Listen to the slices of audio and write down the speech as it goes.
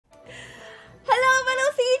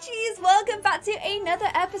welcome back to another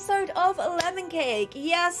episode of Lemon Cake.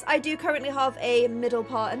 Yes, I do currently have a middle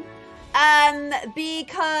parton.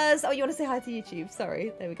 Because... Oh, you want to say hi to YouTube?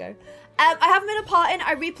 Sorry, there we go. I have a middle parton.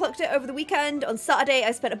 I replucked it over the weekend. On Saturday,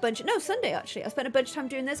 I spent a bunch... No, Sunday, actually. I spent a bunch of time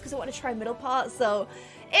doing this because I want to try middle part. So,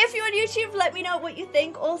 if you're on YouTube, let me know what you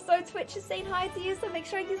think. Also, Twitch is saying hi to you, so make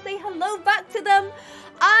sure you say hello back to them.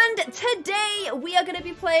 And today, we are going to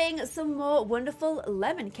be playing some more wonderful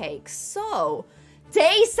lemon cakes. So...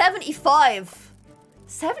 Day 75.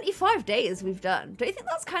 75 days we've done. Don't you think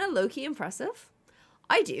that's kind of low-key impressive?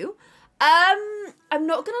 I do. I'm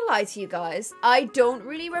not gonna lie to you guys. I don't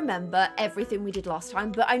really remember everything we did last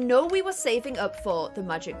time, but I know we were saving up for the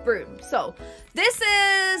magic broom. So, this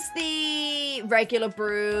is the regular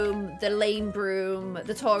broom, the lame broom,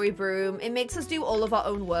 the Tory broom. It makes us do all of our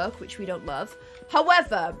own work, which we don't love.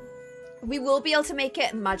 However, we will be able to make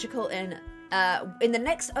it magical in the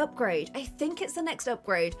next upgrade. I think it's the next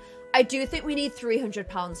upgrade. I do think we need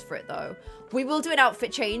 £300 for it though. We will do an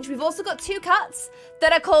outfit change. We've also got two cats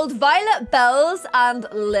that are called Violet, Bells, and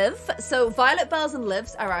Liv. So Violet, Bells, and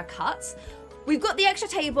Livs are our cats. We've got the extra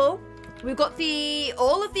table. We've got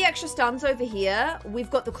all of the extra stands over here. We've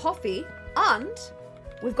got the coffee. And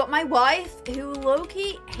we've got my wife who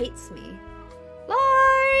low-key hates me.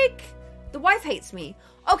 Like, the wife hates me.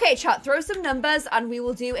 Okay, chat, throw some numbers and we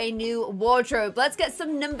will do a new wardrobe. Let's get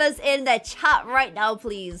some numbers in the chat right now,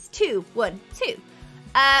 please. 2, 1, 2.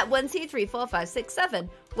 1, 2, 3, 4, 5, 6, 7.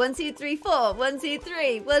 1, 2, 3, 4. 1, 2,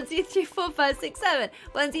 3. 1, 2, 3, 4, 5, 6, 7.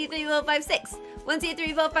 1, 2, 3, 4, 5, 6. 1, 2,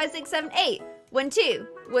 3, 4, 5, 6, 7, 8. 1, 2.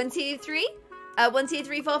 1, 2, 3. 1, 2,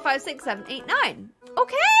 3, 4, 5, 6, 7, 8, 9.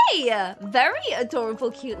 Okay. Very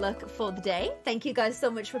adorable, cute look for the day. Thank you guys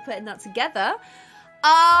so much for putting that together.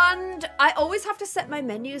 And I always have to set my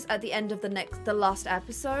menus at the end of the last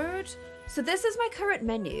episode. So this is my current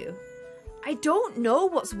menu. I don't know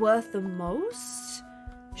what's worth the most.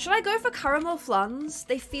 Should I go for caramel flans?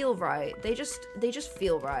 They feel right. They just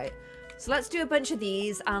feel right. So let's do a bunch of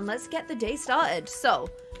these and let's get the day started. So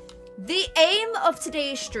the aim of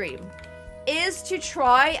today's stream is to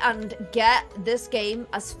try and get this game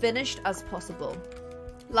as finished as possible.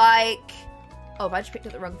 Like, oh, I just picked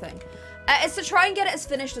up the wrong thing. It's to try and get it as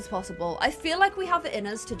finished as possible. I feel like we have it in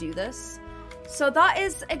us to do this. So that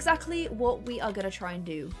is exactly what we are going to try and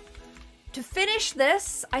do. To finish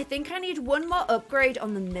this, I think I need one more upgrade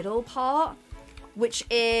on the middle part, which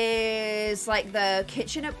is like the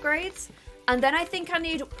kitchen upgrades. And then I think I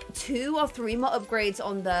need 2 or 3 more upgrades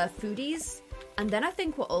on the foodies. And then I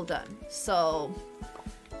think we're all done. So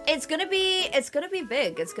it's going to be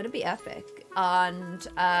big. It's going to be epic. And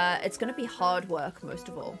it's going to be hard work most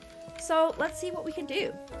of all. So let's see what we can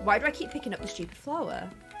do. Why do I keep picking up the stupid flower?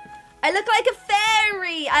 I look like a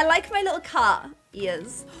fairy. I like my little cat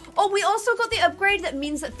ears. Oh, we also got the upgrade that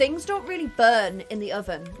means that things don't really burn in the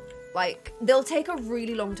oven. Like, they'll take a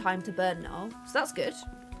really long time to burn now. So that's good.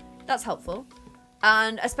 That's helpful.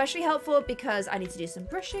 And especially helpful because I need to do some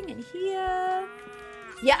brushing in here.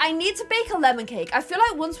 Yeah, I need to bake a lemon cake. I feel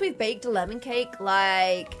like once we've baked a lemon cake,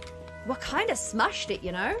 like, we're kind of smashed it,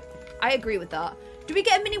 you know? I agree with that. Do we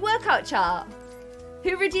get a mini workout, chat?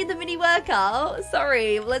 Who redeemed the mini workout?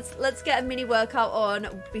 Sorry, let's get a mini workout on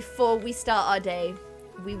before we start our day.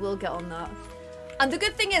 We will get on that. And the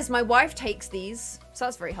good thing is my wife takes these, so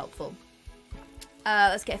that's very helpful.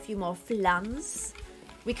 Let's get a few more flans.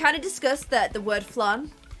 We kind of discussed that the word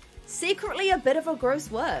flan, secretly a bit of a gross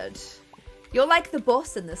word. You're like the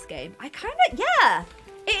boss in this game. I kind of, yeah,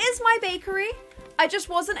 it is my bakery. I just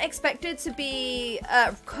wasn't expected to be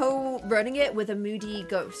co-running it with a moody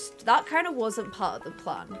ghost. That kind of wasn't part of the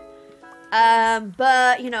plan.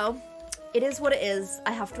 But, you know, it is what it is.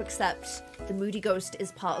 I have to accept the moody ghost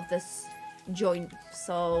is part of this joint.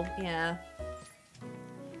 So, yeah.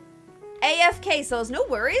 AFK souls, no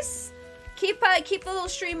worries. Keep the little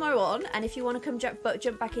streamer on. And if you want to come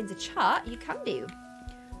jump back into chat, you can do.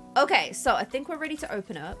 Okay, so I think we're ready to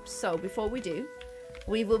open up. So before we do,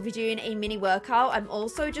 we will be doing a mini workout. I'm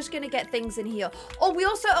also just going to get things in here. Oh, we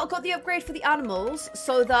also got the upgrade for the animals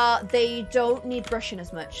so that they don't need brushing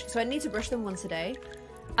as much. So I need to brush them once a day.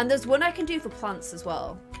 And there's one I can do for plants as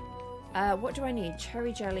well. What do I need?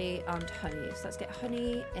 Cherry jelly and honey. So let's get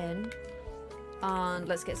honey in. And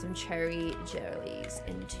let's get some cherry jellies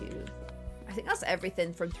into... I think that's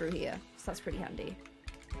everything from through here. So that's pretty handy.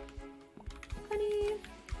 Honey...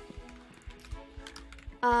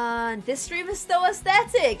 And this stream is so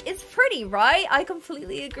aesthetic. It's pretty, right? I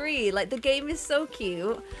completely agree. Like, the game is so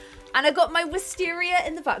cute. And I got my wisteria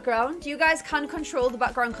in the background. You guys can control the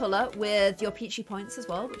background color with your peachy points as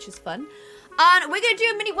well, which is fun. And we're going to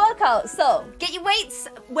do a mini workout. So get your weights.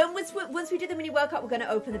 Once we do the mini workout, we're going to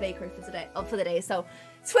open the bakery for today. For the day. So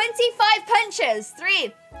 25 punches.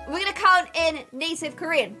 3. We're going to count in native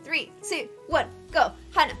Korean. 3, 2, 1, go.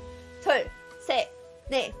 하나, 둘, 셋,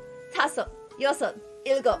 넷, 다섯, 여섯,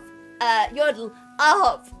 일곱, 여덟,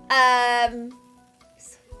 아홉,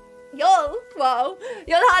 wow.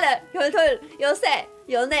 열하나, 열둘, 열셋,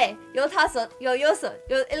 열네, 열다섯, 열여섯,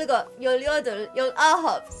 열일곱, 열여덟,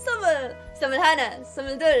 열아홉, 스물, 스물하나,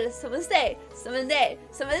 스물둘, 스물셋, 스물넷,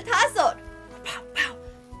 스물다섯.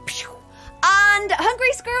 And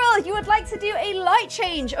Hungry Squirrel, you would like to do a light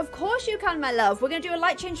change. Of course you can, my love. We're going to do a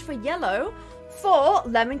light change for yellow for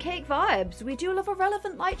lemon cake vibes. We do love a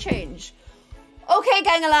relevant light change. Okay,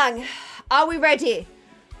 gang along. Are we ready?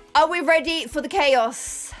 Are we ready for the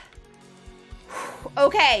chaos?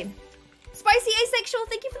 Okay. Spicy Asexual,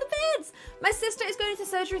 thank you for the bits. My sister is going to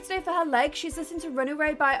surgery today for her leg. She's listened to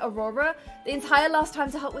Runaway by Aurora the entire last time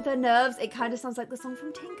to help with her nerves. It kind of sounds like the song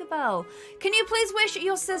from Tinkerbell. Can you please wish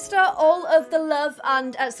your sister all of the love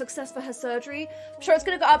and success for her surgery? I'm sure it's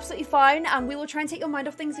going to go absolutely fine, and we will try and take your mind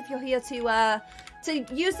off things if you're here to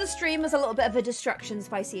use the stream as a little bit of a distraction,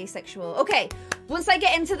 Spicy Asexual. Okay, once I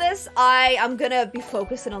get into this, I am going to be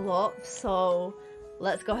focusing a lot, so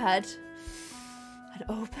let's go ahead and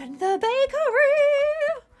open the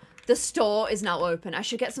bakery. The store is now open. I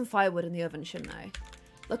should get some firewood in the oven, shouldn't I?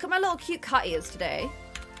 Look at my little cute cat ears today.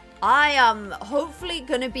 I am hopefully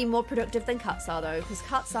going to be more productive than cats are, though, because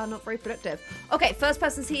cats are not very productive. Okay, first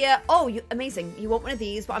person's here. Oh, amazing. You want one of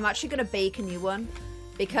these, but I'm actually going to bake a new one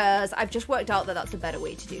because I've just worked out that that's a better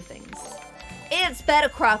way to do things. It's better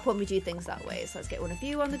crap when we do things that way. So let's get one of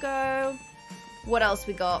you on the go. What else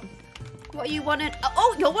we got? What are you wanting?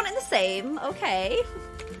 Oh, you're wanting the same. Okay.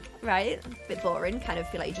 Right. A bit boring. Kind of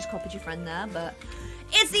feel like you just copied your friend there, but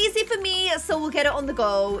it's easy for me, so we'll get it on the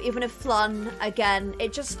go. Even if flan, again,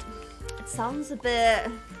 it sounds a bit...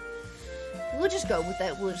 We'll just go with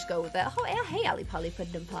it. We'll just go with it. Oh, yeah. Hey, Ali Pally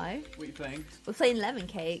Pudding and Pie. What are you playing? We're playing lemon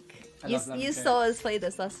cake. You cake. saw us play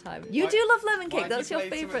this last time. You do love lemon cake. That's your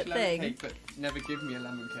favourite thing. Cake, but never give me a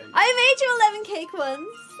lemon cake. I made you a lemon cake once.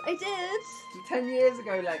 I did. 10 years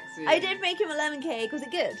ago, Lexi. I did make him a lemon cake. Was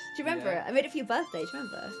it good? Do you remember it? I made it for your birthday. Do you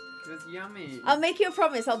remember? It was yummy. I'll make you a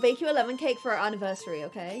promise. I'll bake you a lemon cake for our anniversary,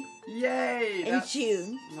 okay? Yay! In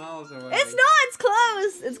June. Miles away. It's not! It's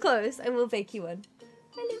close! It's close. I will bake you one.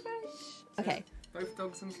 Hello, Rush. Okay. Both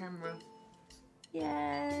dogs on camera.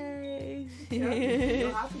 Yay!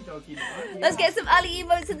 You're happy doggy now, aren't you? Let's get some Ali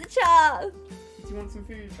emotes in the chat! Do you want some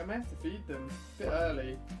food? I may have to feed them. A bit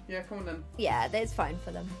early. Yeah, come on then. Yeah, that's fine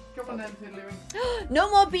for them. Come on then, Louie. No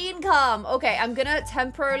more bean cam! Okay, I'm gonna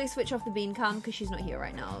temporarily switch off the bean cam because she's not here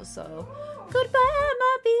right now, so... Goodbye,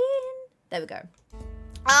 my bean! There we go.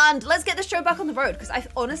 And let's get the show back on the road because I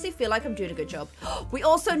honestly feel like I'm doing a good job. We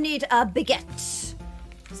also need a baguette.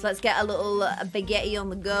 So let's get a little baguette on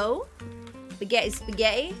the go. Baguette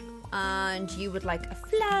spaghetti. And you would like a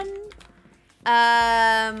flan.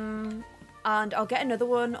 And I'll get another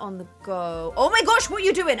one on the go. Oh my gosh, what are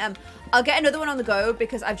you doing? I'll get another one on the go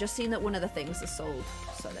because I've just seen that one of the things is sold.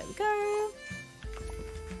 So there we go.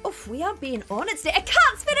 Oof, we are being honoured today. A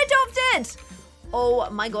cat's been adopted! Oh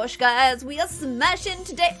my gosh, guys, we are smashing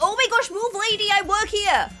today. Oh my gosh, move lady, I work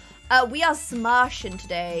here. We are smashing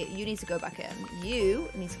today. You need to go back in. You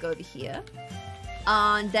need to go over here.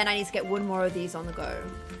 And then I need to get one more of these on the go.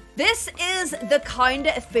 This is the kind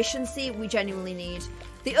of efficiency we genuinely need.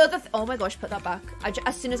 The other, oh my gosh, put that back.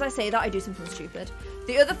 As soon as I say that, I do something stupid.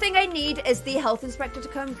 The other thing I need is the health inspector to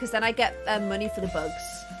come because then I get money for the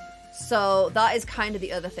bugs. So that is kind of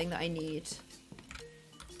the other thing that I need.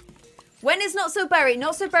 When is Not So Berry?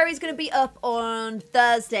 Not So Berry is going to be up on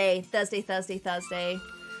Thursday. Thursday.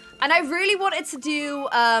 And I really wanted to do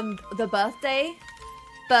the birthday,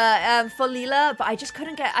 but for Leela, but I just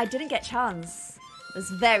I didn't get chance. It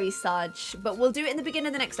was very sad, but we'll do it in the beginning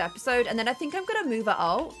of the next episode, and then I think I'm gonna move it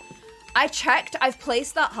out. I checked, I've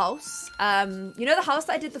placed that house. You know the house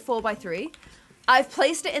that I did the 4x3? I've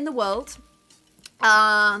placed it in the world,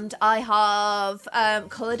 and I have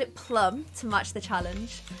coloured it plum to match the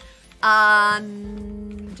challenge.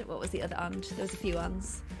 And what was the other and? There was a few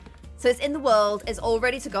ands. So it's in the world, it's all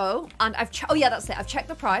ready to go, and oh yeah, that's it. I've checked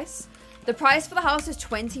the price. The price for the house is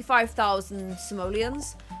 25,000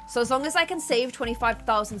 simoleons. So as long as I can save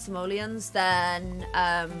 25,000 simoleons, then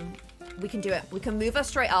we can do it. We can move her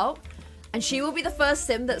straight out. And she will be the first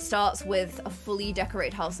sim that starts with a fully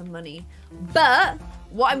decorated house and money. But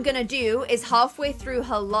what I'm going to do is halfway through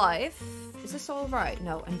her life... Is this all right?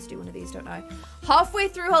 No, I need to do one of these, don't I? Halfway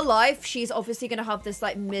through her life, she's obviously going to have this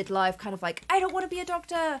like midlife kind of like, I don't want to be a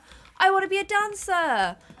doctor. I want to be a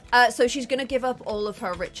dancer. So she's gonna give up all of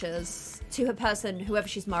her riches to her person, whoever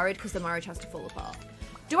she's married, because the marriage has to fall apart.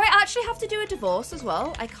 Do I actually have to do a divorce as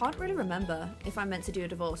well? I can't really remember if I'm meant to do a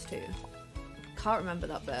divorce too. Can't remember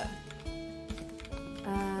that bit.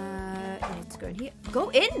 I need to go in here. Go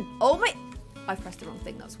in! Oh my... I pressed the wrong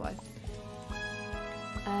thing, that's why.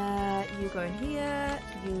 You go in here,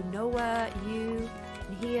 you nowhere, you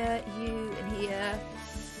in here, you in here,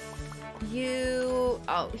 you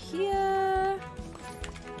out here,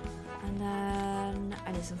 and then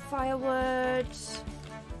I need some firewood,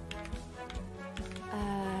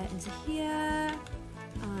 into here,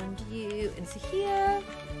 and you into here.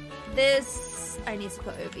 This I need to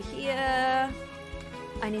put over here.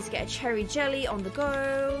 I need to get a cherry jelly on the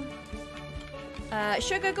go.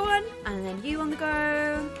 Sugar, go on, and then you on the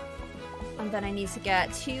go. And then I need to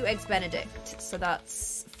get 2 eggs Benedict. So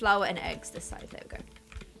that's flour and eggs this side. There we go.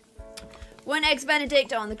 1 eggs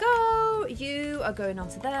Benedict on the go. You are going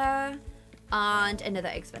onto there. And another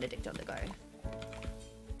eggs Benedict on the go.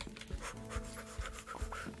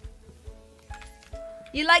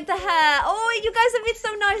 You like the hair? Oh, you guys have been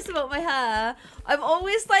so nice about my hair. I'm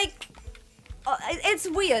always like... it's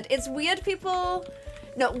weird. It's weird people...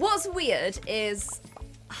 No, what's weird is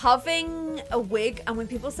having a wig, and when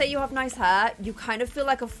people say you have nice hair, you kind of feel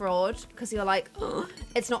like a fraud because you're like, oh,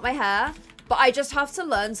 it's not my hair. But I just have to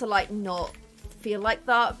learn to like not feel like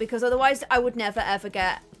that, because otherwise I would never ever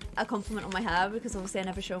get a compliment on my hair, because obviously I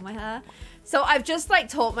never show my hair. So I've just like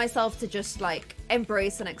taught myself to just like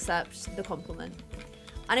embrace and accept the compliment.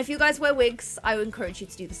 And if you guys wear wigs, I would encourage you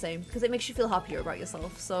to do the same, because it makes you feel happier about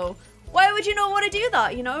yourself. So why would you not want to do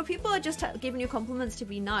that? You know, people are just giving you compliments to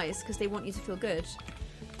be nice because they want you to feel good.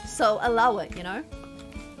 So allow it, you know?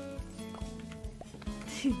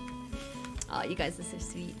 Oh, you guys are so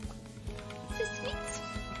sweet. So sweet.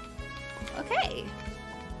 Okay.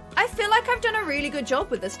 I feel like I've done a really good job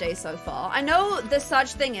with this day so far. I know the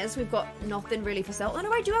such thing is we've got nothing really for sale. Oh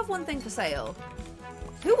no, I do have one thing for sale.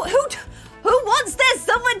 Who wants this?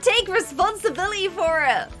 Someone take responsibility for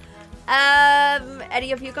it.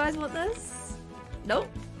 Any of you guys want this? Nope.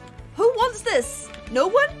 Who wants this? No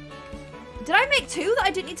one? Did I make 2 that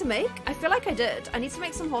I didn't need to make? I feel like I did. I need to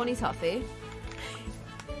make some horny toffee.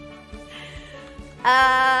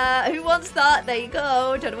 Who wants that? There you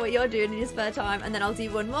go. Don't know what you're doing in your spare time. And then I'll do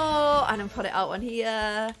one more and then put it out on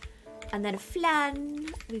here. And then a flan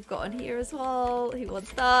we've got on here as well. Who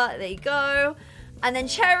wants that? There you go. And then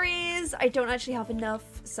cherries. I don't actually have enough.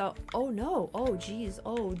 So, oh no. Oh, geez.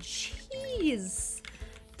 Oh, jeez.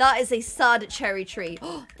 That is a sad cherry tree.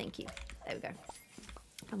 Oh, thank you. There we go.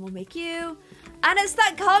 And we'll make you. And it's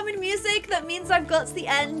that calming music that means I've got to the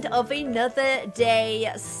end of another day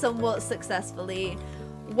somewhat successfully.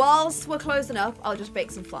 Whilst we're closing up, I'll just bake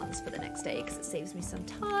some flans for the next day because it saves me some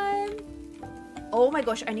time. Oh my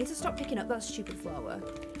gosh, I need to stop picking up that stupid flour.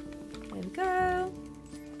 There we go.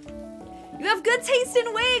 You have good taste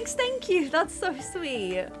in wigs, thank you. That's so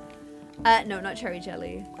sweet. No, not cherry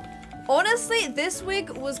jelly. Honestly, this wig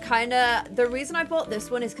was kind of... The reason I bought this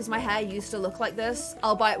one is because my hair used to look like this.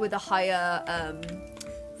 I'll buy it with a higher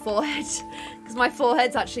forehead. Because my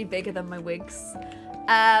forehead's actually bigger than my wigs.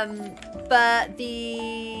 But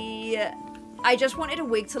I just wanted a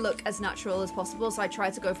wig to look as natural as possible. So I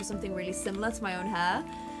tried to go for something really similar to my own hair.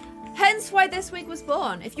 Hence why this wig was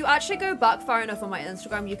born. If you actually go back far enough on my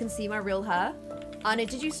Instagram, you can see my real hair. And it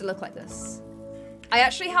did used to look like this. I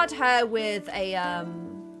actually had hair with a...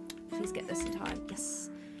 Please get this in time. Yes.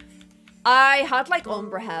 I had like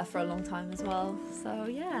ombre hair for a long time as well. So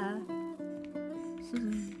yeah.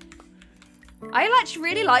 I actually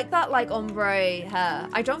really like that like ombre hair.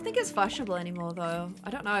 I don't think it's fashionable anymore though. I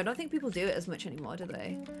don't know. I don't think people do it as much anymore, do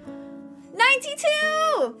they?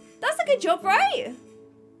 92! That's a good job, right?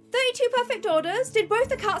 32 perfect orders. Did both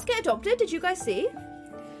the cats get adopted? Did you guys see?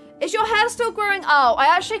 Is your hair still growing out? I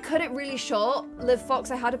actually cut it really short. Liv Fox,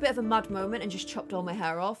 I had a bit of a mad moment and just chopped all my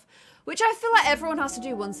hair off. Which I feel like everyone has to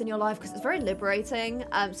do once in your life because it's very liberating.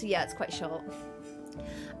 So yeah, it's quite short.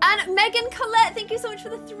 And Megan Colette, thank you so much for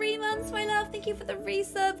the 3 months, my love. Thank you for the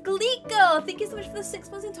resub. Gleek Girl, thank you so much for the 6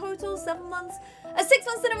 months in total. 7 months. 6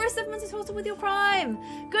 months in a row, 7 months in total with your Prime.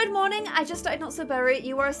 Good morning. I just started Not So Berry.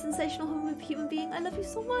 You are a sensational human being. I love you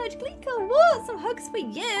so much. Gleek Girl, what? Some hugs for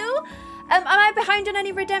you. Am I behind on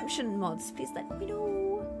any redemption mods? Please let me know.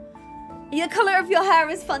 The colour of your hair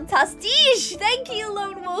is fantastic. Thank you,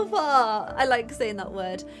 Lone Wolfer. I like saying that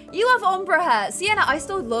word. You have ombre hair. Sienna, I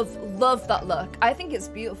still love that look. I think it's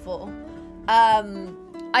beautiful.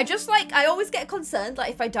 I just like, I always get concerned that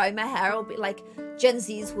if I dye my hair, I'll be like, Gen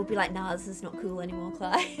Zs will be like, nah, this is not cool anymore,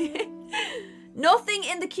 Claire. Nothing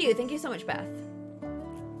in the queue. Thank you so much, Beth.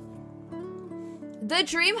 The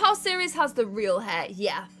Dream House series has the real hair,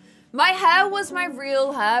 yeah. My hair was my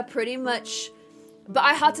real hair pretty much, but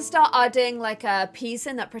I had to start adding like a piece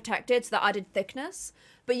in that protected, so that added thickness.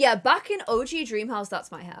 But yeah, back in OG Dream House, that's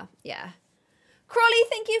my hair, yeah. Crawley,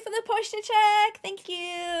 thank you for the posture check, thank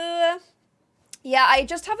you. Yeah, I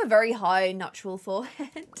just have a very high natural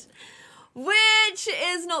forehead, which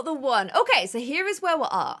is not the one. Okay, so here is where we're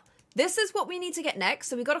at. This is what we need to get next.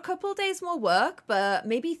 So we got a couple days more work, but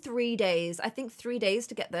maybe 3 days. I think 3 days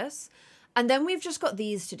to get this. And then we've just got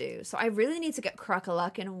these to do. So I really need to get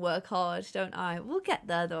crack-a-lacking and work hard, don't I? We'll get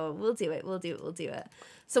there though. We'll do it. We'll do it. We'll do it.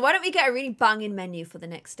 So why don't we get a really banging menu for the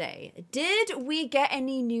next day? Did we get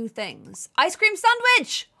any new things? Ice cream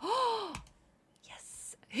sandwich! Oh,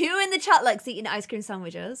 yes. Who in the chat likes eating ice cream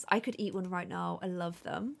sandwiches? I could eat one right now. I love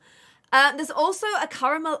them. There's also a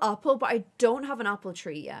caramel apple, but I don't have an apple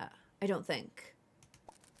tree yet. I don't think.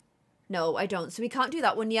 No, I don't. So we can't do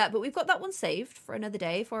that one yet, but we've got that one saved for another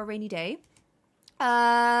day, for a rainy day.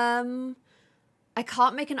 I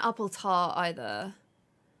can't make an apple tart either.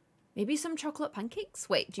 Maybe some chocolate pancakes?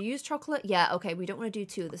 Wait, do you use chocolate? Yeah, okay, we don't want to do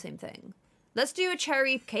two of the same thing. Let's do a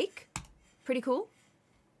cherry cake. Pretty cool.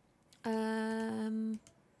 The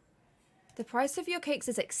price of your cakes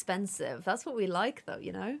is expensive. That's what we like though,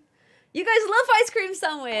 you know? You guys love ice cream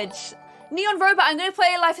sandwich! Neon Robot, I'm going to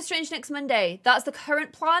play Life is Strange next Monday. That's the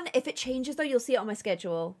current plan. If it changes, though, you'll see it on my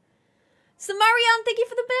schedule. So, Marianne, thank you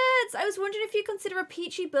for the bits. I was wondering if you consider a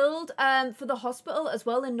peachy build for the hospital as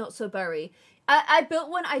well in Not So Berry. I built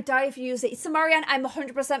one. I die if you use it. So, Marianne, I'm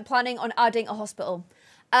 100% planning on adding a hospital.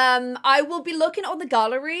 I will be looking on the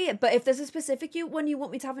gallery, but if there's a specific one you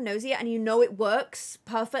want me to have a nosy at and you know it works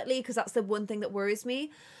perfectly, because that's the one thing that worries me,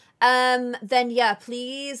 then yeah,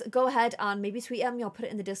 please go ahead and maybe tweet at me or put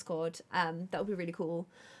it in the Discord. That would be really cool.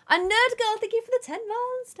 And Nerd Girl, thank you for the 10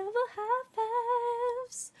 months. Double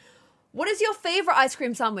half-halves. What is your favorite ice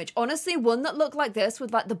cream sandwich? Honestly, one that looked like this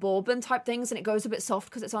with like the bourbon type things and it goes a bit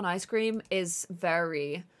soft because it's on ice cream is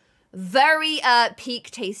very, very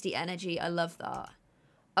peak tasty energy. I love that.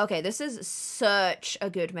 Okay, this is such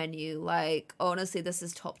a good menu. Like, honestly, this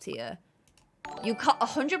is top tier. You cut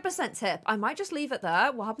 100% tip. I might just leave it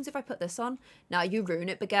there. What happens if I put this on? Now you ruin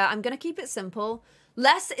it, Baguette. I'm going to keep it simple.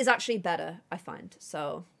 Less is actually better, I find.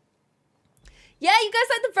 So, yeah, you guys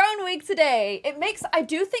like the brown wig today. It makes, I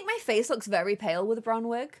do think my face looks very pale with a brown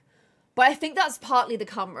wig. But I think that's partly the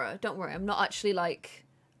camera. Don't worry, I'm not actually like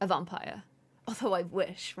a vampire. Although I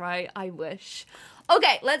wish, right? I wish.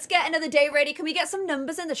 Okay, let's get another day ready. Can we get some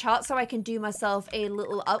numbers in the chat so I can do myself a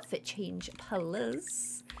little outfit change,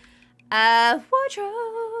 please? Wardrobe.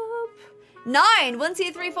 9. 1,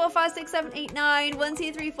 2, 3, 4, 5, 6, 7, 8, 9. 1,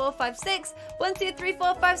 2, 3, 4, 5, 6. 1, 2, 3,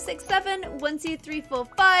 4, 5, 6, 7. 1, 2, 3, 4,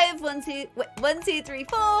 5. 1, 2, 3,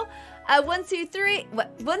 4. 1, 2, 3.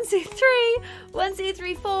 1, 2, 3. 1, 2,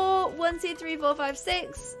 3, 4. 1, 2, 3, 4, 5,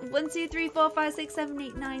 6. 1, 2, 3, 4, 5, 6, 7,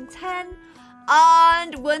 8, 9, 10.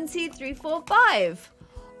 And 1, 2, 3, 4, 5.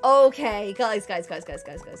 Okay, guys.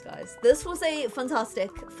 This was a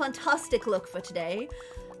fantastic look for today.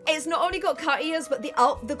 It's not only got cat ears, but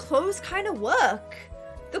the clothes kind of work.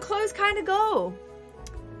 The clothes kind of go.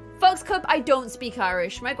 Fox Cub, I don't speak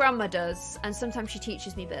Irish. My grandma does, and sometimes she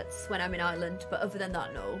teaches me bits when I'm in Ireland. But other than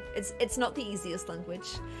that, no. It's not the easiest language.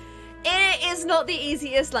 It is not the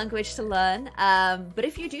easiest language to learn. But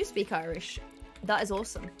if you do speak Irish, that is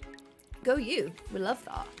awesome. Go you. We love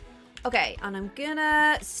that. Okay, and I'm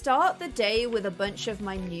gonna start the day with a bunch of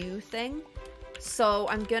my new thing. So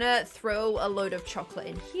I'm gonna throw a load of chocolate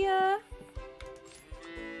in here.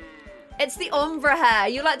 It's the ombre hair.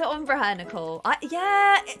 You like the ombre hair, Nicole?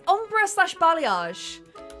 Yeah, ombre / balayage.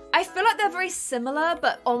 I feel like they're very similar,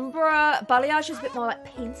 but ombre balayage is a bit more like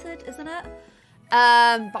painted, isn't it? But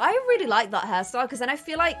I really like that hairstyle because then I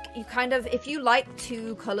feel like you kind of, if you like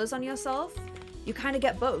two colors on yourself, you kind of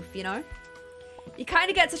get both, you know? You kind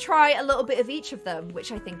of get to try a little bit of each of them,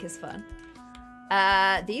 which I think is fun.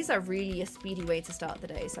 These are really a speedy way to start the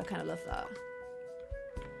day, so I kind of love that.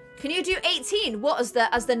 Can you do 18? What as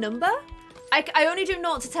the number? I only do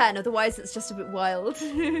 0 to 10, otherwise it's just a bit wild.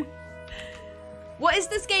 What is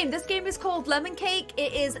this game? This game is called Lemon Cake.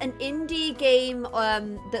 It is an indie game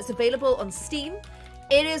that's available on Steam.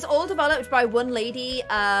 It is all developed by one lady,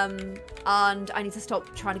 and I need to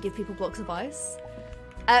stop trying to give people blocks of ice.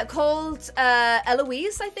 Called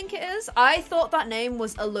Eloise, I think it is. I thought that name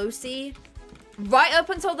was Alosi right up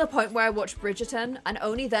until the point where I watched Bridgerton, and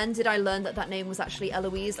only then did I learn that that name was actually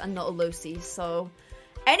Eloise and not Alosi. So,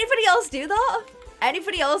 anybody else do that?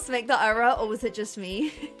 Anybody else make that error, or was it just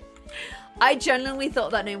me? I genuinely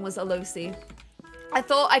thought that name was Alosi. I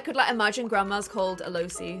thought I could like imagine grandmas called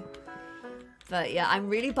Alosi. But yeah, I'm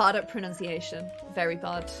really bad at pronunciation. Very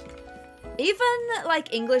bad. Even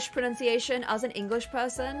like English pronunciation, as an English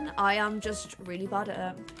person, I am just really bad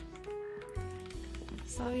at it.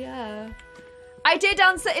 So yeah. I did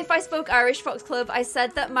answer if I spoke Irish, Fox Club. I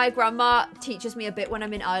said that my grandma teaches me a bit when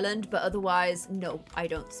I'm in Ireland, but otherwise, no, I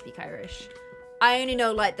don't speak Irish. I only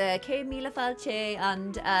know like the Ke Mila Falche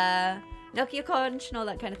and Nokia Conch and all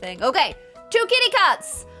that kind of thing. Okay, 2 kitty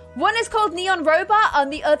cats. One is called Neon Robot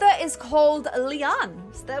and the other is called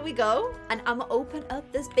Leanne. So there we go. And I'm gonna open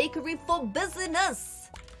up this bakery for business.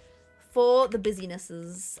 For the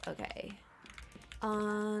busynesses. Okay.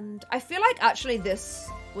 And I feel like actually this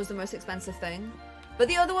was the most expensive thing. But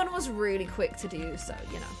the other one was really quick to do. So,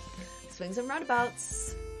 you know, swings and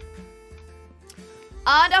roundabouts.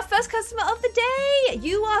 And our first customer of the day.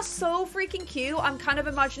 You are so freaking cute. I'm kind of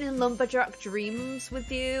imagining lumberjack dreams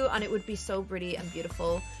with you. And it would be so pretty and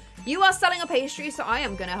beautiful. You are selling a pastry, so I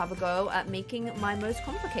am going to have a go at making my most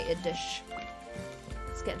complicated dish.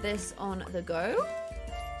 Let's get this on the go.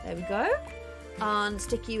 There we go. And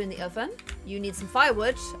stick you in the oven. You need some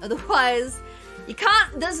firewood, otherwise you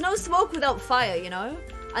can't, there's no smoke without fire, you know?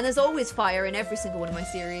 And there's always fire in every single one of my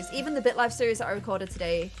series. Even the BitLife series that I recorded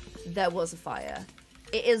today, there was a fire.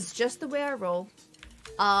 It is just the way I roll.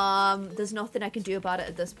 There's nothing I can do about it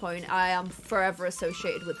at this point. I am forever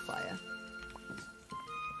associated with fire.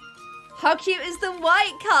 How cute is the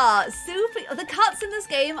white cat? Super. The cats in this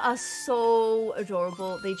game are so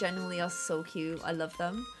adorable. They genuinely are so cute. I love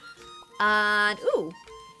them. And, ooh.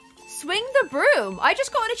 Swing the broom. I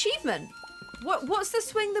just got an achievement. What's the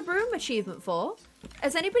swing the broom achievement for?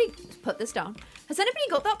 Has anybody... Put this down. Has anybody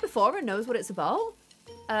got that before and knows what it's about?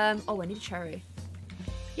 Oh, I need a cherry.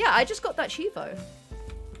 Yeah, I just got that Chivo.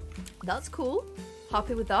 That's cool.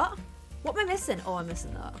 Happy with that. What am I missing? Oh, I'm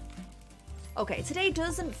missing that. Okay, today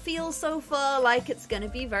doesn't feel so far like it's gonna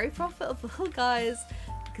be very profitable, guys.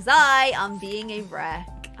 Because I am being a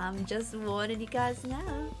wreck. I'm just warning you guys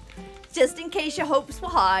now. Just in case your hopes were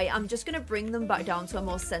high, I'm just gonna bring them back down to a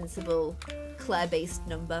more sensible, Clare-based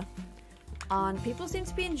number. And people seem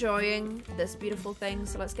to be enjoying this beautiful thing,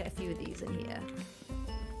 so let's get a few of these in here.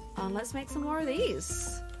 And let's make some more of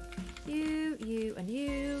these. You, and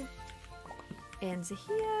you. Into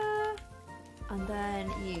here. And then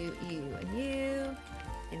you, and you.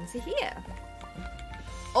 Into here.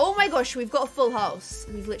 Oh my gosh, we've got a full house.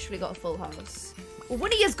 We've literally got a full house. Well,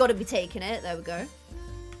 one of you's got to be taking it. There we go.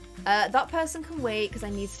 That person can wait because I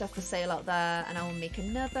need stuff for sale out there. And I will make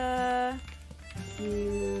another.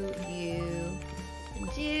 You,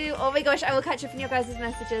 and you. Oh my gosh, I will catch up on your guys'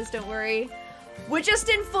 messages. Don't worry. We're just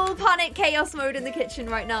in full panic chaos mode in the kitchen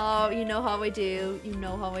right now. You know how I do. You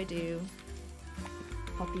know how I do.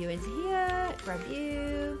 Pop you into here. Grab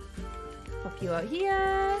you. Pop you out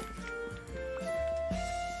here.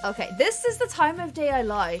 Okay, this is the time of day I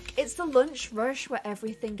like. It's the lunch rush where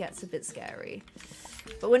everything gets a bit scary.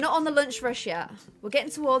 But we're not on the lunch rush yet. We're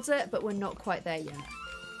getting towards it, but we're not quite there yet.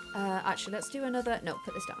 Actually, let's do another... No,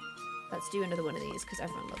 put this down. Let's do another one of these because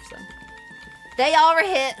everyone loves them. They are a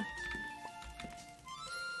hit.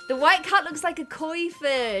 The white cat looks like a koi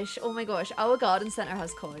fish. Oh my gosh, our garden center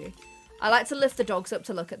has koi. I like to lift the dogs up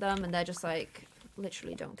to look at them and they're just like,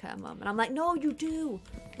 literally don't care, mum. And I'm like, no, you do.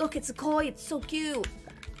 Look, it's a koi. It's so cute.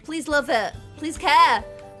 Please love it. Please care.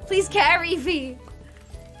 Please care, Evie.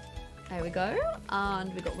 There we go.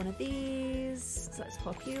 And we got one of these. So let's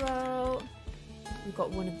pop you out. We've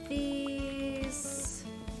got one of these.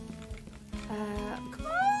 Come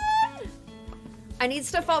on. I need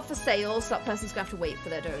stuff out for sale, so that person's gonna have to wait for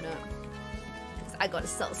their donut. I gotta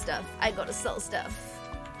sell stuff. I gotta sell stuff.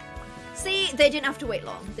 See, they didn't have to wait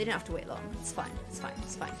long. They didn't have to wait long. It's fine. It's fine.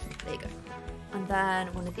 It's fine. There you go. And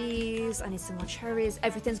then one of these. I need some more cherries.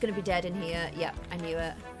 Everything's gonna be dead in here. Yep, I knew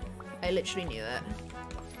it. I literally knew it.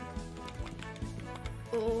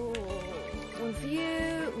 Oh, one for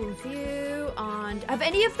you, one for you. And have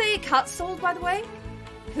any of the cats sold, by the way?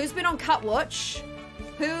 Who's been on Cat Watch?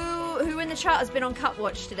 Who in the chat has been on Cat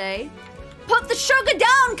Watch today? Put the sugar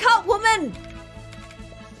down, Catwoman!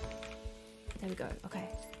 There we go. Okay.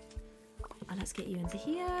 And let's get you into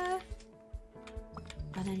here.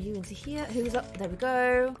 And then you into here. Who's up? There we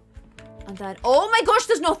go. And then... Oh my gosh,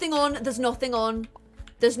 there's nothing on. There's nothing on.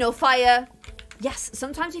 There's no fire. Yes,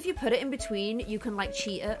 sometimes if you put it in between, you can, like,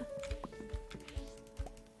 cheat it.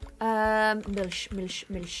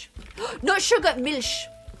 Milsh. Not sugar, milsh.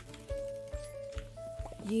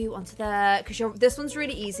 You onto there. Because this one's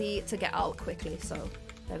really easy to get out quickly. So,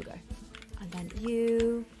 there we go. And then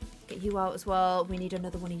you. Get you out as well. We need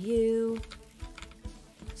another one of you.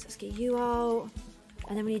 So let's get you out.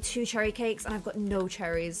 And then we need 2 cherry cakes. And I've got no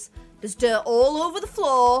cherries. There's dirt all over the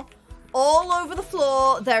floor. All over the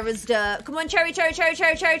floor, there is dirt. Come on, cherry, cherry, cherry,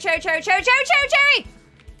 cherry, cherry, cherry, cherry, cherry, cherry, cherry, cherry!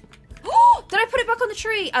 Oh, did I put it back on the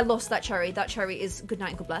tree? I lost that cherry. That cherry is good night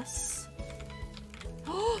and God bless.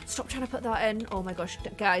 Oh, stop trying to put that in. Oh my gosh,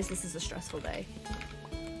 guys, this is a stressful day.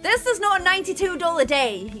 This is not a $92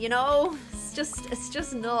 day, you know? It's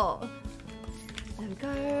just not. There we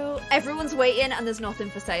go. Everyone's waiting and there's nothing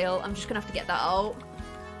for sale. I'm just gonna have to get that out.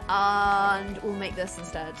 And we'll make this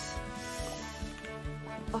instead.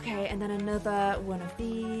 Okay, and then another one of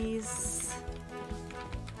these.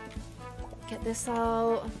 Get this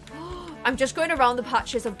out. I'm just going around the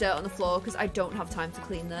patches of dirt on the floor because I don't have time to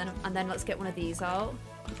clean them. And then let's get one of these out.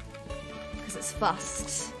 Because it's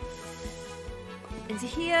fast. Into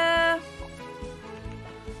here.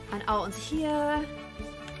 And out into here.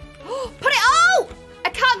 Put it out! I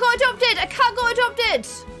can't go adopted! I can't go adopted!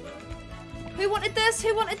 Who wanted this?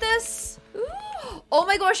 Who wanted this? Ooh. Oh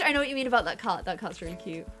my gosh, I know what you mean about that cat. That cat's really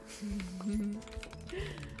cute. Who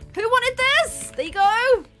wanted this? There you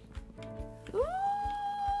go. Ooh.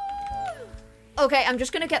 Okay, I'm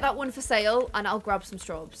just gonna get that one for sale and I'll grab some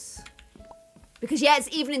straws. Because yeah, it's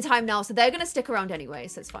evening time now, so they're gonna stick around anyway,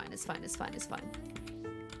 so it's fine, it's fine, it's fine, it's fine.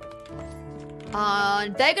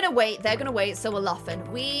 And they're gonna wait, so we're laughing.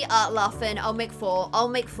 We are laughing. I'll make 4. I'll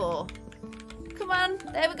make 4. Come on,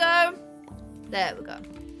 there we go. There we go.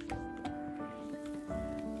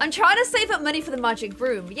 I'm trying to save up money for the magic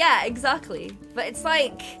broom. Yeah, exactly. But it's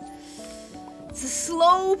like, it's a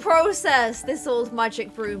slow process, this old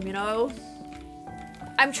magic broom, you know?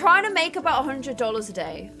 I'm trying to make about $100 a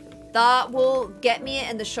day. That will get me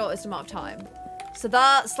in the shortest amount of time. So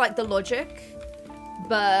that's like the logic.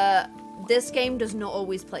 But this game does not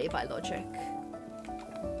always play by logic.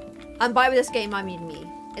 And by this game, I mean me.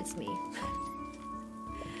 It's me.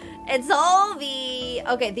 It's all me.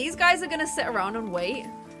 Okay, these guys are gonna sit around and wait.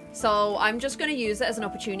 So I'm just gonna use it as an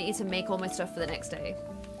opportunity to make all my stuff for the next day.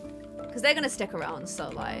 Because they're gonna stick around, so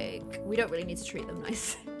like, we don't really need to treat them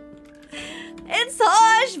nice. It's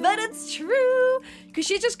harsh, but it's true. Because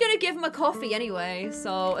she's just gonna give them a coffee anyway.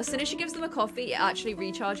 So as soon as she gives them a coffee, it actually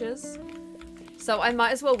recharges. So I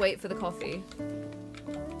might as well wait for the coffee.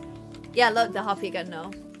 Yeah, look, they're happy again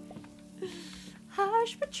now.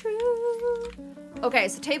 Harsh but true. Okay,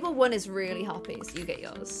 so table 1 is really happy, so you get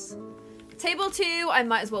yours. Table 2, I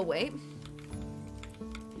might as well wait.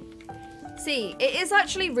 See, it is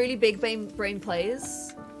actually really big brain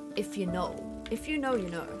plays. If you know. If you know, you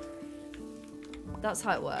know. That's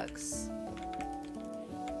how it works.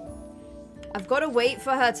 I've got to wait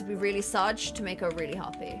for her to be really sad to make her really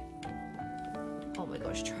happy. Oh my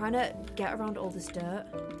gosh, trying to get around all this dirt.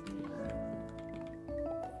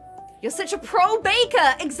 You're such a pro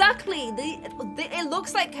baker! Exactly! It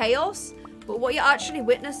looks like chaos, but what you're actually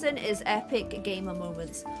witnessing is epic gamer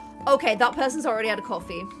moments. Okay, that person's already had a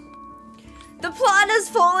coffee. The plan has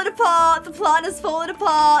fallen apart! The plan has fallen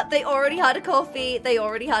apart! They already had a coffee. They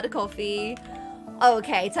already had a coffee.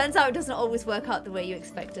 Okay, turns out it doesn't always work out the way you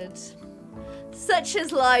expected. Such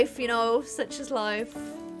is life, you know? Such is life.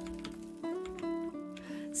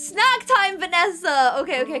 Snack time, Vanessa!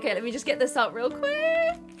 Okay, okay, okay. Let me just get this out real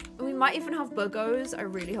quick. We might even have buggos. I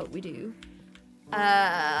really hope we do.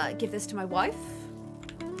 Give this to my wife.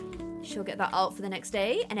 She'll get that out for the next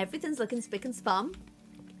day. And everything's looking spick and span.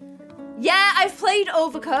 Yeah, I've played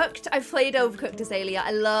Overcooked. I've played Overcooked, Azalea.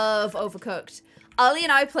 I love Overcooked. Ali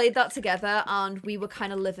and I played that together. And we were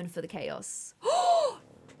kind of living for the chaos.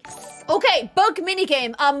 Okay, bug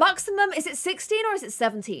minigame. Our maximum, is it 16 or is it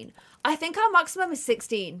 17? I think our maximum is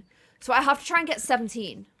 16. So I have to try and get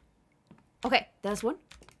 17. Okay, there's one.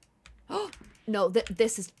 No,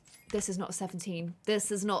 this is not a 17.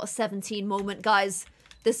 This is not a 17 moment, guys.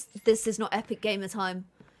 This is not epic gamer time.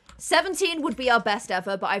 17 would be our best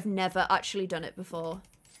ever, but I've never actually done it before.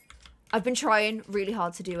 I've been trying really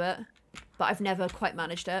hard to do it, but I've never quite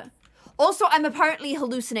managed it. Also, I'm apparently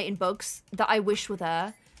hallucinating bugs that I wish were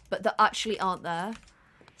there, but that actually aren't there.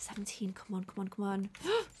 17, come on, come on, come on.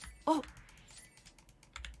 Oh.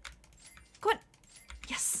 Come on.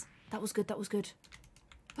 Yes, that was good, that was good.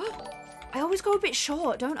 I always go a bit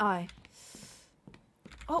short, don't I?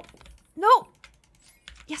 Oh, no.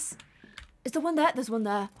 Yes. Is there one there? There's one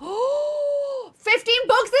there. Oh, 15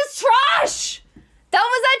 bucks is trash. That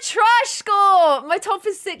was a trash score. My top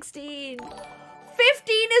is 16. 15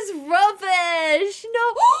 is rubbish.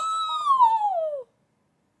 No.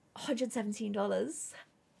 $117.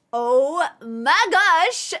 Oh my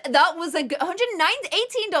gosh. That was a good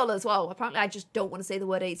 $18. Wow. Apparently I just don't want to say the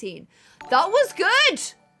word 18. That was good.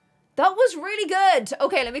 That was really good.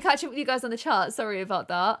 Okay, let me catch up with you guys on the chat. Sorry about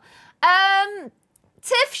that.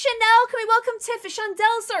 Tiff Chanel, can we welcome Tiff?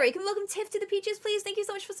 Chandel, sorry. Can we welcome Tiff to the Peaches, please? Thank you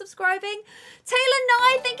so much for subscribing. Taylor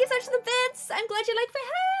Nye, thank you so much for the bits. I'm glad you like my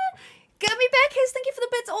hair. Gummy Beckers, thank you for the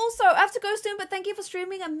bits also. I have to go soon, but thank you for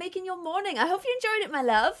streaming and making your morning. I hope you enjoyed it, my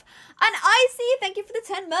love. And Icy, thank you for the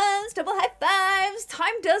 10 months. Double high fives.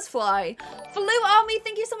 Time does fly. Flu Army,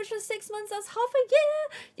 thank you so much for the 6 months. That's half a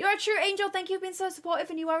year. You're a true angel. Thank you for being so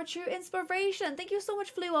supportive, and you are a true inspiration. Thank you so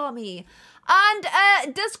much, Flu Army. And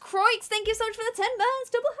Des Croix, thank you so much for the 10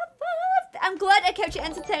 months. Double high five. I'm glad I kept you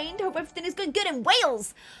entertained. Hope everything is going good in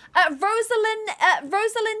Wales.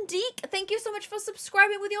 Rosalind Deek, thank you so much for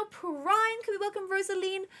subscribing with your prime. Can we welcome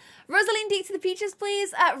Rosalind Deek to the Peaches,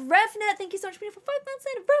 please? Revnet, thank you so much for being here for 5 months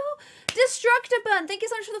in a row. Destructiburn, thank you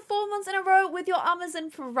so much for the 4 months in a row with your Amazon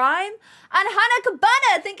Prime. And Hannah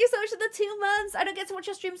Cabana, thank you so much for the 2 months. I don't get to watch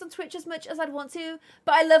your streams on Twitch as much as I'd want to,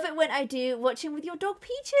 but I love it when I do. Watching with your dog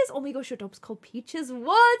Peaches. Oh my gosh, your dog's called Peaches.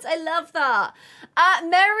 What? I love that.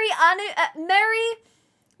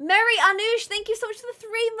 Mary Anush, thank you so much for the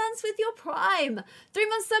 3 months with your Prime. 3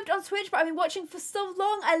 months subbed on Twitch, but I've been watching for so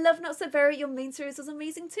long. I love Not So Very. Your main series was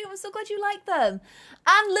amazing too. I'm so glad you like them.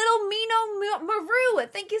 And Little Mino Maru,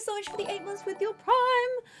 thank you so much for the 8 months with your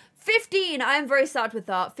Prime. 15, I am very sad with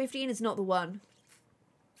that. 15 is not the one.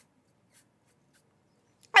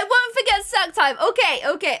 I won't forget snack time.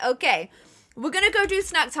 Okay. We're gonna go do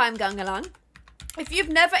snack time, gang along. If you've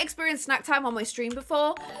never experienced snack time on my stream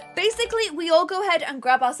before, basically we all go ahead and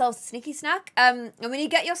grab ourselves a sneaky snack. And when you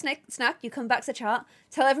get your snack, you come back to chat,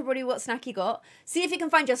 tell everybody what snack you got. See if you can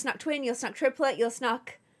find your snack twin, your snack triplet, your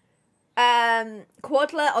snack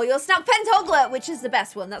quadlet, or your snack pentoglet, which is the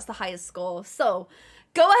best one. That's the highest score. So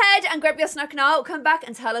go ahead and grab your snack now. Come back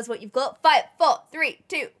and tell us what you've got. 5, 4, 3,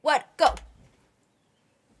 2, 1, go.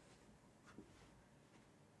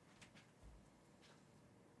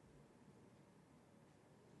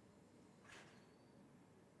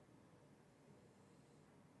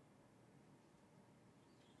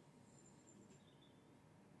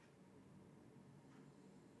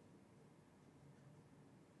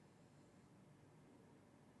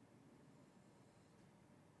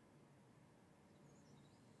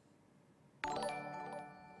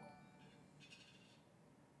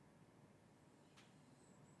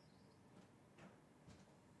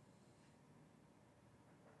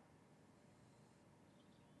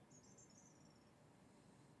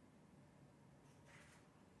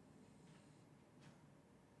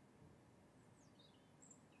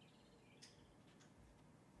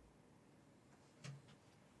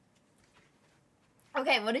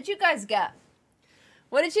 Okay, what did you guys get?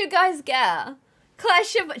 What did you guys get? Clare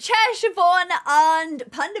Siobhan and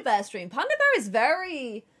Panda Bear stream. Panda Bear is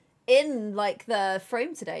very in, like, the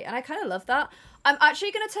frame today, and I kind of love that. I'm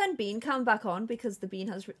actually going to turn Bean Cam back on because the Bean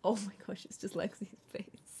has... oh my gosh, it's just Lexi's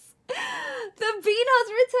face. The Bean has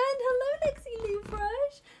returned. Hello, Lexi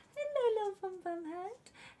Lubrush. Hello, little bum bum head.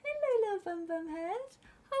 Hello, little bum bum head.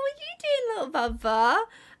 How are you doing, little baba?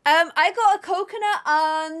 I got a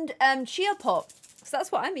coconut and chia pop. So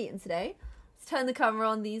that's what I'm eating today. Let's turn the camera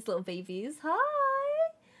on these little babies.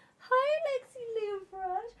 Hi. Hi, Lexi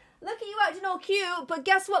Lubrush. Look at you acting all cute, but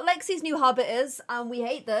guess what Lexi's new habit is? And we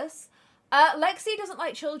hate this. Lexi doesn't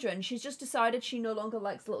like children. She's just decided she no longer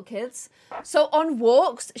likes little kids. So on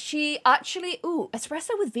walks, she actually... ooh,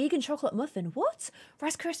 espresso with vegan chocolate muffin. What?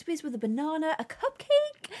 Rice Krispies with a banana, a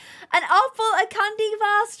cupcake, an apple, a candy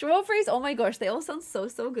bar, strawberries. Oh my gosh, they all sound so,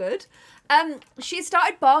 so good. She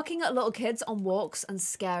started barking at little kids on walks and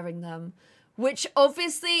scaring them, which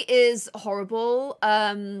obviously is horrible.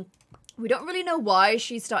 We don't really know why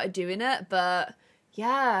she started doing it, but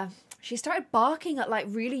yeah... she started barking at, like,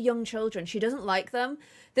 really young children. She doesn't like them.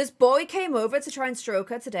 This boy came over to try and stroke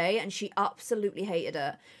her today, and she absolutely hated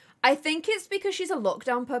it. I think it's because she's a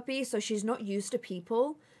lockdown puppy, so she's not used to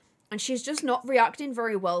people. And she's just not reacting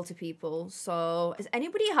very well to people. So, has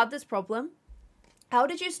anybody had this problem? How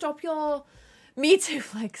did you stop your... me too,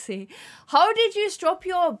 Lexi. How did you stop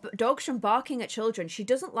your dogs from barking at children? She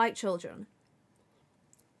doesn't like children.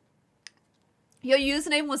 Your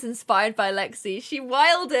username was inspired by Lexi. She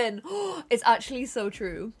wildin'. It's actually so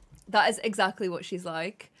true. That is exactly what she's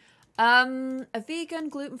like. A vegan,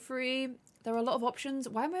 gluten-free. There are a lot of options.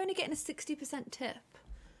 Why am I only getting a 60% tip?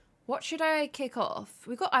 What should I kick off?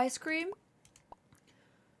 We've got ice cream.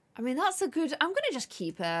 I mean, that's a good... I'm going to just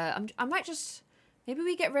keep it. I might just... maybe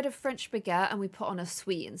we get rid of French baguette and we put on a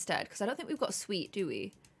sweet instead. Because I don't think we've got a sweet, do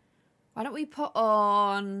we? Why don't we put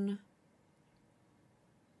on...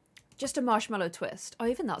 just a marshmallow twist. Oh,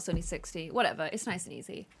 even that's only 60. Whatever. It's nice and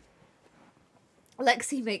easy.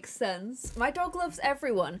 Lexi makes sense. My dog loves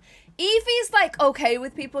everyone. Evie's like okay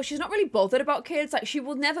with people. She's not really bothered about kids. Like she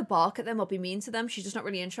will never bark at them or be mean to them. She's just not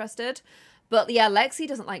really interested. But yeah, Lexi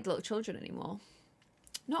doesn't like little children anymore.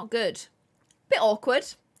 Not good. Bit awkward.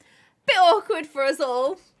 Bit awkward for us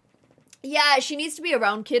all. Yeah, she needs to be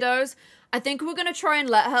around kiddos. I think we're gonna try and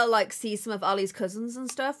let her like see some of Ali's cousins and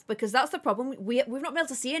stuff because that's the problem. We've not been able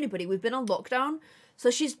to see anybody. We've been on lockdown. So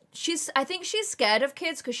I think she's scared of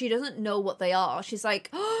kids because she doesn't know what they are. She's like,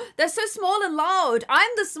 oh, they're so small and loud. I'm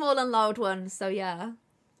the small and loud one. So yeah.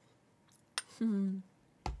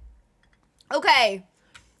 Okay.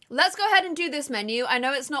 Let's go ahead and do this menu. I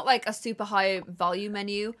know it's not like a super high value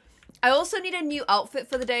menu. I also need a new outfit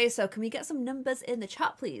for the day. So can we get some numbers in the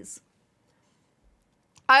chat, please?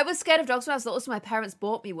 I was scared of dogs when I was little, so my parents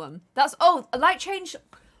bought me one. That's, oh, a light change.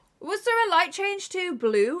 Was there a light change to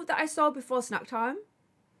blue that I saw before snack time?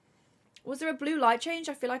 Was there a blue light change?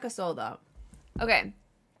 I feel like I saw that. Okay.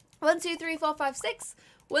 1, 2, 3, 4, 5, 6.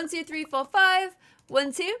 1, 2, 3, 4, 5.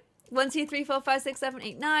 1, 2. 1, 2, 3, 4, 5, 6, 7,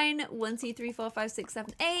 8, 9. 1, 2, 3, 4, 5, 6,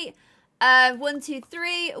 7, 8. 1, 2,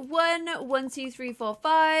 3, 1. 1, 2, 3, 4,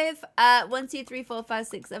 5. 1, 2, 3, 4, 5,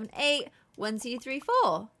 6, 7, 8. 1, 2, 3,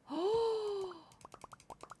 4.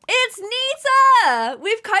 It's Nita!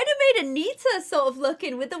 We've kind of made a Nita sort of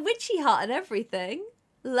looking with the witchy hat and everything.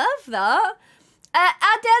 Love that.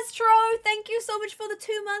 Adestro, thank you so much for the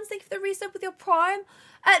 2 months. Thank you for the resub with your Prime.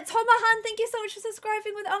 Tomahan, thank you so much for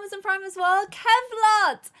subscribing with Amazon Prime as well.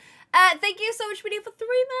 Kevlot, thank you so much for being for 3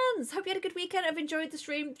 months. Hope you had a good weekend. I've enjoyed the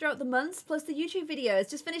stream throughout the months, plus the YouTube videos.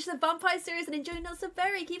 Just finished the Vampire series and enjoying Not So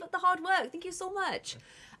Very. Keep up the hard work. Thank you so much.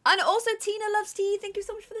 And also Tina Loves Tea, thank you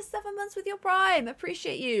so much for the 7 months with your Prime.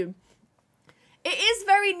 Appreciate you. It is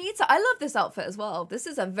very neat. I love this outfit as well. This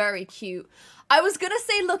is a very cute. I was gonna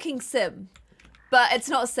say looking sim, but it's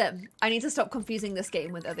not a sim. I need to stop confusing this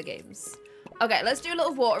game with other games. Okay, let's do a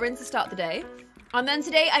little watering to start the day. And then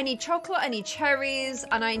today I need chocolate, I need cherries,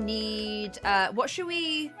 and I need, what should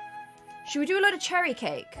we do a load of cherry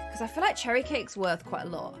cake? Because I feel like cherry cake's worth quite a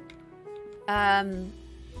lot.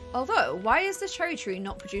 Although, why is the cherry tree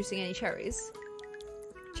not producing any cherries?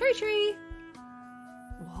 Cherry tree!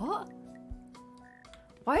 What?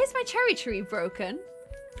 Why is my cherry tree broken?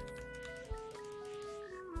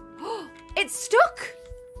 Oh, it's stuck!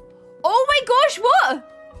 Oh my gosh,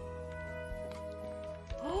 what?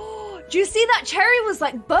 Oh, do you see that cherry was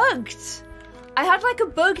like bugged? I had like a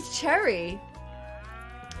bugged cherry.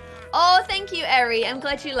 Oh, thank you, Eri. I'm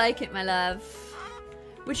glad you like it, my love.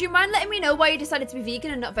 Would you mind letting me know why you decided to be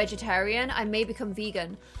vegan and not vegetarian? I may become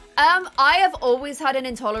vegan. I have always had an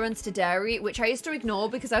intolerance to dairy, which I used to ignore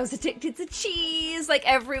because I was addicted to cheese, like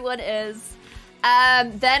everyone is.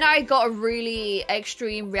 Then I got a really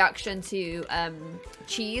extreme reaction to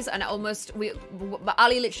cheese, and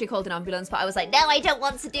Ali literally called an ambulance, but I was like, no, I don't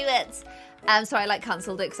want to do it. So I like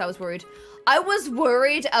cancelled it because I was worried. I was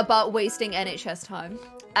worried about wasting NHS time.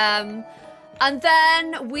 And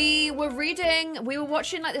then we were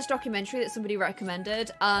watching like this documentary that somebody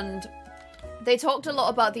recommended, and they talked a lot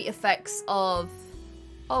about the effects of,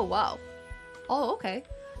 oh wow, oh okay,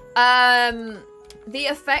 the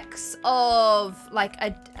effects of like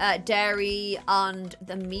a dairy and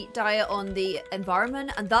the meat diet on the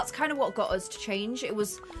environment, and that's kind of what got us to change. It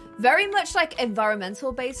was very much like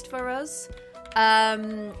environmental based for us.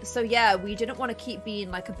 So yeah, we didn't want to keep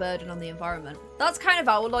being like a burden on the environment. That's kind of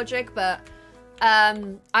our logic, but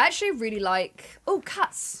I actually really like, oh,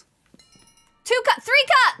 cats. 3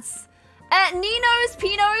 cats! Ninos,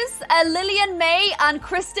 Pinos, Lillian May, and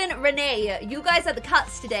Kristen Renee. You guys are the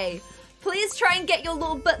cats today. Please try and get your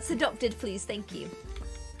little butts adopted, please. Thank you.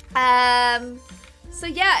 So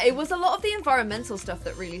yeah, it was a lot of the environmental stuff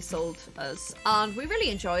that really sold us, and we really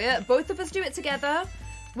enjoy it. Both of us do it together,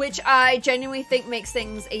 which I genuinely think makes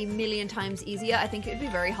things a million times easier. I think it would be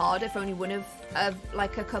very hard if only one of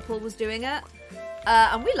like a couple was doing it.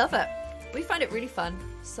 And we love it. We find it really fun.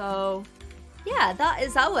 So yeah, that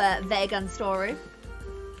is our vegan story.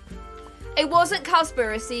 It wasn't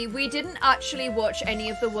Cowspiracy. We didn't actually watch any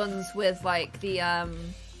of the ones with like the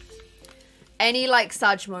any like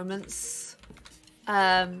sad moments.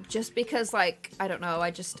 Just because like, I don't know,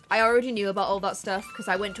 I already knew about all that stuff because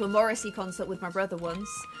I went to a Morrissey concert with my brother once.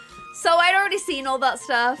 So I'd already seen all that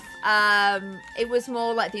stuff. It was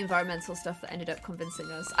more like the environmental stuff that ended up convincing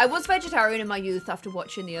us. I was vegetarian in my youth after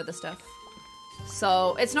watching the other stuff.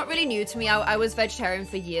 So it's not really new to me. I was vegetarian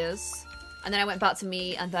for years. And then I went back to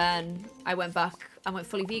meat, and then I went back and went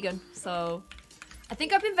fully vegan. So I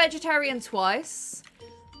think I've been vegetarian twice.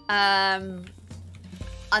 And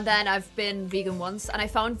then I've been vegan once, and I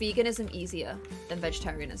found veganism easier than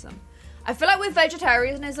vegetarianism. I feel like with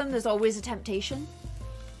vegetarianism, there's always a temptation.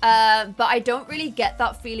 But I don't really get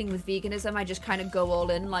that feeling with veganism. I just kind of go all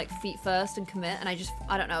in, like, feet first and commit. And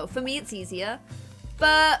I don't know. For me, it's easier.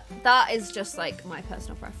 But that is just, like, my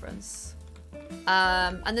personal preference.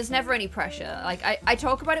 And there's never any pressure. Like, I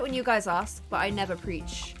talk about it when you guys ask, but I never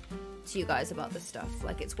preach to you guys about this stuff.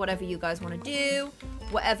 Like, it's whatever you guys want to do.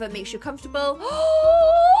 Whatever makes you comfortable.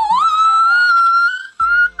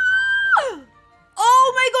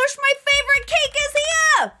 Oh my gosh, my favorite cake is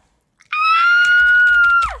here!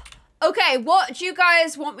 Okay, what do you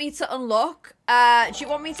guys want me to unlock? Do you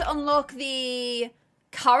want me to unlock the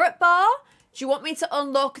carrot bar? Do you want me to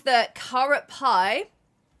unlock the carrot pie?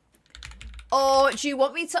 Or do you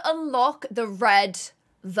want me to unlock the red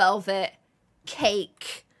velvet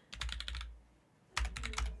cake?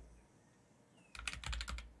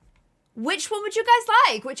 Which one would you guys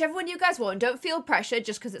like? Whichever one you guys want. Don't feel pressured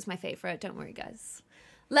just because it's my favorite. Don't worry, guys.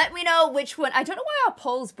 Let me know which one. I don't know why our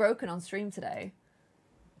poll's broken on stream today.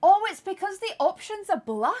 Oh, it's because the options are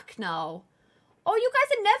black now. Oh, you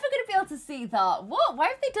guys are never going to be able to see that. What? Why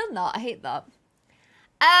have they done that? I hate that.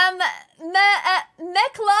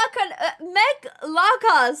 Meg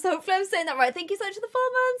Larkas, hopefully I'm saying that right. Thank you so much for the 4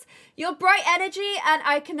 months. Your bright energy, and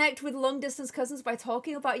I connect with long distance cousins by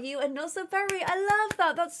talking about you and also Berry. I love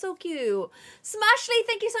that. That's so cute. Smashly,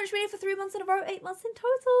 thank you so much for 3 months in a row, 8 months in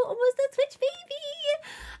total. Almost a Twitch baby.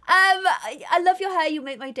 I love your hair. You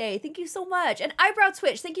make my day. Thank you so much. And Eyebrow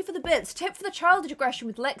Twitch, thank you for the bits. Tip for the childhood aggression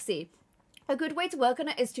with Lexi. A good way to work on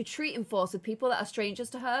it is to treat enforce with people that are strangers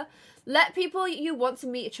to her. Let people you want to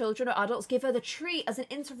meet, children or adults, give her the treat as an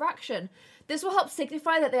interaction. This will help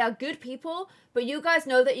signify that they are good people, but you guys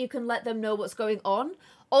know that you can let them know what's going on.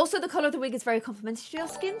 Also, the colour of the wig is very complimentary to your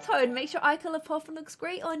skin tone. Makes your eye colour pop and looks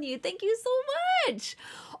great on you. Thank you so much.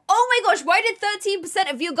 Oh my gosh, why did 13%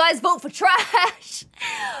 of you guys vote for trash?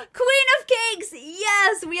 Queen of Cakes,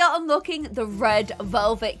 yes, we are unlocking the red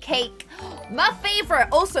velvet cake. My favorite.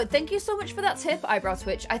 Also, thank you so much for that tip, Eyebrow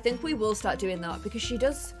Twitch. I think we will start doing that because she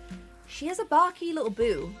has a barky little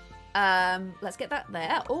boo. Let's get that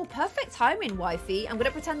there. Oh, perfect timing, wifey. I'm gonna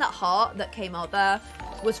pretend that heart that came out there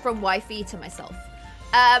was from wifey to myself.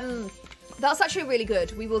 That's actually really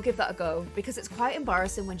good. We will give that a go because it's quite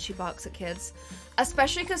embarrassing when she barks at kids,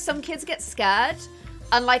 especially because some kids get scared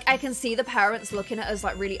and like I can see the parents looking at us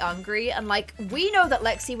like really angry, and like we know that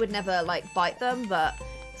Lexi would never like bite them, but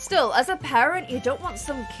still, as a parent, you don't want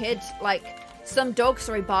some kid, like some dog,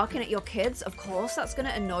 sorry, barking at your kids. Of course, that's gonna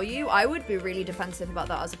annoy you. I would be really defensive about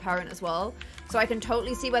that as a parent as well. So I can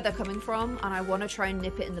totally see where they're coming from, and I want to try and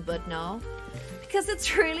nip it in the bud now. Because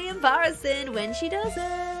it's really embarrassing when she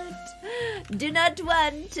doesn't. Do not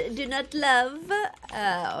want, do not love.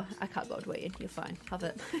 Oh, I can't go waiting. You're fine. Have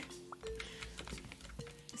it.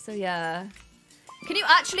 So yeah. Can you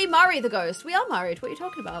actually marry the ghost? We are married. What are you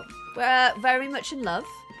talking about? We're very much in love.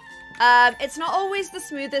 It's not always the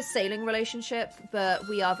smoothest sailing relationship, but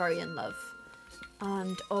we are very in love.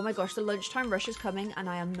 And oh my gosh, the lunchtime rush is coming and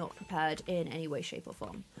I am not prepared in any way, shape or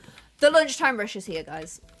form. The lunchtime rush is here,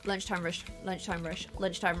 guys. Lunchtime rush, lunchtime rush,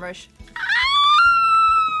 lunchtime rush. Ah!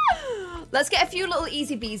 Let's get a few little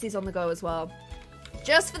easy beasies on the go as well.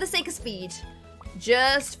 Just for the sake of speed.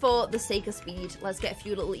 Just for the sake of speed. Let's get a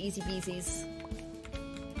few little easy beasies.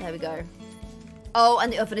 There we go. Oh,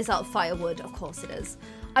 and the oven is out of firewood. Of course it is.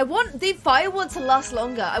 I want the firewood to last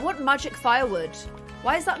longer. I want magic firewood.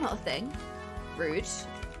 Why is that not a thing? Rude.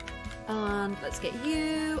 And let's get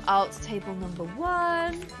you out to table number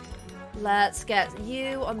 1. Let's get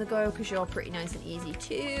you on the go because you're pretty nice and easy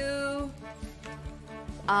too.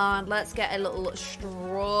 And let's get a little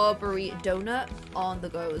strawberry donut on the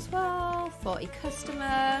go as well for a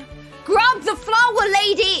customer. Grab the flour,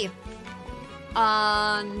 lady!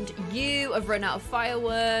 And you have run out of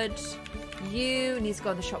firewood. You need to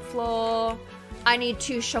go on the shop floor. I need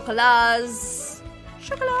 2 chocolats.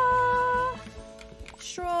 Chocolat.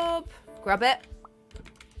 Straw. Grab it.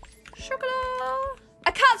 Chocolat.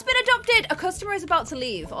 A cat's been adopted. A customer is about to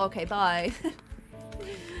leave. Okay, bye.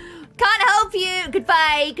 Can't help you.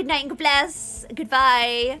 Goodbye. Good night and God bless.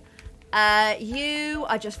 Goodbye. You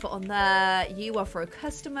are just put on there. You are for a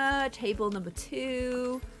customer. Table number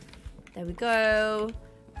 2. There we go.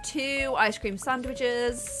 2 ice cream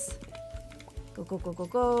sandwiches. Go, go, go, go,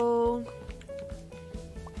 go.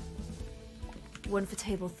 1 for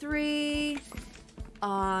table 3.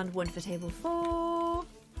 And 1 for table 4.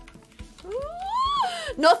 Ooh.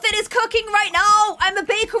 Nothing is cooking right now. I'm a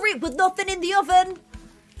bakery with nothing in the oven.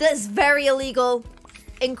 That's very illegal.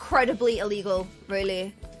 Incredibly illegal,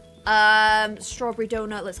 really. Strawberry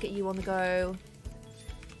donut. Let's get you on the go.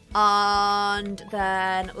 And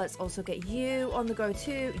then let's also get you on the go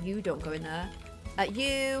too. You don't go in there.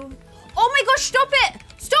 You. Oh my gosh, stop it!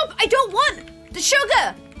 Stop! I don't want the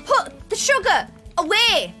sugar! Put the sugar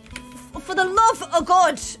away! For the love of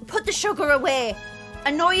God, put the sugar away.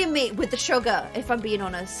 Annoying me with the sugar, if I'm being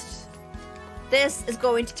honest. This is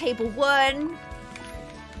going to table 1.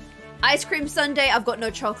 Ice cream sundae, I've got no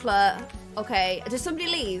chocolate. Okay, did somebody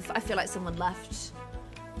leave? I feel like someone left.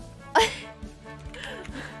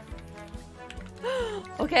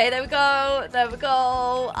 Okay, there we go. There we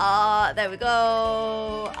go. There we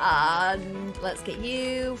go. And let's get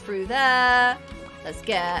you through there. Let's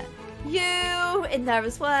get you in there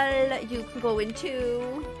as well. You can go in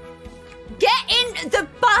too. Get in the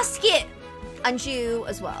basket! And you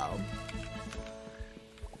as well.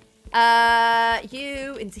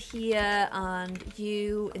 You into here and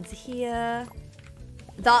you into here.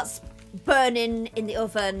 That's burning in the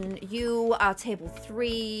oven. You are table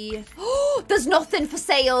 3. Oh, there's nothing for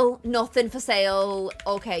sale. Nothing for sale.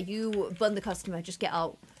 Okay, you burn the customer. Just get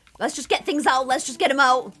out. Let's just get things out. Let's just get them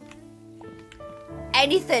out.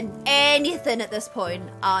 Anything at this point.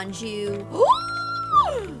 And you.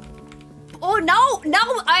 Oh, now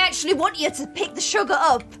I actually want you to pick the sugar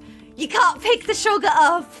up. You can't pick the sugar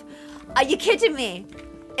up. Are you kidding me?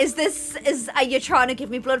 Are you trying to give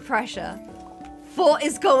me blood pressure? What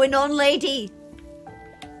is going on, lady?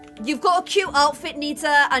 You've got a cute outfit,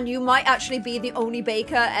 Nita, and you might actually be the only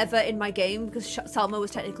baker ever in my game because Salma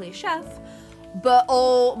was technically a chef. But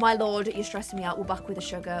oh my lord, you're stressing me out. We're back with the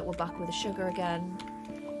sugar. We're back with the sugar again.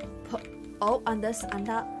 Oh, and this and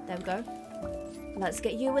that. There we go. Let's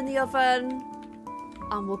get you in the oven.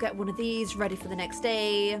 And we'll get one of these ready for the next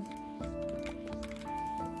day.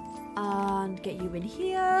 And get you in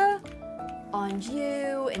here. And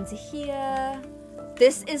you into here.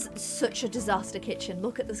 This is such a disaster kitchen.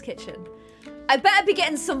 Look at this kitchen. I better be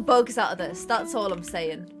getting some bugs out of this. That's all I'm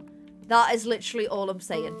saying. That is literally all I'm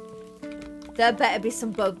saying. There better be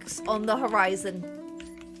some bugs on the horizon.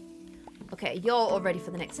 Okay, you're all ready for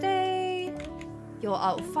the next day. You're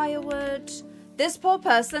out of firewood. This poor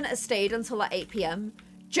person has stayed until like 8 PM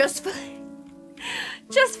just for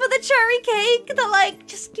the cherry cake. They're like,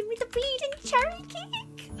 just give me the bleeding cherry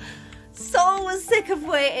cake. So sick of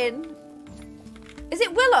waiting. Is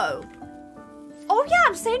it Willow? Oh yeah,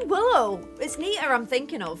 I'm saying Willow. It's Nita I'm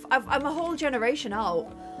thinking of. I'm a whole generation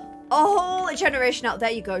out. A whole generation out. There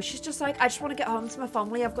you go. She's just like, I just want to get home to my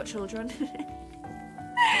family. I've got children.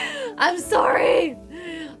 I'm sorry.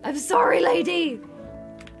 I'm sorry, lady.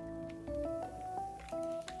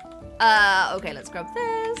 Okay, let's grab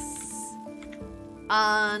this.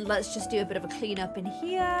 And let's just do a bit of a clean up in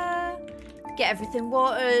here. Get everything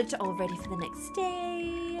watered, all ready for the next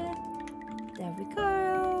day. There we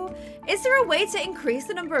go. Is there a way to increase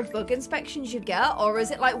the number of bug inspections you get? Or is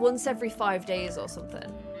it like once every 5 days or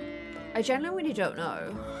something? I genuinely don't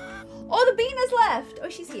know. Oh, the bean has left. Oh,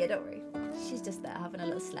 she's here, don't worry. She's just there having a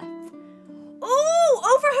little sleep. Oh,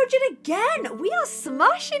 over 100 again. We are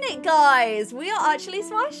smashing it, guys. We are actually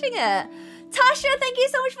smashing it. Tasha, thank you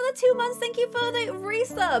so much for the 2 months. Thank you for the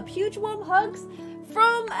resub. Huge warm hugs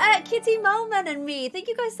from Kitty Melman and me. Thank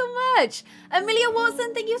you guys so much. Amelia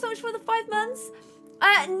Watson, thank you so much for the 5 months.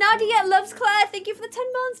 Nadia loves Claire. Thank you for the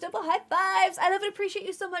 10 months. Double high fives. I love and appreciate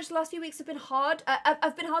you so much. The last few weeks have been hard.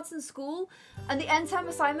 I've been hard since school. And the end time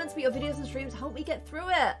assignments for your videos and streams help me get through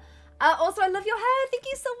it. Also, I love your hair. Thank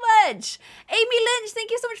you so much. Amy Lynch, thank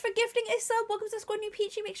you so much for gifting a sub. Welcome to the squad, new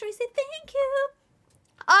Peachy. Make sure you say thank you.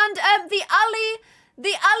 And the Ali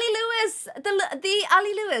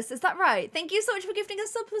Lewis, is that right? Thank you so much for gifting a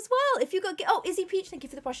sub as well. If you got, oh, Izzy Peach, thank you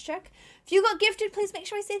for the posture check. If you got gifted, please make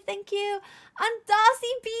sure I say thank you. And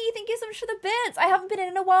Darcy B, thank you so much for the bits. I haven't been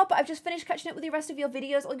in a while, but I've just finished catching up with the rest of your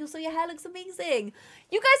videos. Oh, so your hair looks amazing.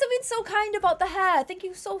 You guys have been so kind about the hair. Thank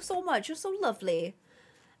you so much. You're so lovely.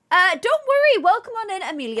 Don't worry. Welcome on in,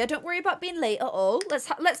 Amelia. Don't worry about being late at all.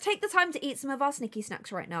 Let's take the time to eat some of our sneaky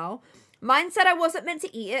snacks right now. Mine said I wasn't meant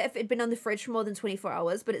to eat it if it'd been on the fridge for more than 24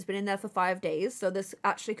 hours, but it's been in there for 5 days, so this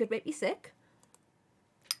actually could make me sick.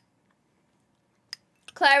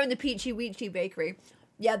 Claire in the Peachy Weechy Bakery.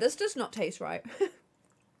 Yeah, this does not taste right.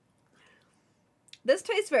 This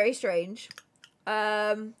tastes very strange.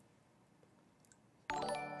 I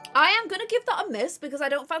am gonna give that a miss because I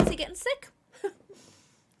don't fancy getting sick.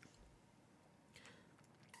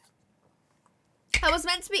 I was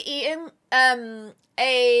meant to be eating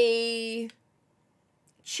a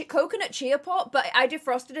coconut chia pot, but I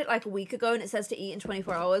defrosted it like a week ago and it says to eat in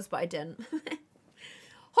 24 hours, but I didn't.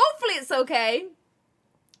 Hopefully it's okay.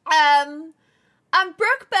 And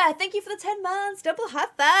Brooke Bear, thank you for the 10 months. Double high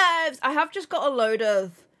fives. I have just got a load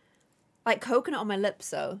of like coconut on my lips,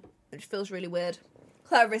 so it feels really weird.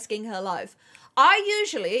 Claire risking her life. I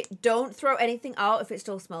usually don't throw anything out if it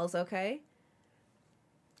still smells okay.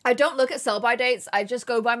 I don't look at sell-by dates. I just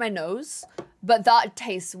go by my nose. But that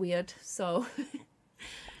tastes weird, so...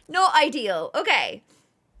 not ideal. Okay.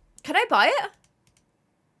 Can I buy it?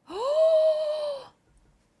 Oh!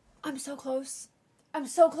 I'm so close. I'm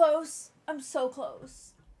so close. I'm so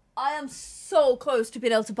close. I am so close to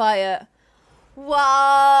being able to buy it.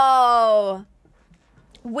 Wow.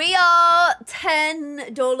 We are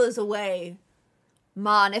 $10 away.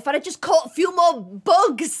 Man, if I'd have just caught a few more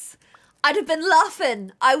bugs, I'd have been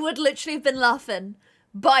laughing. I would literally have been laughing.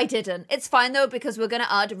 But I didn't. It's fine though, because we're going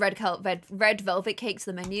to add red velvet cake to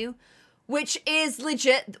the menu, which is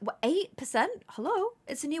legit 8%. Hello?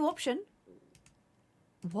 It's a new option.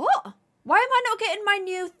 What? Why am I not getting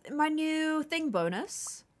my new thing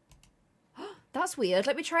bonus? That's weird.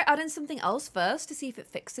 Let me try adding something else first to see if it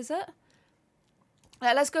fixes it.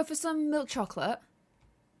 Let's go for some milk chocolate.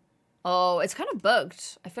 Oh, it's kind of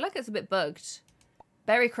bugged. I feel like it's a bit bugged.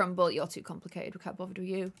 Berry crumble. You're too complicated. We can't bother with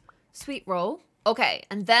you. Sweet roll. Okay,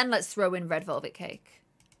 and then let's throw in red velvet cake.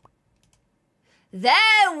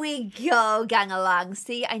 There we go, gang-a-lang.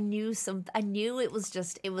 See, I knew it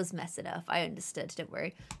was messing up. I understood, don't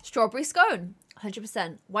worry. Strawberry scone,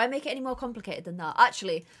 100%. Why make it any more complicated than that?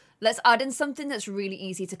 Actually, let's add in something that's really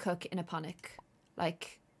easy to cook in a panic.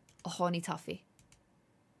 Like a horny toffee.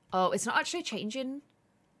 Oh, it's not actually changing,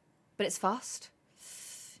 but it's fast.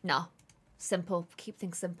 No, simple. Keep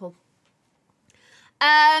things simple.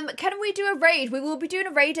 Can we do a raid? We will be doing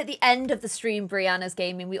a raid at the end of the stream, Brianna's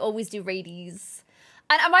Gaming. We always do raidies.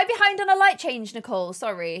 And am I behind on a light change, Nicole?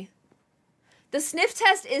 Sorry. The sniff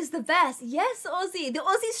test is the best. Yes, Aussie. The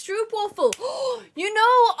Aussie Stroop waffle. You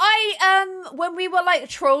know, when we were like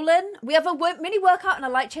trolling, we have a mini workout and a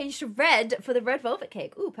light change to red for the red velvet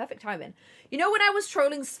cake. Ooh, perfect timing. You know when I was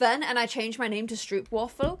trolling Sven and I changed my name to Stroop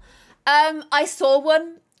waffle? I saw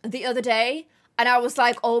one the other day. And I was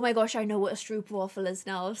like, oh my gosh, I know what a Stroop waffle is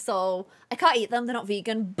now. So I can't eat them. They're not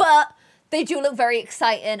vegan. But they do look very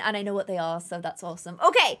exciting. And I know what they are. So that's awesome.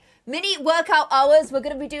 Okay. Mini workout hours. We're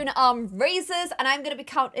going to be doing arm raises. And I'm going to be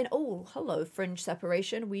counting. Oh, hello, fringe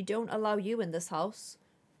separation. We don't allow you in this house.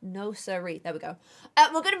 No, sirree. There we go.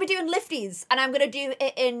 We're going to be doing lifties. And I'm going to do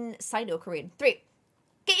it in Sino-Korean. 3.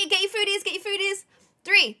 Get your foodies. Get your foodies.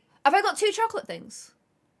 3. Have I got 2 chocolate things?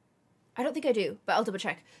 I don't think I do. But I'll double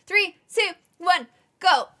check. 3, 2, 1,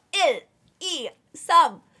 go. 1, 2, 3, 4,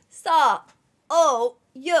 5, 6, 7, 8,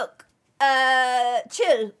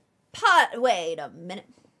 9, 10. Wait a minute.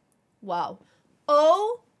 Wow.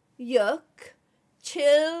 Oh, yuck.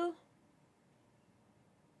 Chill.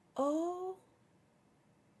 Oh,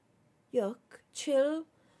 yuck. Chill.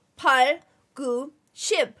 8, 9,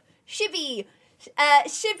 10. Shivy.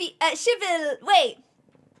 Shivil. Wait.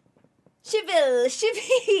 Shivil.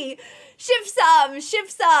 Shivy. Shivsam,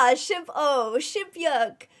 Shivsa, Shiv-O,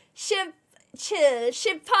 Shiv-Yuck, Shiv-Chill,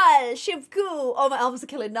 Shiv-Pal, Shiv-Goo. Oh, my arms are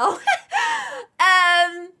killing now.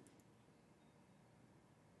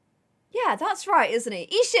 Yeah, that's right, isn't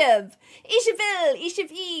it? Ishiv, Ishivil,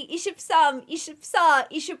 Ishiv-E, Ishib-Sam, Ishib-Sa,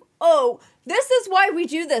 Ishib-O. This is why we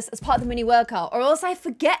do this as part of the mini workout, or else I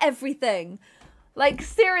forget everything. Like,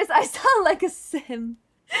 serious, I sound like a sim.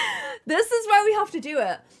 This is why we have to do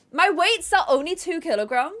it. My weights are only 2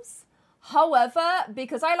 kilograms. However,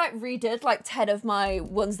 because I like redid like 10 of my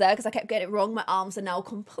ones there because I kept getting it wrong, my arms are now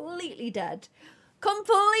completely dead.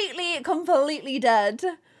 Completely dead.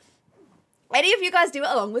 Any of you guys do it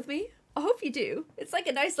along with me? I hope you do. It's like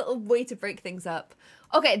a nice little way to break things up.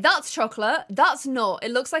 Okay, that's chocolate. That's not.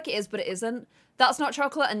 It looks like it is, but it isn't. That's not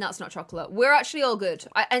chocolate and that's not chocolate. We're actually all good.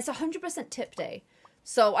 And it's 100% tip day.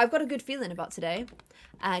 So I've got a good feeling about today.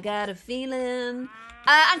 I got a feeling.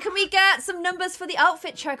 And can we get some numbers for the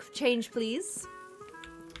outfit change, please?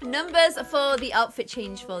 Numbers for the outfit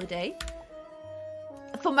change for the day.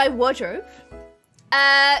 For my wardrobe.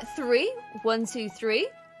 3, 1, 2, 3.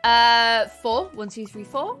 4, 1, 2, 3,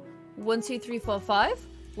 4. 1, 2, 3, 4, 5.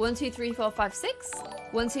 1, 2, 3, 4, 5, 6.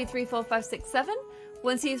 1, 2, 3, 4, 5, 6, 7.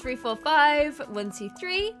 1, 2, 3, 4, 5. 1, 2,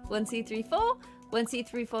 3. 1, 2, 3, 4. 1, 2,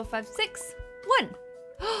 3, 4, 5, 6. 1.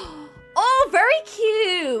 Oh, very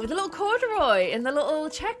cute. The little corduroy and the little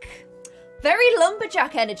check. Very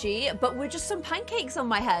lumberjack energy, but with just some pancakes on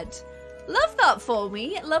my head. Love that for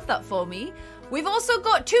me. Love that for me. We've also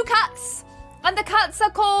got 2 cats. And the cats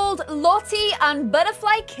are called Lottie and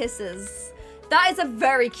Butterfly Kisses. That is a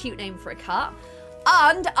very cute name for a cat.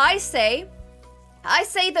 And I say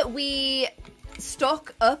that we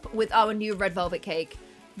stock up with our new red velvet cake.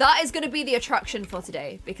 That is going to be the attraction for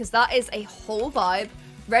today because that is a whole vibe.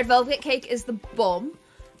 Red velvet cake is the bomb.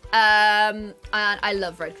 And I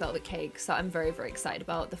love red velvet cake, so I'm very, very excited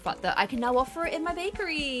about the fact that I can now offer it in my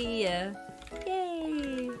bakery.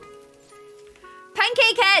 Yay.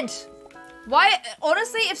 Pancake head. Why?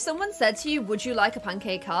 Honestly, if someone said to you, would you like a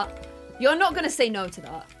pancake hat? You're not going to say no to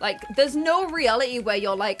that. Like, there's no reality where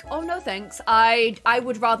you're like, oh, no, thanks. I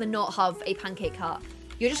would rather not have a pancake hat.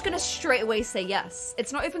 You're just going to straight away say yes.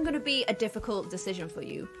 It's not even going to be a difficult decision for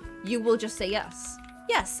you. You will just say yes.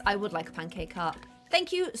 Yes, I would like a pancake hat.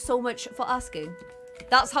 Thank you so much for asking.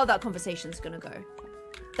 That's how that conversation's gonna go.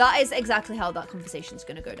 That is exactly how that conversation's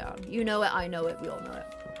gonna go down. You know it, I know it, we all know it.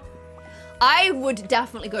 I would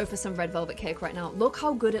definitely go for some red velvet cake right now. Look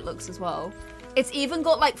how good it looks as well. It's even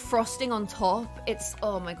got like frosting on top. It's,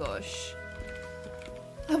 oh my gosh.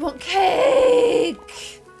 I want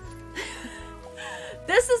cake!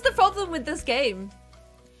 This is the problem with this game.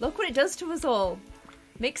 Look what it does to us all.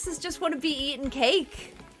 Makes us just want to be eating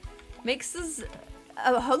cake. Makes us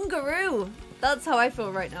a hungaroo. That's how I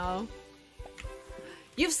feel right now.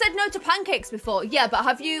 You've said no to pancakes before. Yeah, but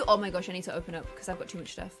have you... Oh my gosh, I need to open up because I've got too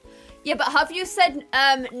much stuff. Yeah, but have you said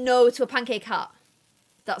no to a pancake hat?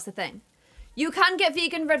 That's the thing. You can get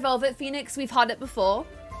vegan red velvet, Phoenix. We've had it before.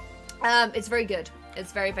 It's very good.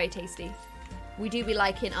 It's very, very tasty. We do be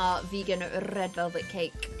liking our vegan red velvet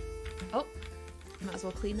cake. Oh, might as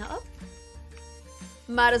well clean that up.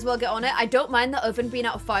 Might as well get on it. I don't mind the oven being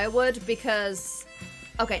out of firewood because...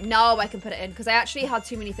 Okay, now I can put it in because I actually had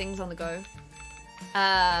too many things on the go.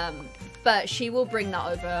 But she will bring that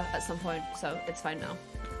over at some point, so it's fine now.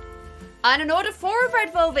 And an order for a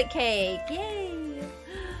red velvet cake. Yay!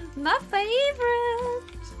 My favorite.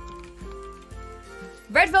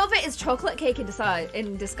 Red velvet is chocolate cake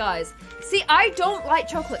in disguise. See, I don't like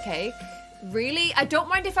chocolate cake. Really? I don't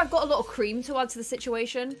mind if I've got a little cream to add to the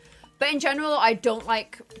situation. But in general, I don't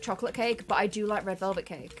like chocolate cake, but I do like red velvet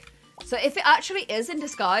cake. So if it actually is in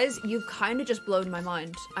disguise, you've kind of just blown my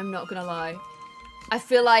mind. I'm not gonna lie. I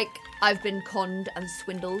feel like I've been conned and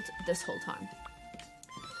swindled this whole time.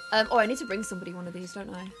 Oh, I need to bring somebody one of these, don't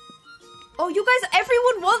I? Oh, you guys,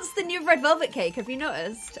 everyone wants the new red velvet cake. Have you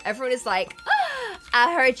noticed? Everyone is like, oh,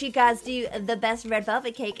 I heard you guys do the best red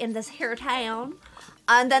velvet cake in this here town.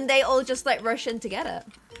 And then they all just like rush in to get it.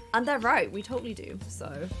 And they're right, we totally do.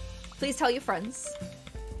 So please tell your friends.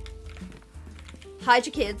 Hide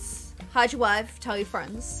your kids, hide your wife, tell your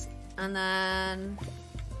friends. And then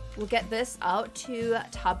we'll get this out to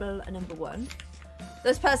table number 1.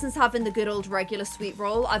 This person's having the good old regular sweet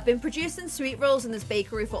roll. I've been producing sweet rolls in this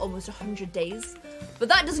bakery for almost 100 days. But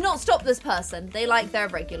that does not stop this person. They like their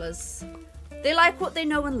regulars. They like what they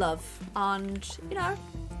know and love. And, you know,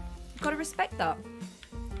 you've got to respect that.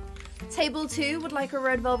 Table 2 would like a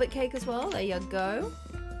red velvet cake as well. There you go.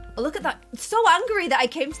 Oh, look at that. I'm so angry that I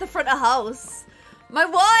came to the front of the house. My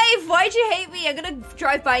wife, why'd you hate me? I'm going to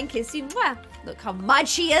drive by and kiss you. Mwah. Look how mad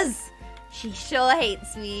she is. She sure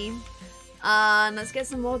hates me. And let's get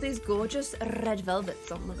some more of these gorgeous red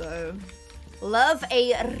velvets on the go. Love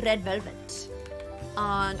a red velvet.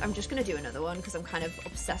 And I'm just going to do another one because I'm kind of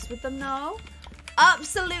obsessed with them now.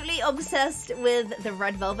 Absolutely obsessed with the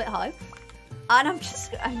red velvet hype. And I'm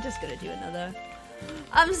just going to do another.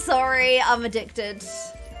 I'm sorry, I'm addicted.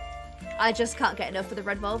 I just can't get enough of the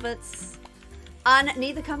red velvets. And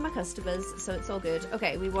neither can my customers, so it's all good.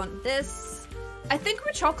 Okay, we want this. I think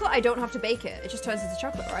with chocolate, I don't have to bake it. It just turns into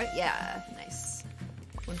chocolate, right? Yeah, nice.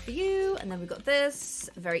 One for you, and then we've got this.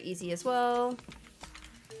 Very easy as well.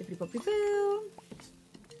 Bippity-boppity-boo.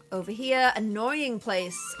 Over here, annoying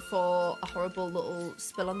place for a horrible little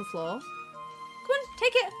spill on the floor. Come on,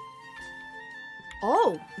 take it.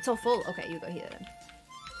 Oh, it's all full. Okay, you go here then.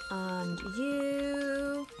 And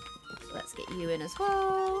you. Let's get you in as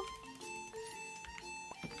well.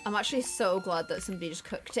 I'm actually so glad that somebody just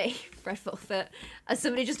cooked a red velvet. As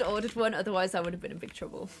somebody just ordered one, otherwise I would have been in big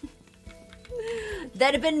trouble.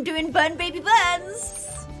 They'd have been doing bun baby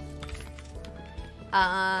buns.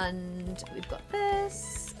 And we've got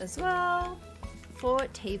this as well for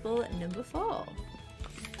table number 4.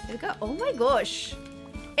 There we go. Oh my gosh.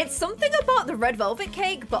 It's something about the red velvet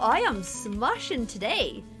cake, but I am smashing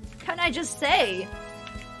today. Can I just say?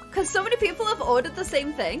 Because so many people have ordered the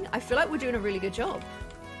same thing. I feel like we're doing a really good job.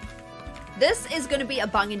 This is going to be a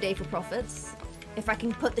banging day for profits. If I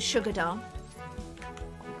can put the sugar down.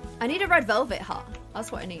 I need a red velvet hat.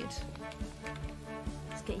 That's what I need.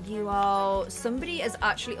 Let's get you out. Somebody has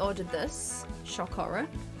actually ordered this. Shock horror.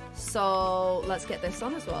 So let's get this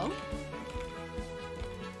on as well.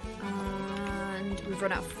 And we've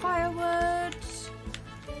run out of firewood.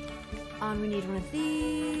 And we need one of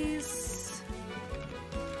these.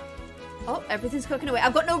 Oh, everything's cooking away.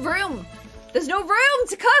 I've got no room. There's no room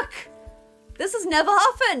to cook. This has never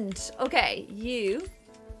happened. Okay, you.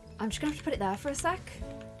 I'm just gonna have to put it there for a sec.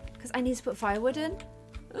 Because I need to put firewood in.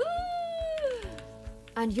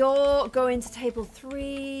 And you're going to table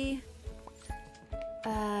 3.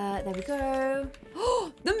 There we go.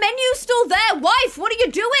 The menu's still there. Wife, what are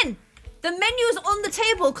you doing? The menu's on the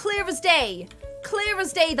table, clear as day. Clear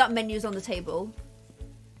as day, that menu's on the table.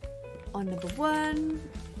 On number 1.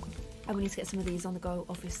 And we need to get some of these on the go.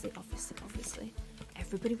 Obviously, obviously, obviously.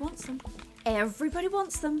 Everybody wants them. Everybody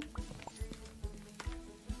wants them.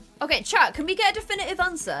 Okay, chat, can we get a definitive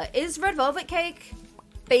answer? Is red velvet cake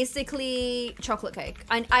basically chocolate cake?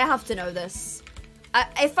 I have to know this.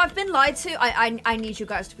 If I've been lied to, I need you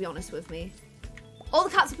guys to be honest with me. All the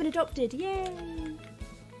cats have been adopted, yay!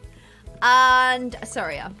 And,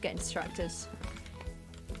 sorry, I'm getting distracted.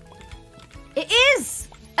 It is!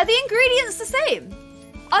 Are the ingredients the same?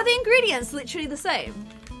 Are the ingredients literally the same?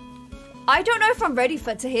 I don't know if I'm ready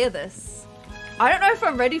to hear this. I don't know if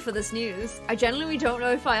I'm ready for this news. I genuinely don't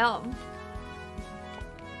know if I am.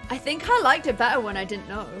 I think I liked it better when I didn't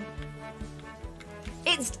know.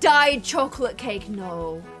 It's dyed chocolate cake,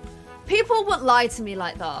 no. People wouldn't lie to me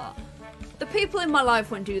like that. The people in my life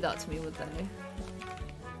wouldn't do that to me, would they?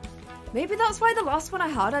 Maybe that's why the last one I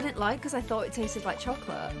had I didn't like, because I thought it tasted like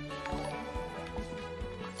chocolate.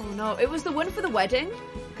 Oh no, it was the one for the wedding.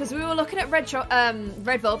 Because we were looking at red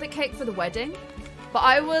velvet cake for the wedding. But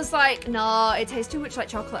I was like, nah, it tastes too much like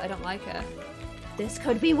chocolate, I don't like it. This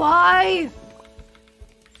could be why!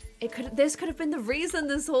 This could have been the reason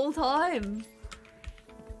this whole time.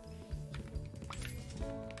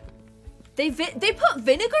 They put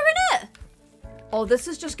vinegar in it? Oh, this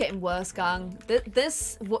is just getting worse, gang.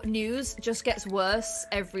 This news just gets worse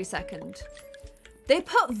every second. They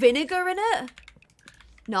put vinegar in it?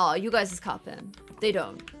 Nah, you guys is capping. They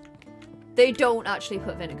don't. They don't actually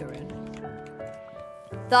put vinegar in.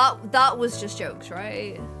 That was just jokes,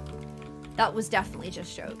 right? That was definitely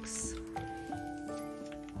just jokes.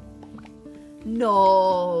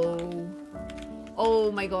 No.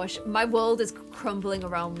 Oh my gosh. My world is crumbling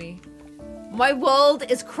around me. My world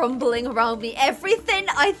is crumbling around me. Everything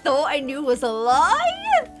I thought I knew was a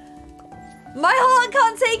lie? My heart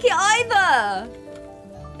can't take it either.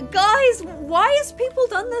 Guys, why has people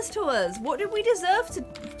done this to us? What did we deserve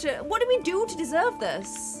what did we do to deserve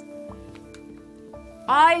this?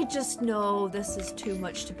 I just know this is too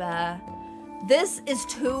much to bear. This is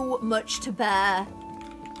too much to bear.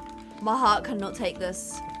 My heart cannot take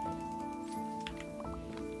this.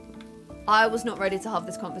 I was not ready to have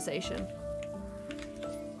this conversation.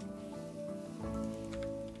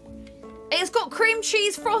 It's got cream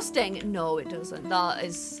cheese frosting. No, it doesn't. That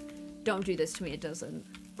is... Don't do this to me, it doesn't.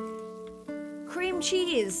 Cream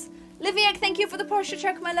cheese. Liviak, thank you for the posture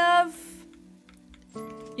check, my love.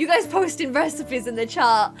 You guys posting recipes in the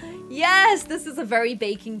chat. Yes, this is a very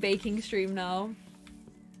baking stream now.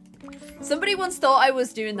 Somebody once thought I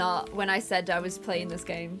was doing that when I said I was playing this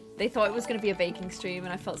game. They thought it was going to be a baking stream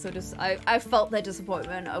and I felt so I felt their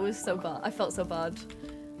disappointment. I was so bad. I felt so bad.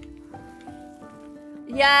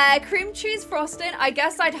 Yeah, cream cheese frosting. I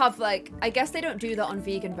guess I'd have like... I guess they don't do that on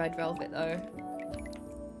vegan red velvet though.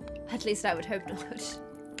 At least I would hope not.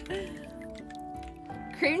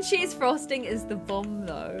 Cream cheese frosting is the bomb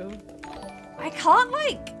though. I can't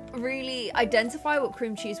like really identify what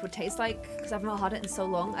cream cheese would taste like because I've not had it in so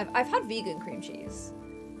long. I've had vegan cream cheese.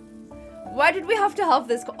 Why did we have to have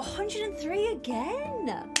this? 103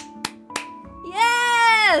 again.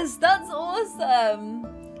 Yes, that's awesome.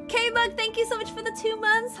 K-Bug, thank you so much for the 2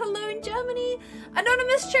 months. Hello in Germany.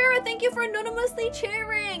 Anonymous cheerer, thank you for anonymously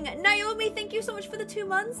cheering. Naomi, thank you so much for the 2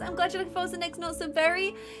 months. I'm glad you're looking forward to the next Not So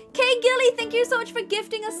Berry. K Gilly, thank you so much for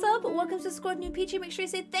gifting a sub. Welcome to the squad, new Peachy. Make sure you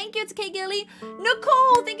say thank you to K Gilly.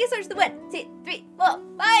 Nicole, thank you so much for the 1, 2, 3, 4,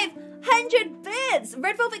 500 bits.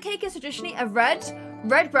 Red velvet cake is traditionally a red,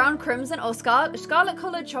 brown, crimson, or scarlet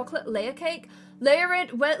colored chocolate layer cake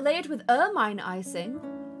layered with ermine icing.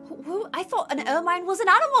 I thought an ermine was an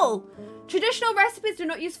animal. Traditional recipes do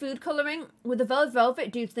not use food coloring with the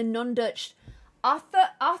velvet due to the non-Dutch anthocyanins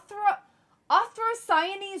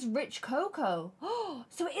rich cocoa. Oh,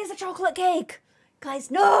 so it is a chocolate cake.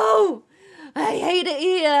 Guys, no! I hate it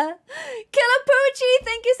here. Killer Poochie,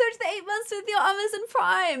 thank you so much for the 8 months with your Amazon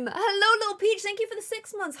Prime. Hello, Little Peach, thank you for the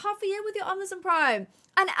 6 months, half a year with your Amazon Prime.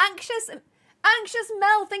 And Anxious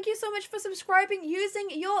Mel, thank you so much for subscribing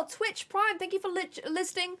using your Twitch Prime. Thank you for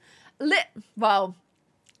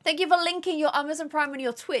Thank you for linking your Amazon Prime and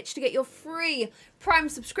your Twitch to get your free Prime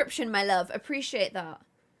subscription, my love. Appreciate that.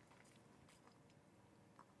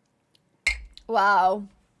 Wow.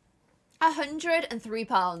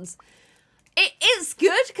 £103. It is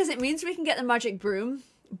good because it means we can get the magic broom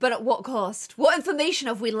But at what cost? What information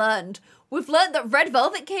have we learned? We've learned that red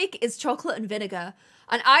velvet cake is chocolate and vinegar.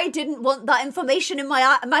 And I didn't want that information in my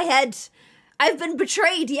head. I've been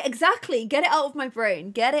betrayed. Yeah, exactly. Get it out of my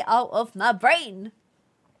brain. Get it out of my brain.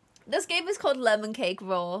 This game is called Lemon Cake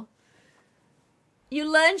Raw. You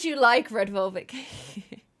learned you like red velvet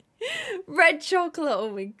cake. Red chocolate,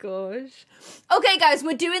 oh my gosh. Okay guys,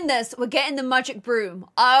 we're doing this. We're getting the magic broom.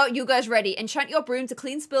 Are you guys ready? Enchant your broom to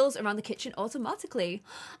clean spills around the kitchen automatically.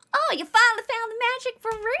 Oh, you finally found the magic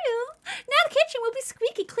broom. Now the kitchen will be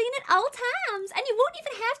squeaky clean at all times, and you won't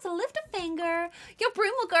even have to lift a finger. Your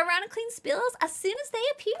broom will go around and clean spills as soon as they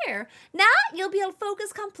appear. Now you'll be able to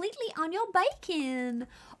focus completely on your baking.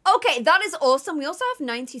 Okay, that is awesome. We also have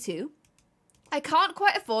 92. I can't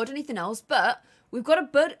quite afford anything else, but we've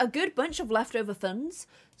got a good bunch of leftover funds.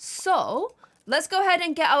 So let's go ahead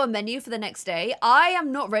and get our menu for the next day. I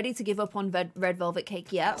am not ready to give up on red velvet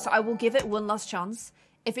cake yet, so I will give it one last chance.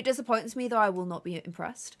 If it disappoints me, though, I will not be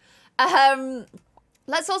impressed.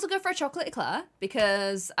 Let's also go for a chocolate eclair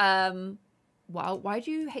because, wow, why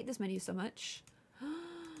do you hate this menu so much?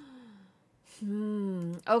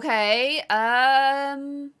 Okay.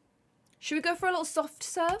 Should we go for a little soft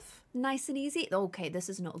serve? Nice and easy. Okay, this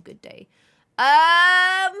is not a good day.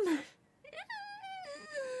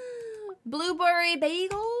 Blueberry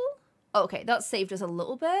bagel. Okay, that saved us a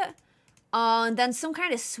little bit. And then some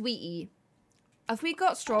kind of sweetie. Have we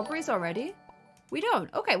got strawberries already? We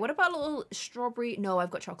don't. Okay, what about a little strawberry? No,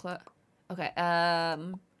 I've got chocolate. Okay,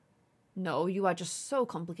 no, you are just so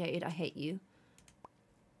complicated. I hate you.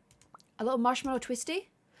 A little marshmallow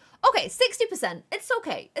twisty? Okay, 60%. It's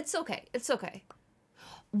okay. It's okay. It's okay.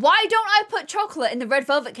 Why don't I put chocolate in the red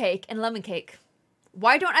velvet cake and lemon cake?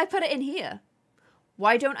 Why don't I put it in here?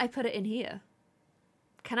 Why don't I put it in here?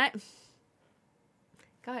 Can I?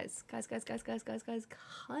 Guys.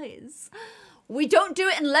 We don't do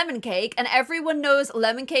it in lemon cake, and everyone knows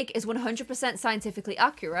lemon cake is 100% scientifically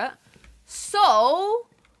accurate. So,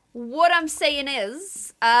 what I'm saying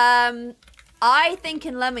is, I think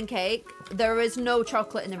in lemon cake, there is no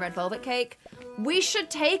chocolate in the red velvet cake. We should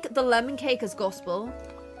take the lemon cake as gospel,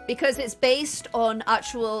 because it's based on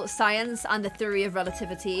actual science and the theory of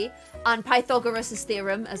relativity, and Pythagoras'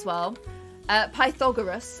 theorem as well.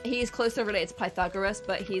 Pythagoras, he is closely related to Pythagoras,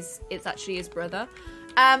 but it's actually his brother.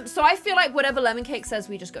 So I feel like whatever lemon cake says,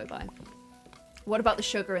 we just go by. What about the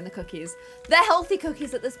sugar in the cookies? They're healthy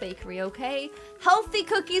cookies at this bakery, okay? Healthy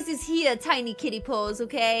cookies is here, tiny kitty paws,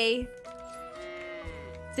 okay?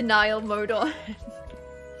 Denial mode on.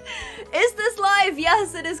 Is this live?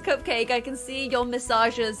 Yes, it is Cupcake. I can see your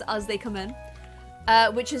massages as they come in.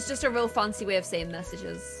 Which is just a real fancy way of saying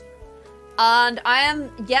messages. And I am,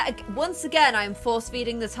 once again, I am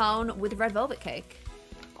force-feeding the town with red velvet cake.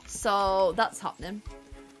 So, that's happening.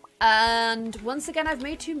 And once again, I've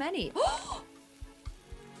made too many.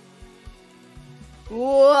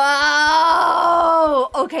 Whoa!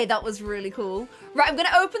 Okay, that was really cool. Right, I'm going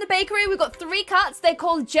to open the bakery. We've got 3 cats. They're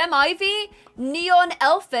called Gem Ivy, Neon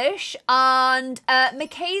Elfish, and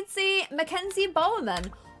Mackenzie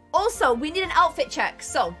Bowerman. Also, we need an outfit check.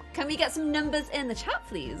 So, can we get some numbers in the chat,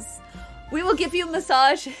 please? We will give you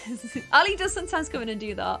massages. Ali does sometimes come in and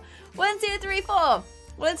do that. 1, 2, 3, 4.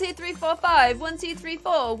 1, 2, 3, 4, 5. 1, 2, 3,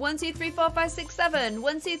 4. 1, 2, 3, 4, 5, 6, 7.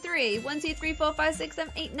 1, 2, 3. 1, 2, 3, 4, 5, 6,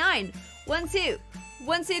 7, 8, 9. 1, 2.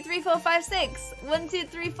 1, 2, 3, 4, 5, 6. 1, 2,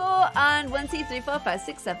 3, 4. And 1, 2, 3, 4, 5,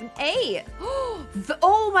 6, 7, 8.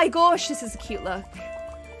 Oh my gosh, this is a cute look.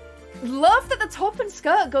 Love that the top and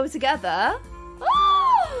skirt go together.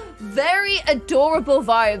 Very adorable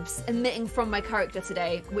vibes emitting from my character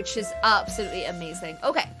today, which is absolutely amazing.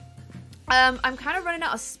 Okay. I'm kind of running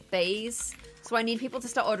out of space, so I need people to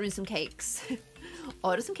start ordering some cakes.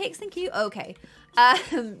 Order some cakes, thank you. Okay.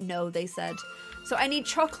 No, they said. So I need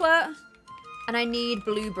chocolate and I need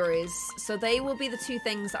blueberries. So they will be the 2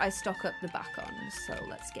 things that I stock up the back on. So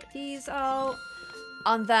let's get these out.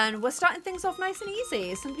 And then we're starting things off nice and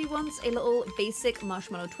easy. Somebody wants a little basic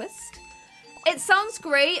marshmallow twist. It sounds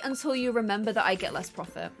great until you remember that I get less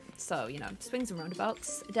profit. So, you know, swings and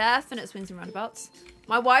roundabouts. Definite swings and roundabouts.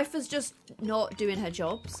 My wife is just not doing her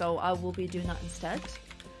job, so I will be doing that instead.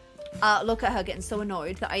 Look at her getting so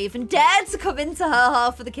annoyed that I even dared to come into her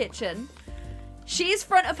half of the kitchen. She's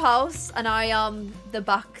front of house, and I am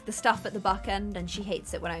the staff at the back end, and she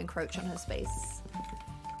hates it when I encroach on her space.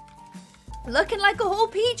 Looking like a whole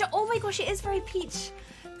peach. Oh my gosh, it is very peach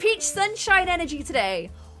sunshine energy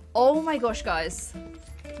today. Oh my gosh, guys.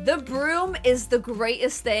 The broom is the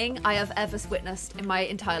greatest thing I have ever witnessed in my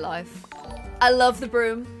entire life. I love the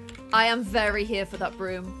broom. I am very here for that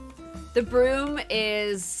broom. The broom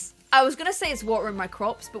is I was gonna say it's watering my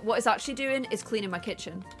crops, but what it's actually doing is cleaning my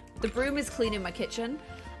kitchen. The broom is cleaning my kitchen.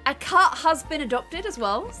 A cat has been adopted as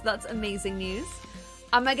well, so that's amazing news.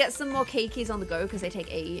 I'm gonna get some more cakeys on the go because they take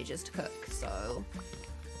ages to cook, so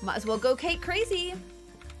might as well go cake crazy.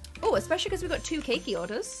 Oh, especially because we've got 2 cakey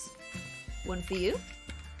orders. One for you,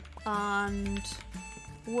 and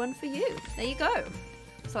one for you. There you go.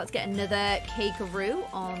 So let's get another cake-a-roo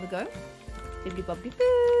on the go. Bibbidi bobbidi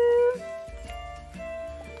boo.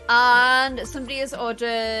 And somebody has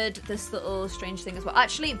ordered this little strange thing as well.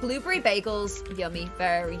 Actually, blueberry bagels, yummy,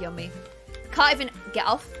 very yummy. Can't even get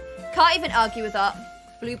off. Can't even argue with that.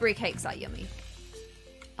 Blueberry cakes are yummy.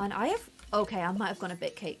 And I have, okay, I might have gone a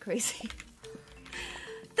bit cake crazy.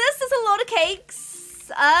 This is a lot of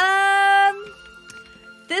cakes.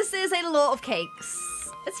 This is a lot of cakes.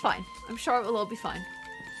 It's fine. I'm sure it will all be fine.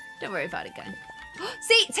 Don't worry about it, gang.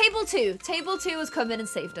 See, table 2. Table 2 has come in and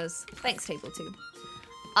saved us. Thanks, table 2.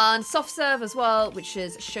 And soft serve as well, which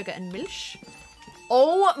is sugar and milk.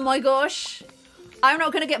 Oh my gosh. I'm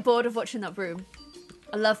not going to get bored of watching that broom.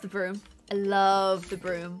 I love the broom. I love the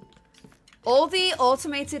broom. All the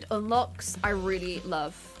automated unlocks I really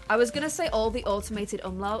love. I was going to say all the automated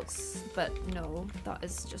unlocks, but no, that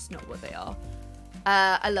is just not what they are.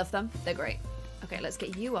 I love them. They're great. Okay, let's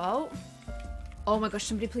get you out. Oh my gosh,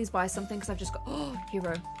 somebody please buy something because I've just got... Oh,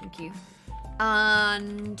 hero. Thank you.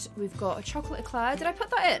 And we've got a chocolate eclair. Did I put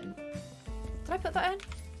that in? Did I put that in?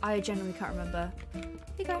 I genuinely can't remember. Here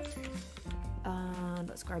you go. And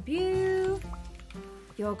let's grab you.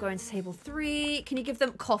 You're going to table 3. Can you give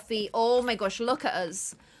them coffee? Oh my gosh, look at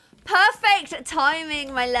us. Perfect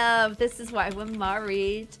timing, my love. This is why we're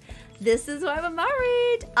married. This is why we're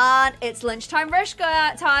married. And it's lunchtime rush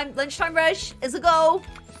time. Lunchtime rush is a go.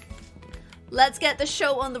 Let's get the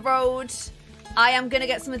show on the road. I am going to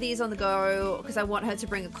get some of these on the go because I want her to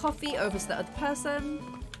bring a coffee over to the other person.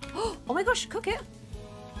 Oh my gosh, cook it.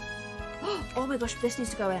 Oh my gosh, this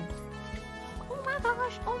needs to go in. Oh my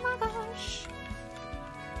gosh, oh my gosh.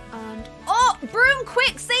 And, oh, broom,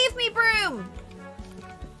 quick, save me, broom.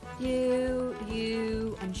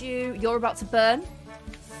 You, and you. You're about to burn.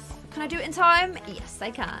 Can I do it in time? Yes,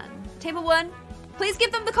 I can. Table 1. Please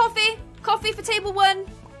give them the coffee. Coffee for table 1.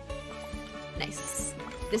 Nice.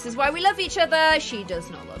 This is why we love each other. She does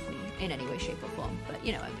not love me in any way, shape, or form, but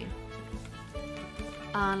you know what I mean.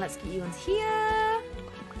 And let's get you into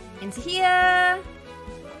here,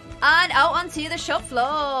 and out onto the shop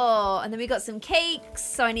floor. And then we got some cakes,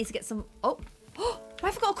 so I need to get some. Oh,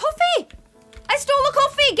 I forgot a coffee. I stole a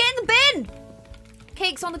coffee. Get in the bin.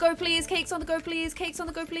 Cakes on the go, please. Cakes on the go, please. Cakes on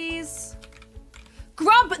the go, please.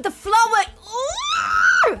 Grab the flour.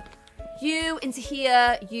 Ooh! You into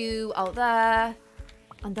here. You out there.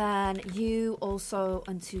 And then you also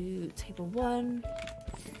onto table 1.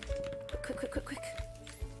 Quick, quick, quick, quick.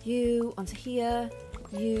 You onto here.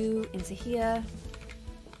 You into here.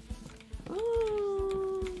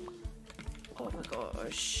 Oh my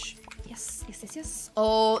gosh. Yes, yes, yes, yes.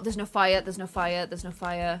 Oh, there's no fire. There's no fire. There's no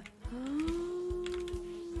fire.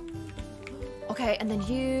 Okay, and then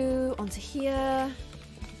you onto here.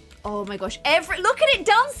 Oh my gosh. Look at it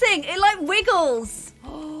dancing. It like wiggles.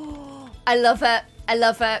 Oh, I love it. I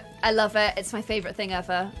love it. I love it. It's my favorite thing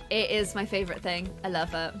ever. It is my favorite thing. I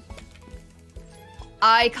love it.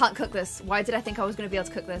 I can't cook this. Why did I think I was going to be able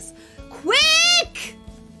to cook this? Quick!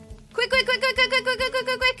 Quick, quick, quick, quick, quick, quick, quick, quick,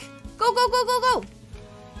 quick, quick. Go, go, go, go, go.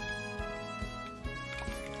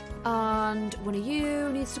 And one of you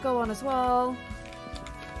needs to go on as well.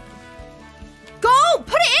 Go!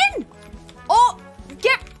 Put it in! Oh,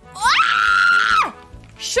 get... Ah!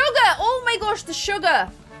 Sugar! Oh my gosh, the sugar.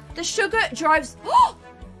 The sugar drives... Oh!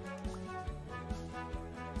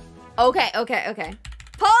 Okay, okay, okay.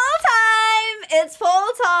 Full time! It's full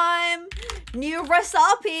time! New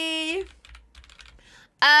recipe!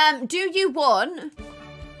 Do you want...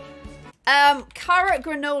 carrot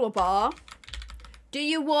granola bar? Do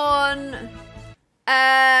you want...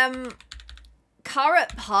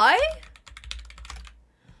 carrot pie?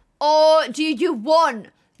 Or do you want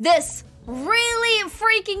this really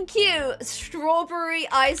freaking cute strawberry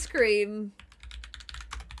ice cream?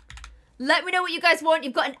 Let me know what you guys want.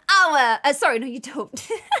 You've got an hour. Sorry, no, you don't.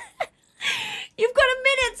 You've got a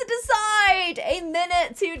minute to decide. A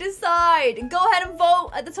minute to decide. Go ahead and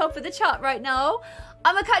vote at the top of the chat right now.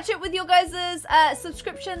 I'm going to catch up with your guys'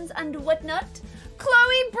 subscriptions and whatnot.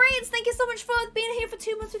 Chloe Breeds, thank you so much for being here for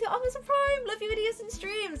 2 months with your Amazon Prime. Love your videos and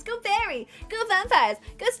streams. Go Berry. Go Vampires.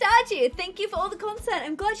 Go Stardew. Thank you for all the content.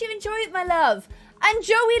 I'm glad you enjoy it, my love. And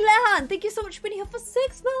Joey Lehan, thank you so much for being here for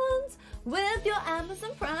 6 months with your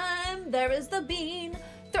Amazon Prime. There is the bean.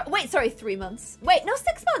 Wait, sorry, 3 months. Wait, no,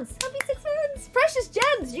 6 months. Happy 6 months. Precious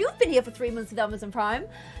Gems, you've been here for 3 months with Amazon Prime.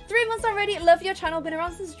 3 months already. Love your channel. Been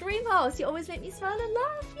around since Dreamhouse. You always make me smile and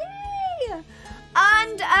laugh. Yay!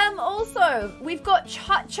 And also, we've got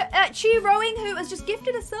Chi Rowing, who has just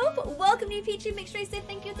gifted a sub. Welcome to Peachy. Make sure you say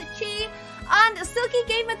thank you to Chi. And Silky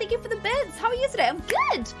Gamer, thank you for the bits. How are you today? I'm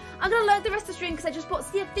good. I'm going to load the rest of the stream because I just bought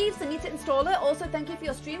Sea of Thieves. I need to install it. Also, thank you for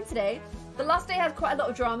your stream today. The last day had quite a lot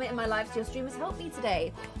of drama in my life, so your stream has helped me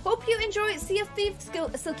today. Hope you enjoy Sea of Thieves,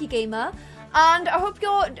 Silky Gamer. And I hope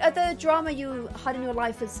the drama you had in your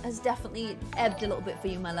life has definitely ebbed a little bit for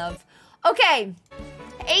you, my love. Okay.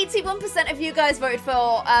 81% of you guys voted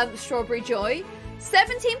for Strawberry Joy.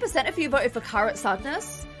 17% of you voted for Carrot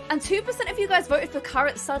Sadness. And 2% of you guys voted for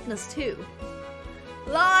Carrot Sadness too.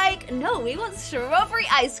 Like, no, we want strawberry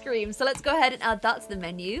ice cream. So let's go ahead and add that to the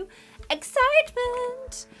menu.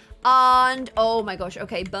 Excitement. And, oh my gosh,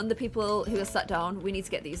 okay, bun the people who are sat down. We need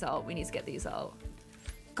to get these out. We need to get these out.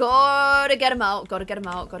 Gotta get them out. Gotta get them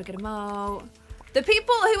out. Gotta get them out. The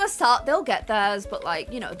people who are sat, they'll get theirs, but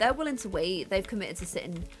like, you know, they're willing to wait. They've committed to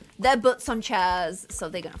sitting their butts on chairs, so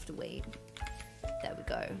they're gonna have to wait. There we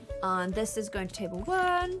go. And this is going to table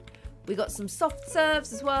 1. We got some soft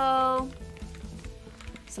serves as well.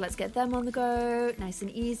 So let's get them on the go. Nice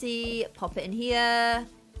and easy. Pop it in here.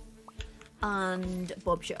 And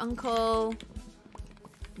Bob's your uncle.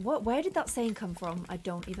 Where did that saying come from? I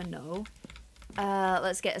don't even know.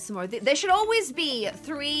 Let's get some more. There should always be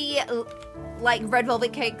 3 like red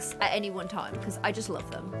velvet cakes at any one time because I just love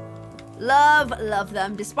them. Love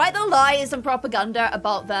them. Despite the lies and propaganda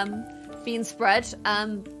about them being spread,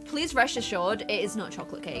 please rest assured it is not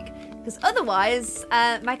chocolate cake because otherwise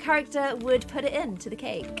my character would put it into the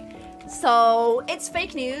cake. So it's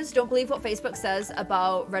fake news. Don't believe what Facebook says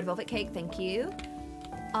about red velvet cake. Thank you.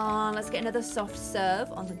 Let's get another soft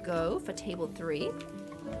serve on the go for table 3.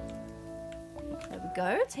 There we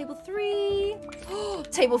go. Table 3.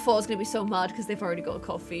 Table 4 is going to be so mad because they've already got a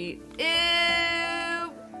coffee.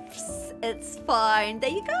 Oops. It's fine. There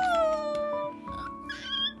you go.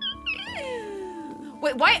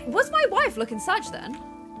 Wait, why was my wife looking sad then?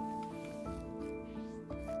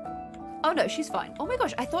 Oh no, she's fine. Oh my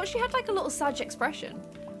gosh, I thought she had like a little sad expression.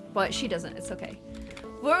 But she doesn't, it's okay.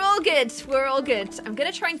 We're all good, we're all good. I'm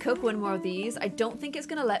gonna try and cook one more of these. I don't think it's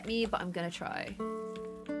gonna let me, but I'm gonna try.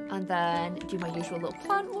 And then do my usual little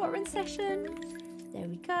plant watering session. There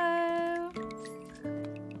we go.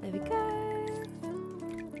 There we go.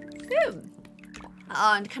 Boom.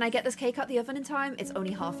 And can I get this cake out the oven in time? It's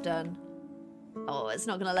only half done. Oh, it's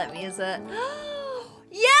not gonna let me, is it?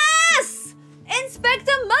 Yes!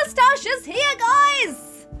 Inspector Mustache is here,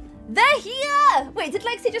 guys! They're here! Wait, did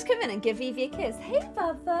Lexi just come in and give Evie a kiss? Hey,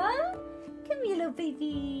 Papa! Come here, little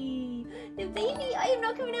baby. Little baby, I am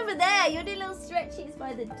not coming over there. You're doing little stretchies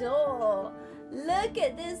by the door. Look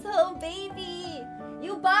at this whole baby.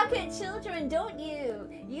 You bark at children, don't you?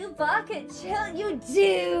 You bark at children. You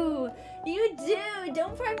do. You do.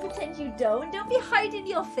 Don't try and pretend you don't. Don't be hiding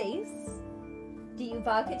your face. Do you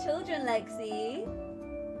bark at children, Lexi?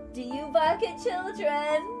 Do you bark at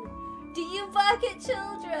children? Do you bark at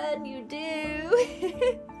children? You do.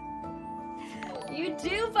 You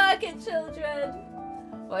do bark at children.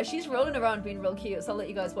 Well, she's rolling around being real cute, so I'll let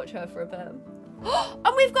you guys watch her for a bit.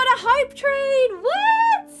 And we've got a hype train!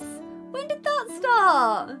 What? When did that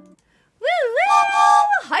start? Woo woo!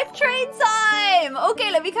 Hype train time!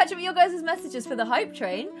 Okay, let me catch up with your guys' messages for the hype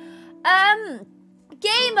train.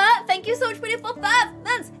 Gamer, thank you so much for your 5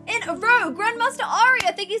 months in a row. Grandmaster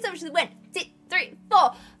Aria, thank you so much for the win. 2, 3,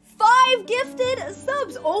 4, 5 gifted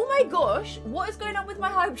subs. Oh my gosh, what is going on with my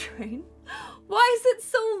hype train? Why is it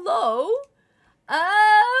so low?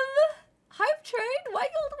 Hype train, why are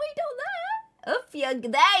you all the way down there? Up you,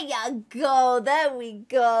 there you go, there we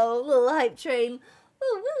go. Little hype train.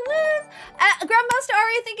 Grandmaster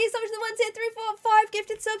Aria, thank you so much for the 1, 2, 3, 4, 5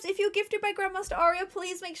 gifted subs. If you're gifted by Grandmaster Aria,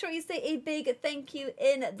 please make sure you say a big thank you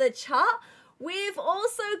in the chat. We've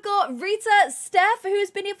also got Rita Steph,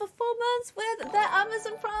 who's been here for 4 months with their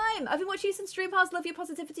Amazon Prime. I've been watching you since Dreamhouse. Love your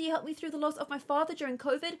positivity. You helped me through the loss of my father during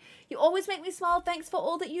COVID. You always make me smile. Thanks for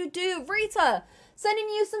all that you do. Rita, sending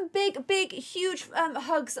you some big, huge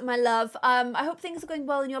hugs, my love. I hope things are going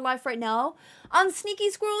well in your life right now. And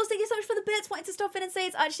Sneaky Squirrels, thank you so much for the bits. Wanted to stop in and say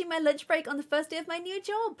it's actually my lunch break on the first day of my new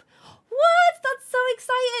job. What? That's so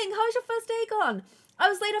exciting. How's your first day gone? I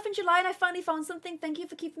was laid off in July and I finally found something. Thank you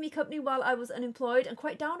for keeping me company while I was unemployed and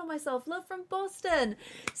quite down on myself. Love from Boston.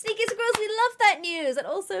 Sneaky Squirrels, we love that news. And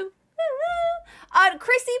also, and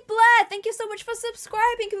Chrissy Blair, thank you so much for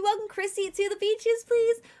subscribing. Can we welcome Chrissy to the beaches,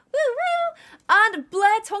 please? Woo woo. And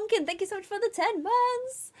Blair Tonkin, thank you so much for the 10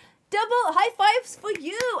 months.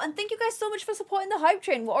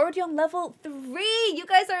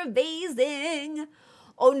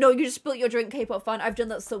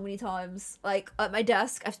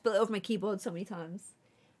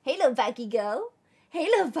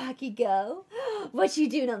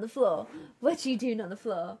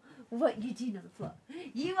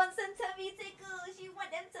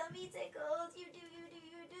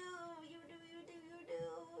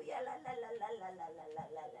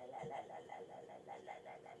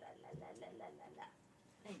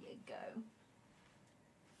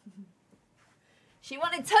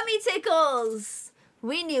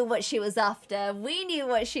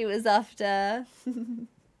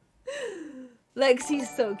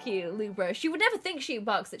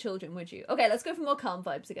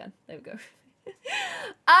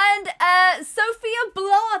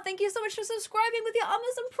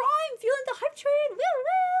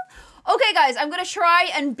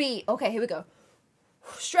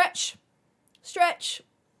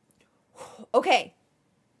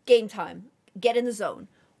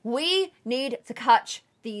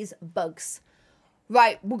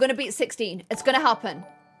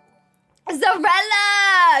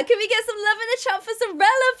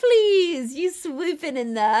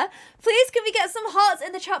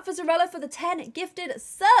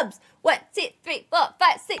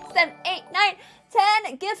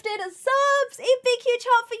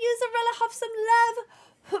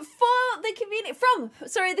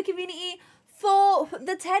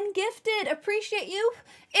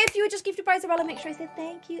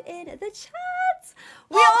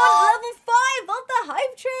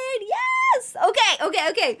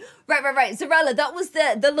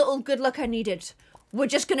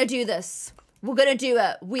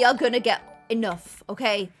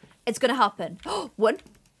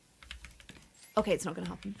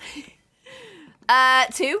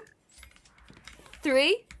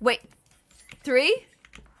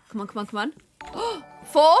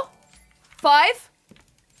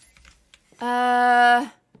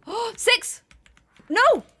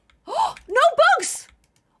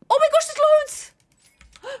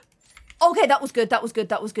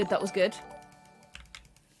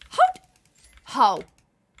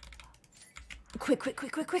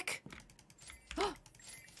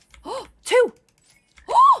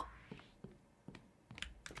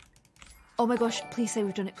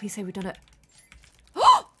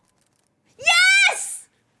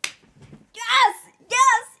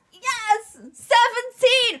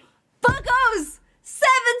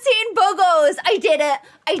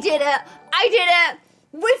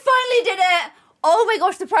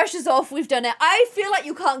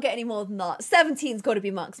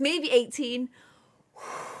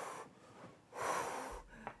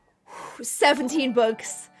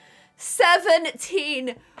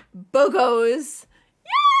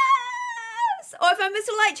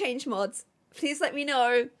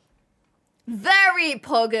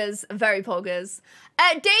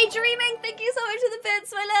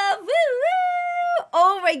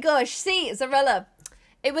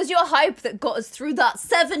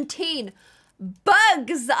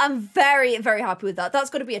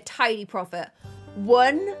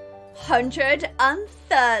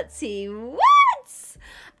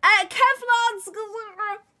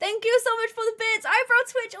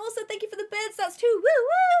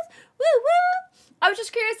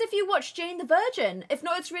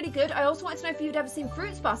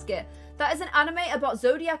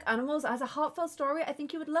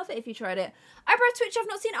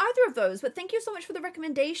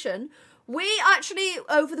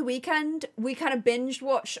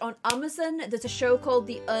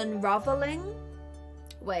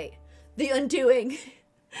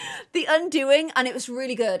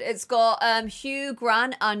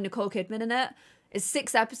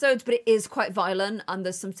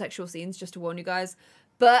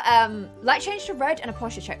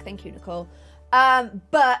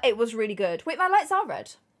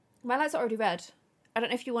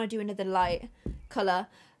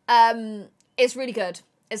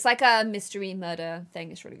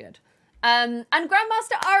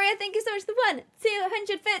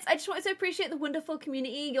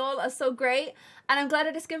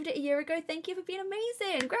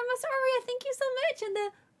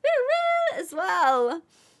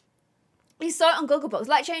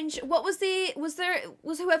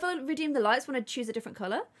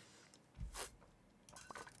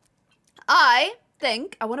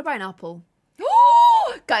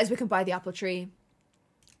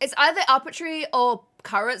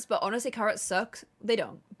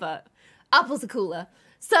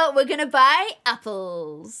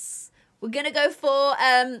 We're gonna go for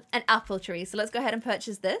an apple tree. So let's go ahead and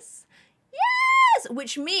purchase this. Yes!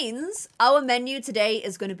 Which means our menu today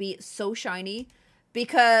is gonna be so shiny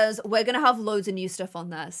because we're gonna have loads of new stuff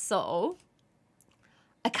on there. So,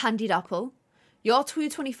 a candied apple. You're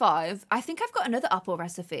 225. I think I've got another apple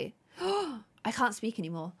recipe. I can't speak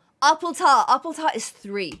anymore. Apple tart. Apple tart is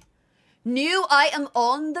 3. New item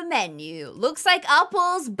on the menu. Looks like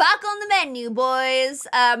apples back on the menu, boys.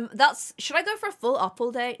 Should I go for a full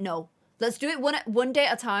apple day? No. Let's do it one day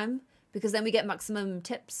at a time because then we get maximum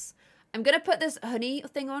tips. I'm going to put this honey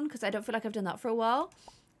thing on because I don't feel like I've done that for a while.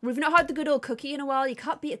 We've not had the good old cookie in a while. You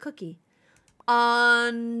can't beat a cookie.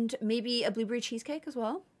 And maybe a blueberry cheesecake as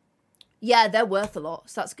well. Yeah, they're worth a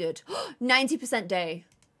lot, so that's good. 90% day.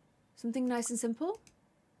 Something nice and simple.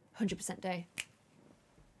 100% day.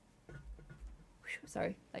 Whew,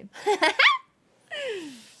 sorry, lame.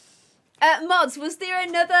 Mods, was there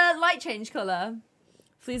another light change colour?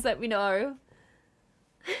 Please let me know.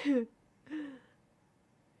 2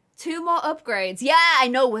 more upgrades. Yeah, I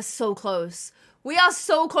know, we're so close. We are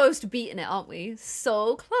so close to beating it, aren't we?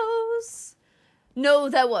 So close. No,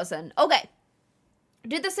 there wasn't. Okay.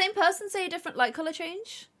 Did the same person say a different light color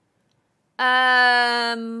change?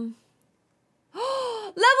 Level 5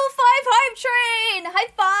 hype train! High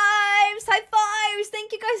fives! High fives!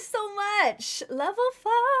 Thank you guys so much. Level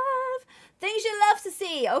 5. Things you love to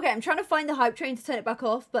see. Okay, I'm trying to find the hype train to turn it back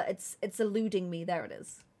off, but it's eluding me. There it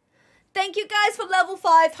is. Thank you guys for level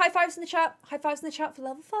 5. High fives in the chat. High fives in the chat for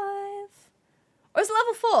level 5. Or is it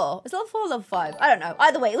level 4? Is level 4 or level 5? I don't know.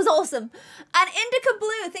 Either way, it was awesome. And Indica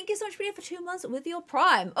Blue, thank you so much for being here for 2 months with your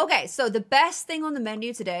Prime. Okay, so the best thing on the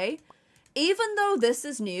menu today, even though this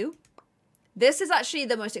is new, this is actually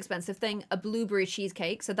the most expensive thing, a blueberry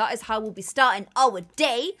cheesecake. So that is how we'll be starting our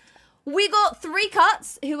day. We got 3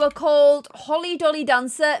 cuts who are called Holly Dolly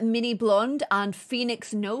Dancer, Mini Blonde, and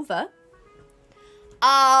Phoenix Nova.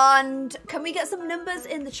 And can we get some numbers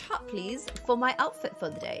in the chat, please, for my outfit for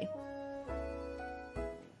the day?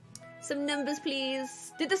 Some numbers,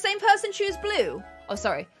 please. Did the same person choose blue? Oh,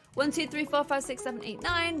 sorry. 1, 2, 3, 4, 5, 6, 7, 8,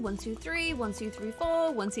 9. 1, 2, 3. 1, 2, 3,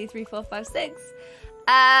 4. 1, 2, 3, 4, 5, 6.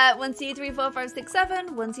 1, 2, 3, 4, 5, 6,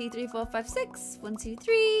 7. 1, 2, 3, 4, 5, 6. 1, 2,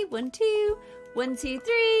 3. 1, 2. 1, 2,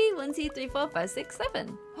 3. 1, 2, 3, 4, 5, 6,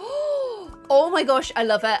 7. Oh my gosh, I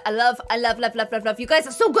love it. I love. You guys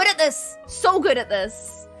are so good at this. So good at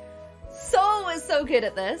this. So good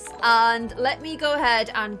at this. And let me go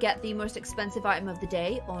ahead and get the most expensive item of the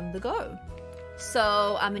day on the go.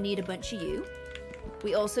 So I'm gonna need a bunch of you.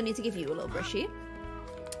 We also need to give you a little brushy.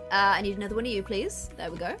 I need another one of you, please. There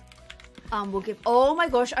we go. We'll give, oh my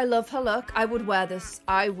gosh, I love her look. I would wear this.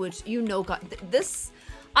 I would, you know, this,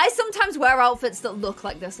 I sometimes wear outfits that look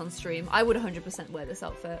like this on stream. I would 100% wear this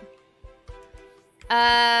outfit.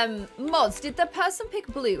 Mods, did the person pick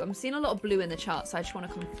blue? I'm seeing a lot of blue in the chat, so I just want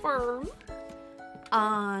to confirm.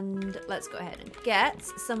 And let's go ahead and get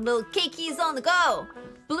some little cakeys on the go.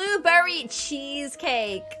 Blueberry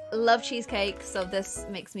cheesecake. Love cheesecake, so this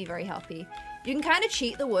makes me very happy. You can kind of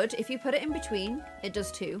cheat the wood. If you put it in between, it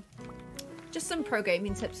does too. Just some pro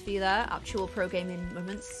gaming tips for you there. Actual pro gaming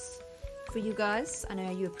moments for you guys. I know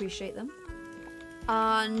you appreciate them.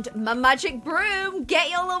 And my magic broom. Get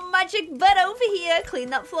your little magic butt over here. Clean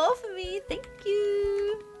that floor for me. Thank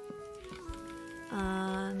you.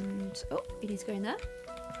 And, oh, you need to go in there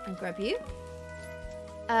and grab you.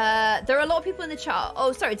 There are a lot of people in the chat.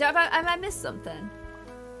 Oh, sorry. Have I missed something?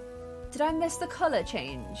 Did I miss the color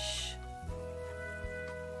change?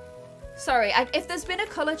 Sorry, if there's been a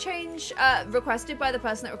color change requested by the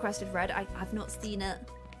person that requested red, I've not seen it.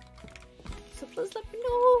 So please let me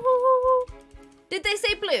know. Did they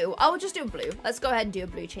say blue? I will just do blue. Let's go ahead and do a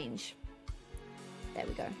blue change. There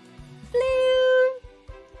we go. Blue.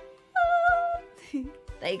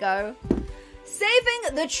 There you go.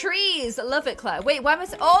 Saving the trees. Love it, Claire. Wait, why am I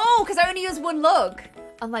oh, because I only use one look.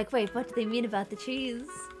 I'm like, wait, what do they mean about the trees?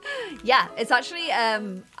 Yeah, it's actually,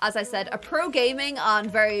 as I said, a pro gaming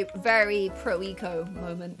and very, very pro eco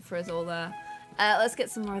moment for us all there. Let's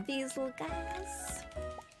get some more of these little guys.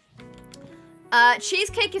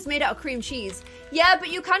 Cheesecake is made out of cream cheese. Yeah,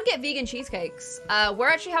 but you can get vegan cheesecakes. We're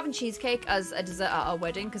actually having cheesecake as a dessert at our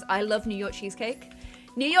wedding because I love New York cheesecake.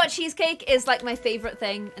 New York cheesecake is like my favorite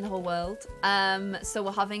thing in the whole world. So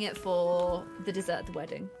we're having it for the dessert at the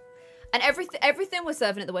wedding. And everything we're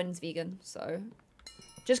serving at the wedding's vegan, so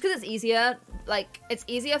just because it's easier, like it's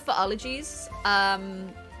easier for allergies.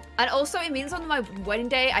 And also it means on my wedding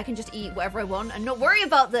day I can just eat whatever I want and not worry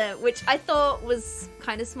about them, which I thought was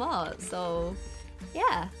kind of smart. So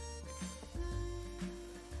yeah,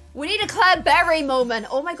 we need a Claire Berry moment.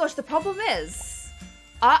 Oh my gosh, the problem is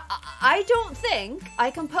I don't think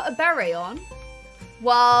I can put a beret on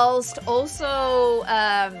whilst also,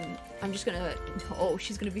 I'm just gonna, oh,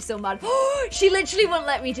 she's gonna be so mad. She literally won't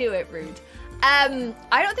let me do it, rude. I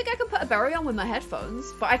don't think I can put a beret on with my headphones,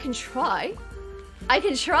 but I can try. I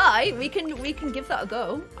can try. We can give that a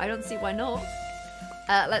go. I don't see why not.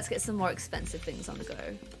 Let's get some more expensive things on the go.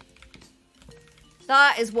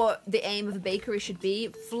 That is what the aim of a bakery should be.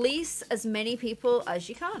 Fleece as many people as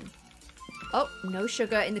you can. Oh, no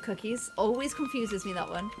sugar in the cookies. Always confuses me, that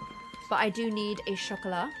one. But I do need a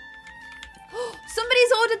chocolat.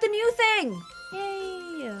 Somebody's ordered the new thing!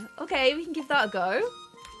 Yay! Okay, we can give that a go.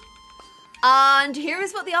 And here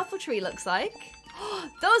is what the apple tree looks like.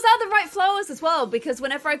 Those are the right flowers as well, because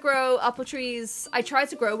whenever I grow apple trees, I tried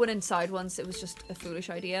to grow one inside once. It was just a foolish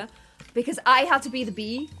idea. Because I had to be the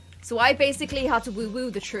bee. So I basically had to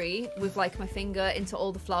woo-woo the tree with like my finger into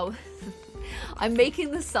all the flowers. I'm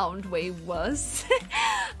making the sound way worse.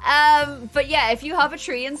 But yeah, if you have a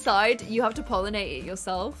tree inside, you have to pollinate it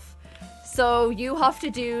yourself. So you have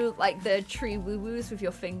to do like the tree woo-woos with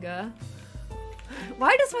your finger.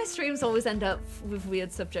 Why does my streams always end up with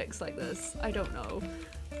weird subjects like this? I don't know.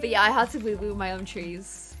 But yeah, I had to woo-woo my own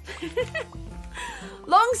trees.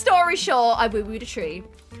 Long story short, I woo-wooed a tree.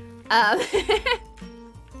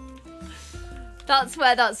 That's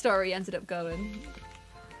where that story ended up going.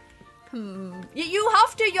 You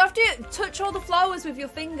have to touch all the flowers with your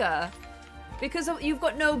finger. Because you've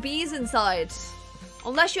got no bees inside.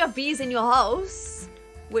 Unless you have bees in your house.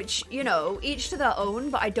 Which, you know, each to their own,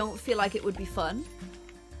 but I don't feel like it would be fun.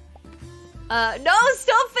 No,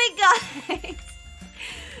 stop it, guys!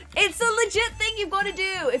 It's a legit thing you've got to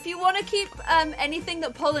do. If you want to keep anything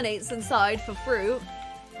that pollinates inside for fruit,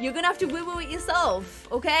 you're gonna have to woo-woo it yourself,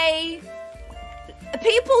 okay?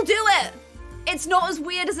 People do it! It's not as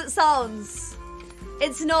weird as it sounds.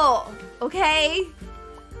 It's not, okay?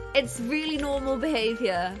 It's really normal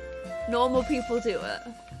behavior. Normal people do it.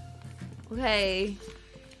 Okay.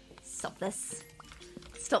 Stop this.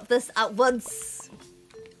 Stop this at once.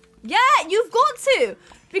 Yeah, you've got to!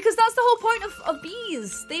 Because that's the whole point of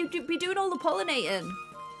bees. They be doing all the pollinating.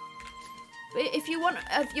 If you want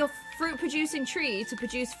your fruit-producing tree to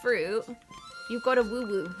produce fruit, you've got to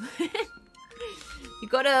woo-woo. You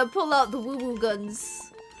gotta pull out the woo-woo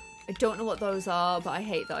guns. I don't know what those are, but I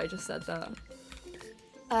hate that I just said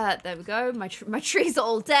that. There we go. My trees are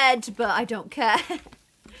all dead, but I don't care.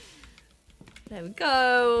 There we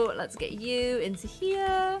go. Let's get you into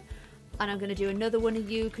here. And I'm gonna do another one of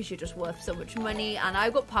you because you're just worth so much money. And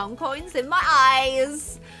I've got pound coins in my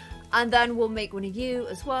eyes. And then we'll make one of you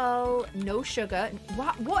as well. No sugar.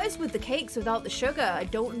 What is with the cakes without the sugar? I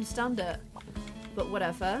don't understand it. But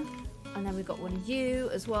whatever. And then we've got one of you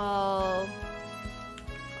as well.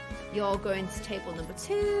 You're going to table number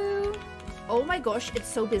 2. Oh my gosh, it's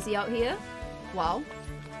so busy out here. Wow.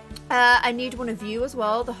 I need one of you as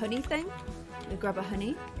well, the honey thing. Let me grab a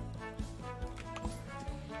honey.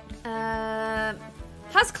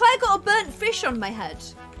 Has Claire got a burnt fish on my head?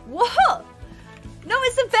 What? No,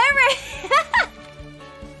 it's a berry!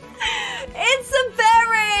 It's a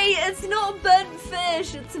berry! It's not a burnt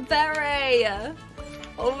fish, it's a berry!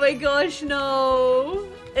 Oh my gosh, no.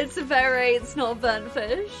 It's a berry, it's not a burnt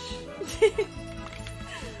fish.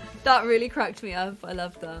 That really cracked me up. I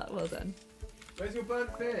love that. Well done. Where's your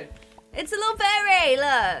burnt fish? It's a little berry,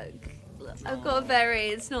 look. I've got a berry,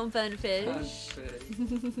 it's not a burnt fish.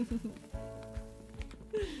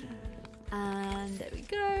 And there we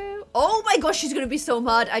go. Oh my gosh, she's gonna be so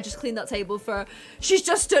mad. I just cleaned that table for her. She's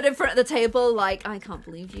just stood in front of the table like, I can't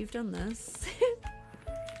believe you've done this.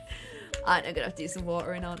 I'm gonna have to do some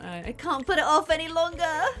watering, aren't I? I can't put it off any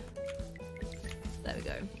longer. There we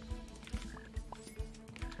go.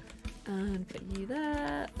 And put you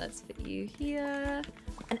there. Let's put you here.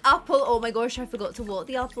 An apple. Oh my gosh, I forgot to water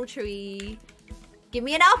the apple tree. Give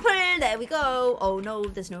me an apple. There we go. Oh no,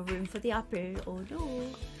 there's no room for the apple. Oh no.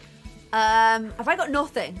 Have I got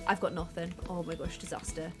nothing? I've got nothing. Oh my gosh,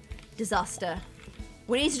 disaster. Disaster.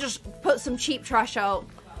 We need to just put some cheap trash out.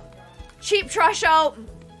 Cheap trash out.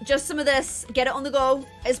 Just some of this. Get it on the go.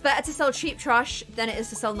 It's better to sell cheap trash than it is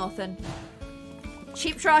to sell nothing.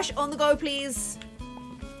 Cheap trash on the go, please.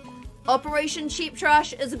 Operation Cheap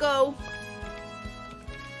Trash is a go.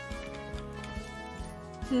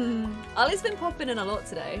 Ali's been popping in a lot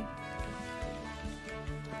today.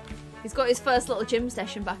 He's got his first little gym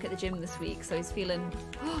session back at the gym this week, so he's feeling...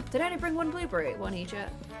 Oh, did I only bring one blueberry? One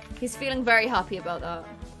Egypt. He's feeling very happy about that.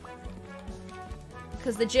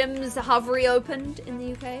 Because the gyms have reopened in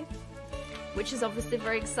the UK, which is obviously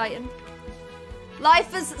very exciting.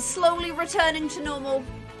 Life is slowly returning to normal.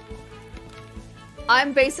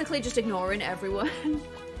 I'm basically just ignoring everyone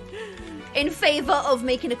in favor of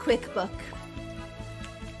making a quick buck.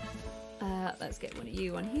 Let's get one of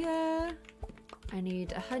you on here. I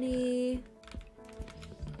need a honey.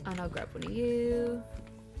 And I'll grab one of you.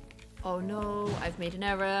 Oh no, I've made an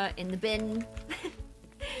error in the bin.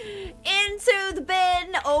 Into the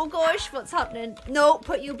bin. Oh gosh, what's happening? No,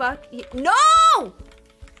 put you back. No!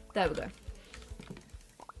 There we go.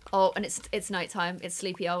 Oh, and it's nighttime. It's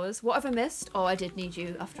sleepy hours. What have I missed? Oh, I did need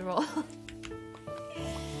you after all.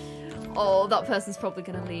 Oh, that person's probably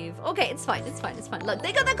gonna leave. Okay, it's fine. It's fine. It's fine. Look,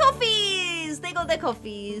 they got their coffees. They got their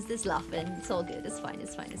coffees. There's laughing. It's all good. It's fine.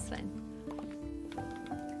 It's fine. It's fine.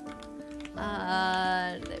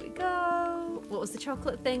 There we go. What was the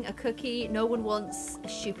chocolate thing? A cookie. No one wants a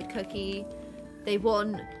stupid cookie. They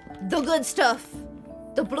want the good stuff.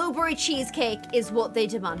 The blueberry cheesecake is what they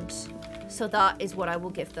demand. So that is what I will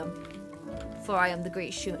give them. For I am the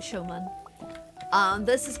great showman.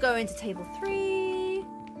 This is going to table 3.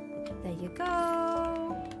 There you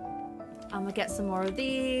go. I'm gonna get some more of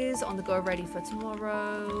these on the go ready for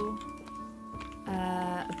tomorrow.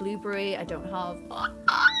 A blueberry I don't have.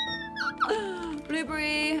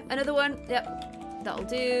 Blueberry, another one. Yep, that'll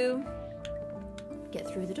do. Get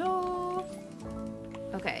through the door.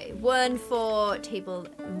 Okay, one for table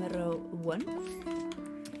numero 1.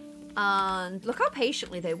 And look how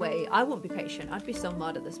patiently they wait. I won't be patient. I'd be so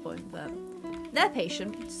mad at this point, but they're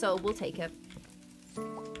patient, so we'll take it.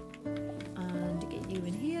 And get you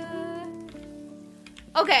in here.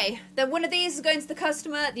 Okay, then one of these is going to the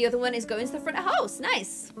customer. The other one is going to the front of house.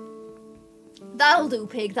 Nice. That'll do,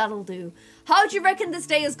 pig. That'll do. How do you reckon this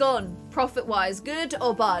day has gone? Profit-wise, good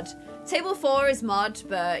or bad? Table 4 is mad,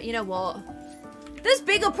 but you know what? There's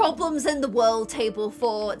bigger problems in the world, table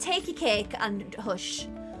 4. Take your cake and hush.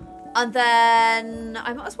 And then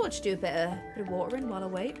I might as well just do a bit of watering while I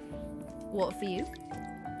wait. Water for you.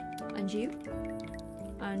 And you.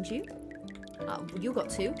 And you. You got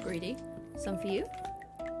 2, greedy. Some for you.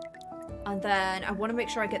 And then I want to make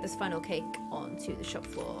sure I get this final cake onto the shop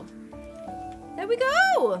floor. There we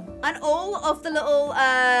go! And all of the little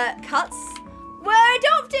cats were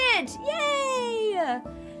adopted! Yay!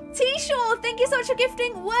 T-Shaw, thank you so much for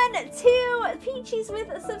gifting 1, 2 peaches with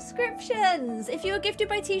subscriptions. If you were gifted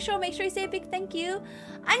by T-Shaw, make sure you say a big thank you.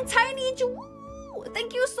 And Tiny Joo,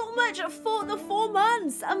 thank you so much for the 4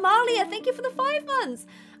 months. Amalia, thank you for the 5 months.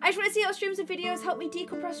 I just want to see how streams and videos help me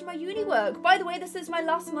decompress from my uni work. By the way, this is my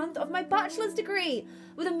last month of my bachelor's degree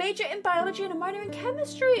with a major in biology and a minor in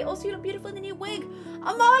chemistry. Also, you look beautiful in the new wig.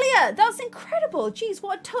 Amalia, that's incredible. Jeez,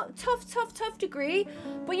 what a tough degree.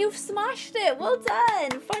 But you've smashed it. Well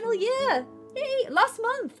done. Final year. Yay, last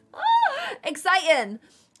month. Ah, exciting.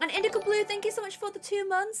 And Indigo Blue, thank you so much for the 2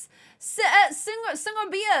 months. Singer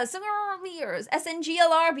Beers,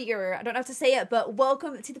 SNGLR Beer. I don't know how to say it, but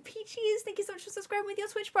welcome to the Peaches. Thank you so much for subscribing with your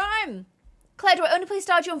Twitch Prime. Claire, do I only play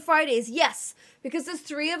Stardew on Fridays? Yes, because there's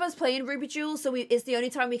 3 of us playing Ruby Jewels, so it's the only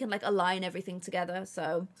time we can like align everything together.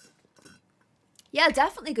 So yeah,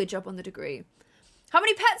 definitely good job on the degree. How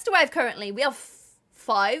many pets do I have currently? We have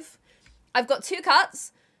 5. I've got 2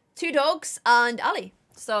 cats, 2 dogs, and Ali.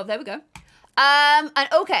 So there we go. And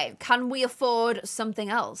okay, can we afford something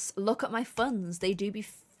else? Look at my funds. They do be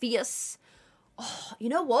fierce. Oh, you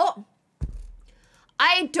know what?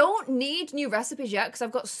 I don't need new recipes yet because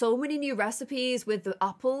I've got so many new recipes with the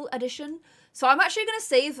apple edition. So I'm actually going to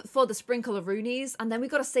save for the sprinkle-a-roonies, and then we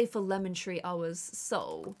got to save for lemon tree hours.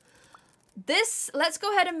 So this, let's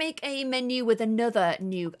go ahead and make a menu with another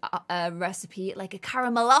new recipe, like a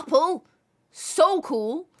caramel apple. So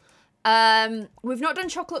cool. We've not done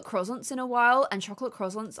chocolate croissants in a while, and chocolate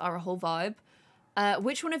croissants are a whole vibe.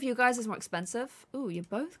 Which one of you guys is more expensive? Ooh, you're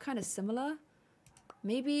both kind of similar.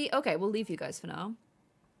 Maybe, okay, we'll leave you guys for now.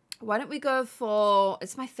 Why don't we go for,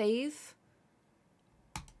 it's my fave.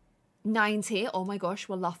 90, oh my gosh,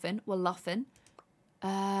 we're laughing.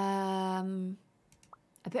 A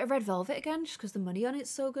bit of red velvet again, just because the money on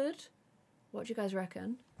it's so good. What do you guys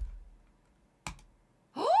reckon?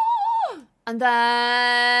 And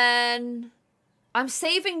then I'm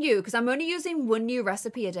saving you because I'm only using 1 new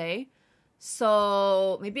recipe a day.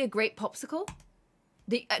 So maybe a grape popsicle.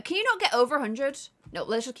 Can you not get over 100? No,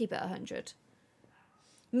 let's just keep it 100.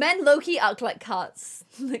 Men low-key act like cats.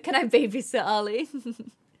 Can I babysit Ali?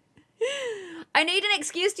 I need an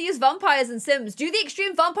excuse to use vampires in Sims. Do the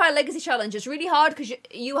Extreme Vampire Legacy Challenge. It's really hard because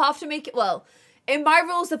you have to make it, well, in my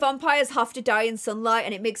rules, the vampires have to die in sunlight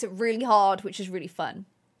and it makes it really hard, which is really fun.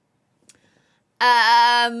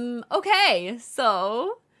 Okay,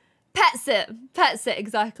 so pet sit,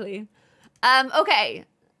 exactly. Okay,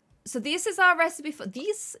 So this is our recipe for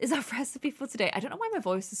today. I don't know why my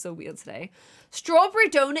voice is so weird today. Strawberry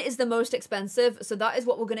donut is the most expensive, so that is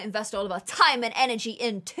what we're going to invest all of our time and energy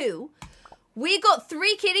into. We got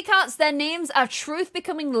 3 kitty cats. Their names are Truth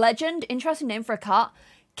Becoming Legend. Interesting name for a cat.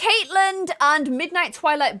 Caitlin and Midnight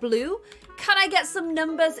Twilight Blue. Can I get some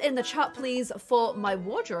numbers in the chat, please, for my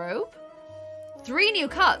wardrobe? 3 new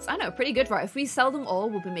cats. I know, pretty good, right? If we sell them all,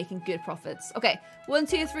 we'll be making good profits. Okay, 1,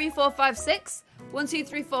 2, 3, 4, 5, 6. 1, 2,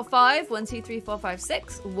 3, 4, 5. 1, 2, 3, 4, 5,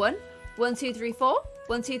 6. 1. 1, 2, 3, 4.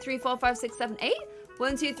 1, 2, 3, 4, 5, 6, 7, 8.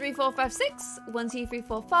 1, 2, 3, 4, 5, 6. 1, 2, 3,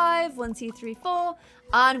 4, 5. 1, 2, 3, 4.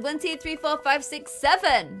 And 1, 2, 3, 4, 5, 6,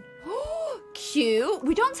 7. Cute.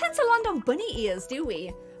 We don't tend to land on bunny ears, do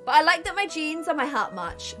we? But I like that my jeans and my hat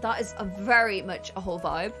match. That is very much a whole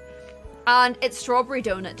vibe. And it's Strawberry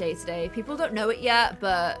Donut Day today. People don't know it yet,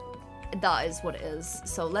 but that is what it is.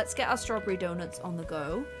 So let's get our strawberry donuts on the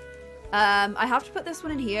go. I have to put this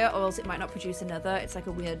one in here or else it might not produce another. It's like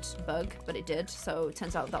a weird bug, but it did. So it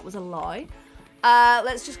turns out that was a lie.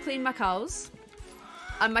 Let's just clean my cows.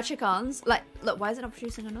 And my chickens. Like, look, why is it not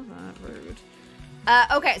producing another? Rude.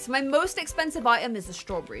 Okay, so my most expensive item is the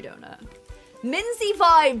strawberry donut. Minzy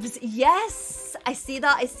vibes. Yes. I see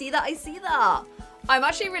that. I see that. I see that. I'm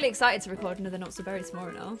actually really excited to record another Not So Berry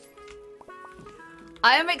tomorrow now.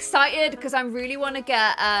 I am excited because I really want to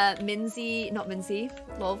get not Minzy,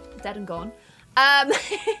 lol, dead and gone.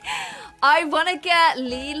 I want to get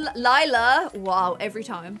Lila, wow, every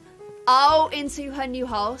time, out into her new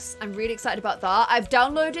house. I'm really excited about that. I've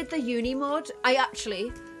downloaded the uni mod.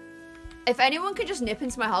 If anyone could just nip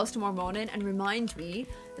into my house tomorrow morning and remind me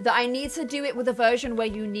that I need to do it with a version where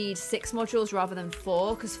you need 6 modules rather than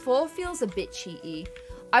 4, because 4 feels a bit cheaty.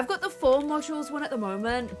 I've got the 4 modules one at the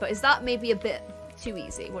moment, but is that maybe a bit too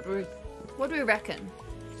easy? What do we reckon?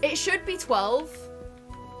 It should be 12.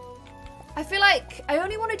 I feel like I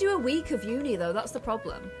only want to do a week of uni though, that's the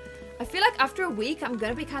problem. I feel like after a week I'm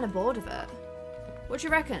going to be kind of bored of it. What do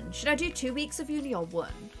you reckon? Should I do 2 weeks of uni or 1?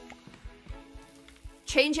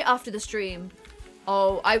 Change it after the stream.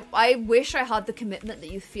 Oh, I wish I had the commitment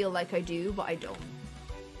that you feel like I do, but I don't.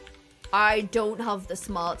 I don't have the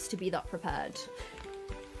smarts to be that prepared.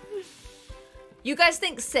 You guys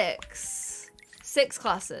think 6? 6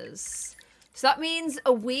 classes. So that means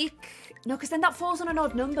a week. No, because then that falls on an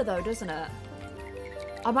odd number though, doesn't it?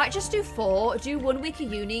 I might just do 4, do 1 week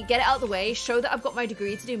of uni, get it out of the way, show that I've got my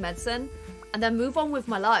degree to do medicine, and then move on with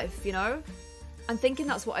my life, you know? I'm thinking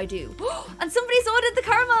that's what I do. And somebody's ordered the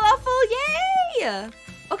caramel apple. Yay!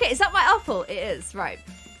 Okay, is that my apple? It is. Right.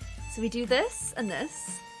 So we do this and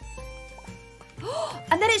this.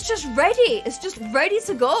 And then it's just ready. It's just ready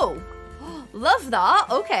to go. Love that.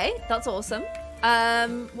 Okay, that's awesome.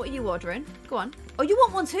 What are you ordering? Go on. Oh, you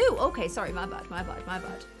want one too? Okay, sorry. My bad. My bad. My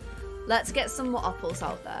bad. Let's get some more apples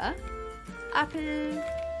out there. Apple,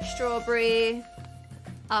 strawberry,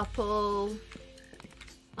 apple,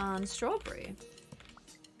 and strawberry.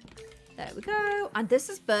 There we go. And this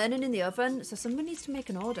is burning in the oven, so someone needs to make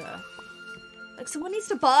an order. Like, someone needs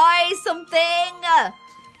to buy something!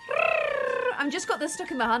 I've just got this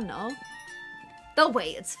stuck in my hand now. They'll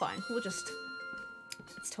wait, it's fine. We'll just...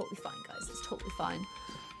 It's totally fine, guys. It's totally fine.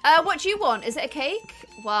 What do you want? Is it a cake?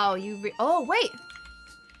 Wow, oh, wait!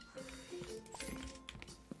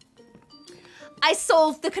 I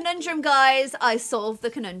solved the conundrum, guys! I solved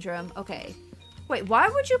the conundrum. Okay. Wait, why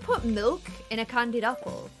would you put milk in a candied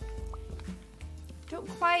apple? Don't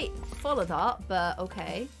quite follow that, but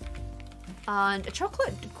okay. And a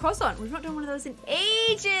chocolate croissant. We've not done one of those in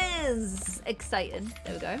ages. Exciting.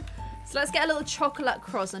 There we go. So let's get a little chocolate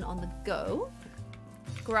croissant on the go.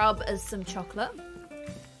 Grab us some chocolate.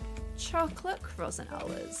 Chocolate croissant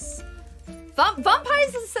hours. Vampire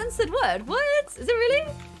is a censored word. What? Is it really?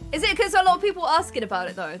 Is it because a lot of people are asking about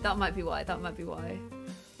it though? That might be why. That might be why.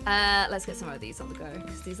 Let's get some of these on the go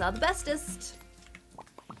because these are the bestest.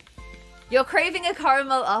 You're craving a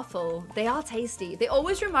caramel apple. They are tasty. They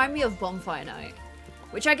always remind me of bonfire night,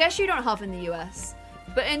 which I guess you don't have in the US.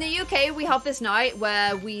 But in the UK, we have this night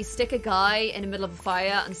where we stick a guy in the middle of a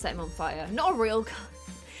fire and set him on fire. Not a real guy.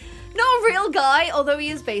 Not a real guy, although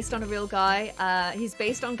he is based on a real guy. He's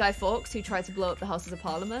based on Guy Fawkes, who tried to blow up the Houses of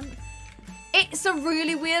Parliament. It's a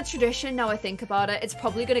really weird tradition now I think about it. It's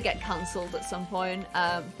probably going to get cancelled at some point.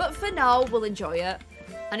 But for now, we'll enjoy it.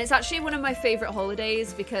 And it's actually one of my favourite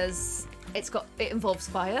holidays because it involves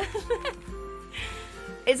fire.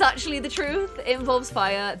 It's actually the truth. It involves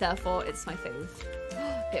fire, therefore it's my fave.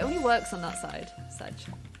 It only works on that side. Sedge.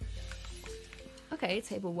 Okay,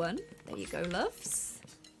 table 1. There you go, loves.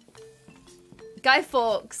 Guy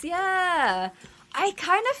Fawkes, yeah. I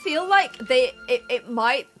kind of feel like it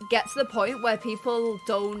might get to the point where people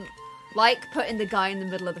don't like putting the guy in the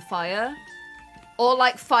middle of the fire. Or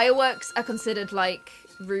like fireworks are considered like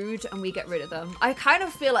rude and we get rid of them. I kind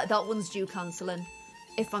of feel like that one's due cancelling,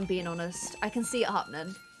 if I'm being honest. I can see it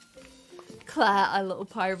happening. Claire, a little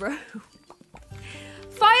pyro.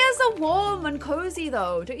 Fires are warm and cozy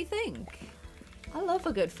though, don't you think? I love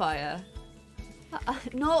a good fire.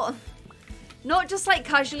 Not just like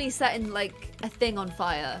casually setting like a thing on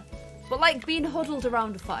fire, but like being huddled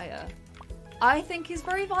around a fire. I think is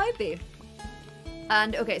very vibey.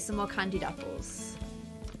 And okay, some more candied apples.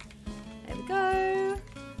 There we go.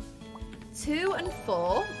 2 and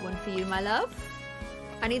 4. One for you, my love.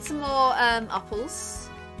 I need some more apples.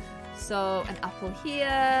 So an apple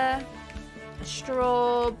here, a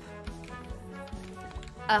straw,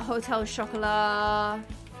 a hotel chocolat,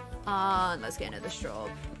 and let's get another straw.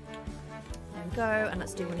 There we go, and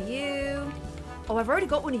let's do one of you. Oh, I've already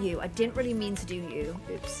got one of you. I didn't really mean to do you.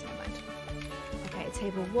 Oops, never mind. Okay,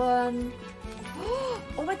 table 1.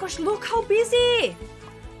 Oh my gosh, look how busy!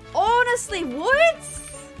 Honestly, what?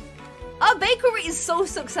 Our bakery is so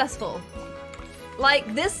successful.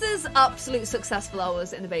 Like, this is absolute successful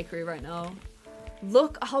hours in the bakery right now.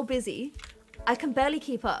 Look how busy. I can barely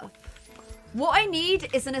keep up. What I need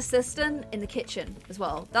is an assistant in the kitchen as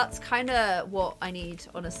well. That's kind of what I need,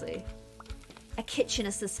 honestly. A kitchen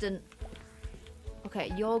assistant.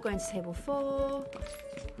 Okay, you're going to table 4.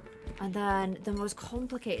 And then the most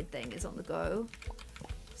complicated thing is on the go.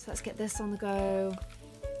 So let's get this on the go.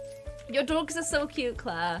 Your dogs are so cute,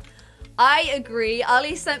 Claire. I agree.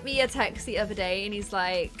 Ali sent me a text the other day and he's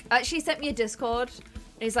like, actually sent me a Discord.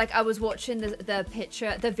 And he's like, I was watching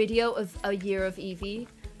the video of a year of Evie.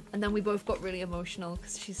 And then we both got really emotional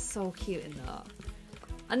because she's so cute in that.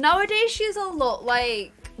 And nowadays she's a lot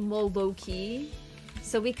like more low key.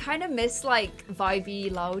 So we kind of miss like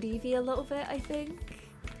vibey, loud Evie a little bit, I think.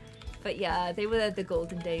 But yeah, they were the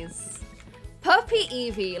golden days. Puppy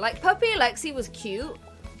Evie, like Puppy Alexi was cute,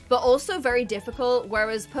 but also very difficult.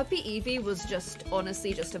 Whereas Puppy Evie was just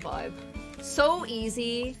honestly just a vibe. So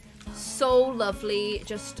easy, so lovely,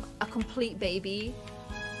 just a complete baby.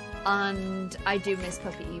 And I do miss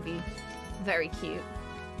Puppy Evie. Very cute.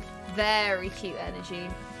 Very cute energy.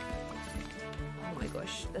 Oh my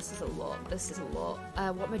gosh, this is a lot. This is a lot.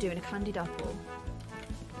 What am I doing? A candied apple.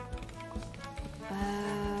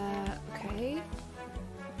 Okay.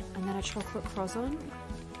 And then a chocolate croissant.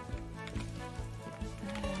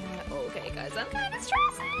 Okay, guys, I'm kind of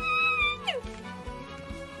stressing!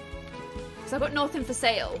 So I've got nothing for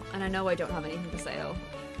sale, and I know I don't have anything for sale.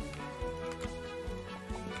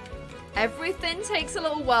 Everything takes a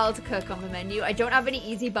little while to cook on the menu. I don't have any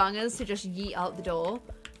easy bangers to just yeet out the door.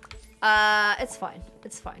 It's fine.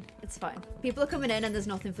 It's fine. It's fine. People are coming in and there's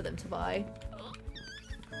nothing for them to buy.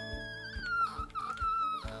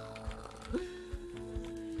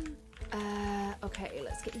 Okay,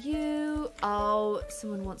 let's get you. Oh,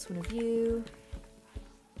 someone wants one of you.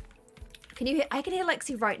 Can you hear? I can hear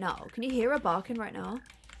Lexi right now. Can you hear her barking right now?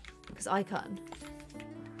 Because I can.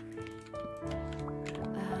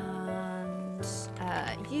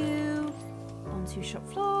 And you onto shop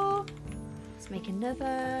floor. Let's make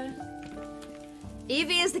another.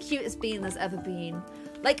 Evie is the cutest bean there's ever been.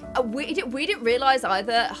 Like, we didn't realize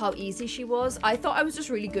either how easy she was. I thought I was just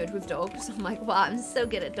really good with dogs. I'm like, wow, I'm so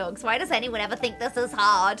good at dogs. Why does anyone ever think this is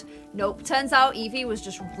hard? Nope. Turns out Evie was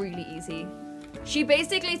just really easy. She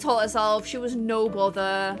basically taught herself. She was no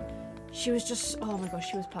bother. She was just, oh my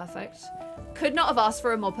gosh, she was perfect. Could not have asked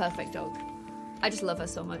for a more perfect dog. I just love her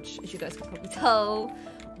so much, as you guys can probably tell.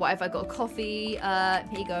 Why have I got a coffee? Here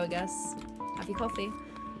you go, I guess. Have your coffee.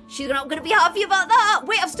 She's not going to be happy about that.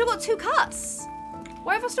 Wait, I've still got 2 cats.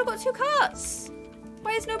 Why have I still got 2 cats?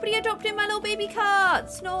 Why is nobody adopting my little baby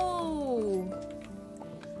cats? No.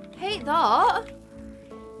 Hate that.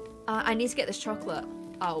 I need to get this chocolate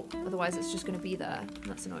out. Otherwise, it's just going to be there.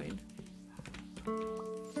 That's annoying.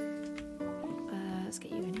 Let's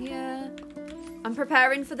get you in here. I'm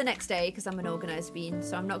preparing for the next day because I'm an organised bean.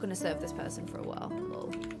 So I'm not going to serve this person for a while.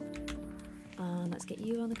 Lol. Let's get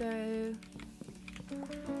you on the go.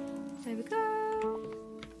 There we go.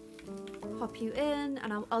 Pop you in,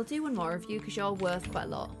 and I'll do one more of you because you're worth quite a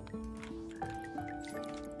lot.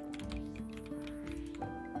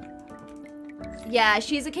 Yeah,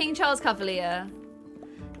 she's a King Charles Cavalier.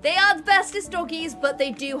 They are the bestest doggies, but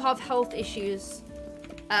they do have health issues.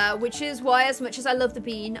 Which is why, as much as I love the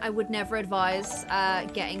bean, I would never advise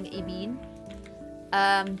getting a bean.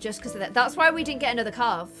 Just because of that. That's why we didn't get another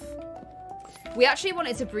calf. We actually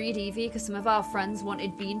wanted to breed Evie because some of our friends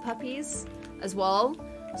wanted bean puppies as well.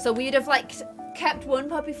 So we'd have like kept one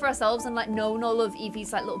puppy for ourselves and like known all of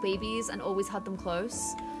Evie's like little babies and always had them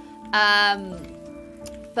close.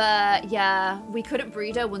 But yeah, we couldn't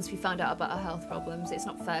breed her once we found out about her health problems. It's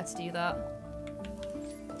not fair to do that.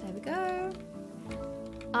 There we go.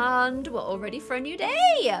 And we're all ready for a new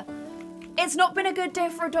day. It's not been a good day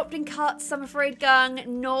for adopting cats, I'm afraid, gang.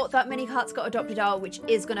 Not that many cats got adopted out, which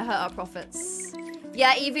is going to hurt our profits.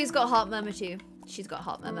 Yeah, Evie's got heart murmur too. She's got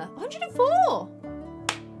heart murmur. 104!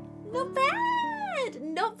 Not bad!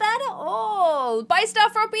 Not bad at all. Bye,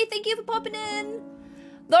 Staff Robbie. Thank you for popping in.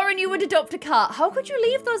 Lauren, you would adopt a cat. How could you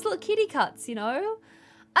leave those little kitty cats, you know?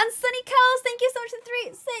 And Sunny Cows, thank you so much for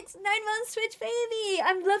 3, 6, 9 months, Twitch baby.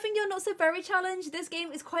 I'm loving your Not So Berry challenge. This game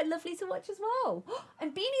is quite lovely to watch as well.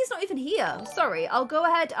 And Beanie's not even here. Sorry, I'll go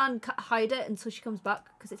ahead and hide it until she comes back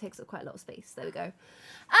because it takes up quite a lot of space. There we go.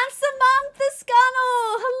 And Samantha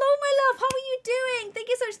Scannell. Hello, my love. How are you doing? Thank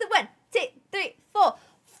you so much for the 1, 2, 3, 4,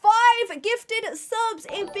 5 gifted subs.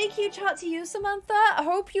 A big, huge shout out to you, Samantha. I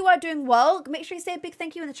hope you are doing well. Make sure you say a big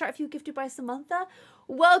thank you in the chat if you were gifted by Samantha.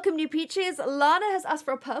 Welcome, new peaches. Lana has asked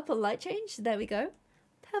for a purple light change. There we go.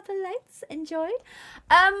 Purple lights. Enjoy.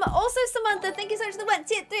 Also, Samantha, thank you so much for the 1,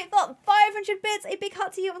 2, 3, 4, 500 bits. A big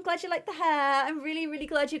heart to you. I'm glad you like the hair. I'm really, really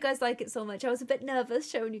glad you guys like it so much. I was a bit nervous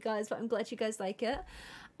showing you guys, but I'm glad you guys like it.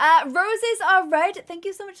 Roses are red. Thank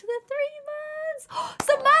you so much for the 3 months.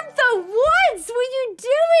 Samantha, what were you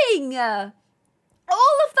doing?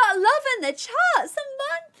 All of that love in the chat,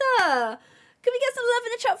 Samantha. Can we get some love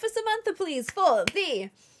in the chat for Samantha, please? For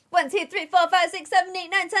the 1, 2, 3, 4, 5, 6, 7, 8,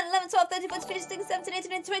 9, 10, 11, 12, 13, 14, 15, 16, 17,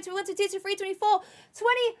 18, 19, 20, 21, 22, 23, 24,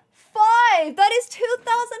 25. That is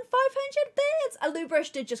 2,500 bits.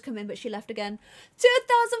 Alubrush did just come in, but she left again.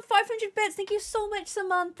 2,500 bits. Thank you so much,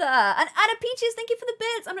 Samantha. And Anna Peaches, thank you for the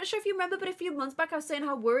bits. I'm not sure if you remember, but a few months back, I was saying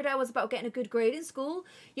how worried I was about getting a good grade in school.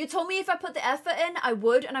 You told me if I put the effort in, I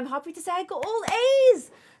would, and I'm happy to say I got all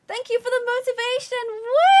A's. Thank you for the motivation.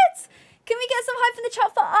 What? Can we get some hype in the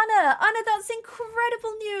chat for Anna? Anna, that's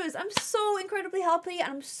incredible news. I'm so incredibly happy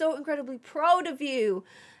and I'm so incredibly proud of you.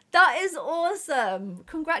 That is awesome.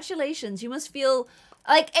 Congratulations. You must feel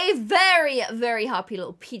like a very, very happy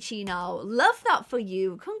little peachy now. Love that for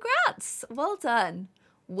you. Congrats. Well done.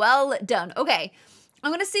 Well done. Okay.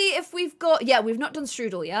 I'm going to see if we've got... Yeah, we've not done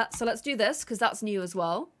strudel yet. So let's do this because that's new as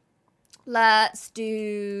well. Let's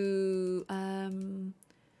do...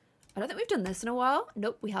 I don't think we've done this in a while.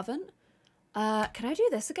 Nope, we haven't. Can I do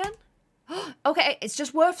this again? Okay, it's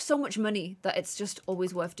just worth so much money that it's just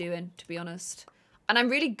always worth doing, to be honest. And I'm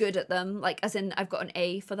really good at them, like, as in I've got an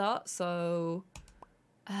A for that, so...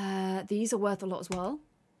 these are worth a lot as well.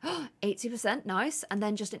 80%, nice. And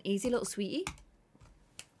then just an easy little sweetie.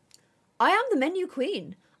 I am the menu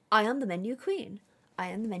queen. I am the menu queen. I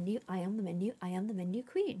am the menu, I am the menu, I am the menu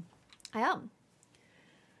queen. I am.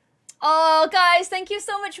 Oh, guys, thank you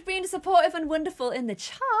so much for being supportive and wonderful in the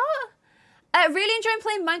chat. Really enjoying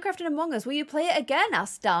playing Minecraft and Among Us. Will you play it again?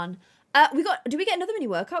 Asked Dan. Do we get another mini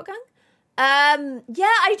workout, gang?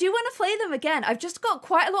 Yeah, I do want to play them again. I've just got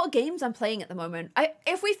quite a lot of games I'm playing at the moment.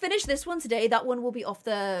 If we finish this one today, that one will be off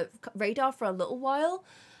the radar for a little while.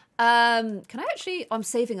 Can I actually... I'm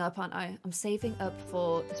saving up, aren't I? I'm saving up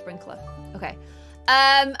for the sprinkler. Okay.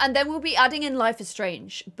 And then we'll be adding in Life is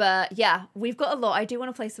Strange. But yeah, we've got a lot. I do want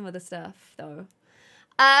to play some other stuff, though.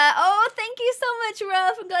 Oh, thank you so much,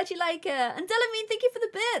 Ruff. I'm glad you like it. And Delamine, thank you for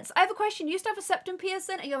the bits. I have a question. You used to have a septum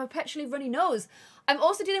piercing and you have a perpetually runny nose. I'm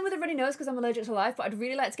also dealing with a runny nose because I'm allergic to life, but I'd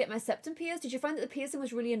really like to get my septum pierced. Did you find that the piercing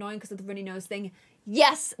was really annoying because of the runny nose thing?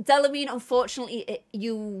 Yes, Delamine, unfortunately,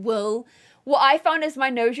 you will. What I found is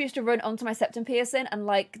my nose used to run onto my septum piercing and,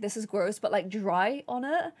 like, this is gross, but, like, dry on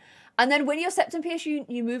it. And then when you're septum pierced,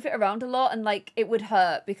 you move it around a lot and, like, it would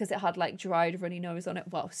hurt because it had, like, dried runny nose on it.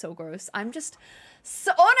 Wow, so gross. I'm just...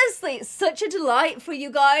 So honestly, such a delight for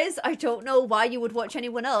you guys. I don't know why you would watch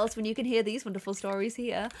anyone else when you can hear these wonderful stories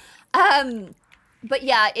here. But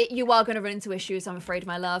yeah, you are going to run into issues, I'm afraid,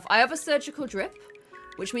 my love. I have a surgical drip,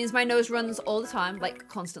 which means my nose runs all the time, like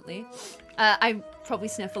constantly. I probably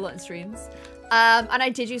sniff a lot in streams. And I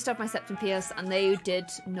did used to have my septum pierced, and they did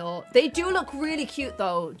not. They do look really cute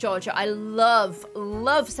though, Georgia. I love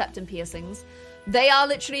septum piercings. They are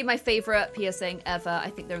literally my favorite piercing ever. I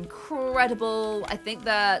think they're incredible. I think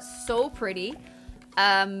they're so pretty.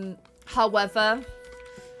 However,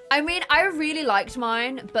 I mean, I really liked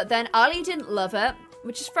mine, but then Ali didn't love it,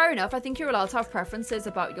 which is fair enough. I think you're allowed to have preferences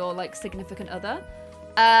about your, like, significant other.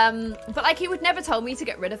 But, like, he would never tell me to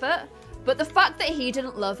get rid of it. But the fact that he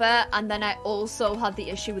didn't love it, and then I also had the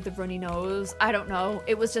issue with the runny nose, I don't know.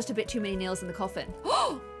 It was just a bit too many nails in the coffin.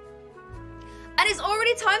 And it's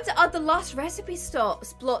already time to add the last recipe slot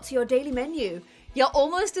to your daily menu. You're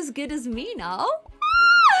almost as good as me now.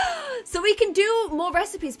 So we can do more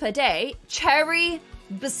recipes per day. Cherry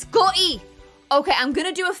biscotti. Okay, I'm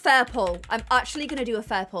gonna do a fair poll. I'm actually gonna do a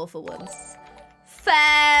fair poll for once.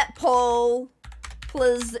 Fair poll.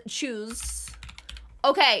 Please choose.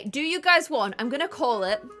 Okay, do you guys want, I'm gonna call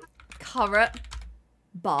it carrot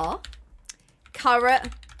bar, carrot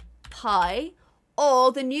pie,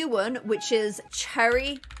 or the new one, which is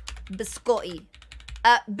cherry biscotti.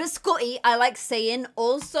 Biscotti, I like saying.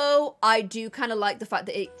 Also, I do kind of like the fact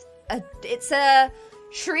that it's a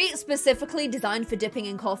treat specifically designed for dipping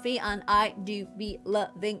in coffee, and I do be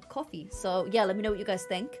loving coffee. So yeah, let me know what you guys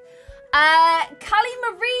think. Callie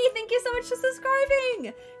Marie, thank you so much for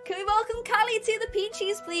subscribing. Can we welcome Callie to the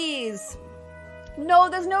Peachies, please? No,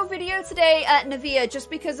 there's no video today at Navia, just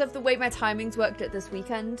because of the way my timings worked at this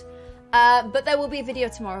weekend. But there will be a video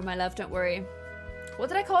tomorrow, my love, don't worry. What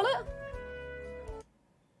did I call it?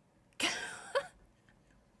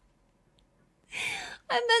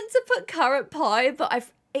 I meant to put carrot pie,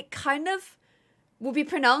 but it kind of will be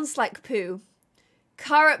pronounced like poo.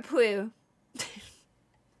 Carrot poo.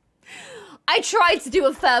 I tried to do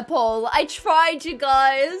a fair poll. I tried, you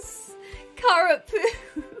guys. Carrot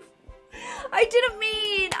poo. I didn't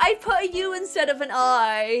mean. I put a U instead of an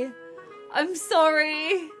I. I'm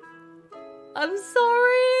sorry. I'm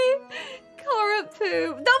sorry. Carrot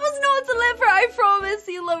poo. That was not deliberate, I promise,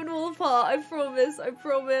 you lone wolf heart. I promise, I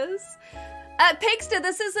promise. Pigster,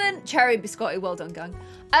 this isn't cherry biscotti. Well done, gang.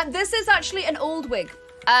 This is actually an old wig.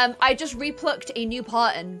 I just replucked a new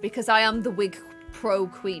part in because I am the wig pro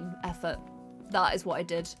queen effort. That is what I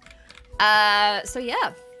did. So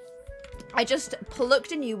yeah. I just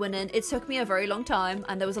plucked a new one in. It took me a very long time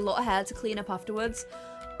and there was a lot of hair to clean up afterwards.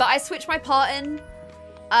 But I switched my parting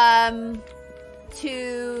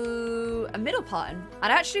to a middle parting.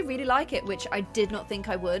 And I actually really like it, which I did not think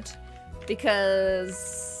I would.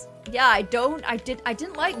 Because yeah, I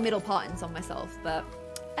didn't like middle partings on myself, but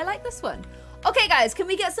I like this one. Okay, guys, can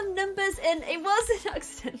we get some numbers in? It was an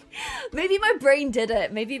accident. Maybe my brain did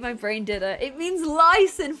it. Maybe my brain did it. It means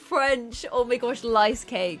lice in French. Oh my gosh, lice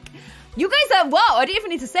cake. You guys are, wow, I didn't even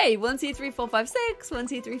need to say 1, 2, 3, 4, 5, 6, 1,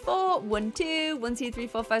 2, 3, 4, 1, 2, 1, 2, 3,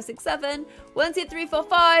 4, 5, 6, 7, 1, 2, 3, 4,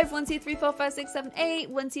 5, 1, 2, 3, 4, 5, 6, 7, 8,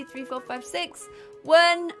 1, 2, 3, 4, 5, 6,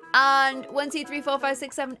 1, and 1, 2, 3, 4, 5,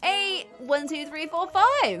 6, 7, 8, 1, 2, 3, 4,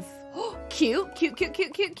 5. Cute, cute, cute,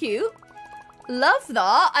 cute, cute, cute. Love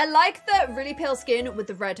that. I like the really pale skin with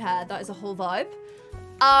the red hair. That is a whole vibe.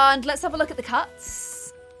 And let's have a look at the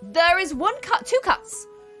cats. There is one cat, 2 cats.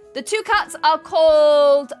 The 2 cats are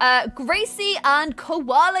called Gracie and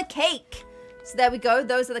Koala Cake. So there we go.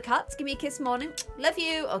 Those are the cats. Give me a kiss, morning. Love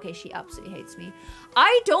you. Okay, she absolutely hates me.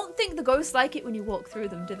 I don't think the ghosts like it when you walk through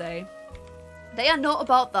them, do they? They are not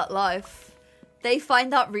about that life. They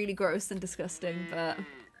find that really gross and disgusting, but...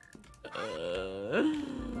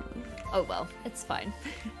 oh well, it's fine.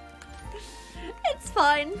 It's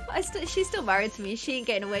fine. She's still married to me. She ain't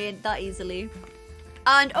getting away that easily.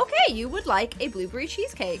 And okay, you would like a blueberry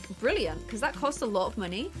cheesecake. Brilliant, because that costs a lot of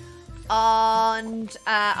money. And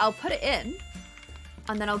I'll put it in.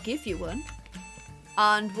 And then I'll give you one.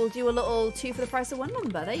 And we'll do a little 2 for the price of 1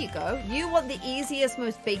 number. There you go. You want the easiest,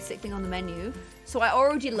 most basic thing on the menu. So I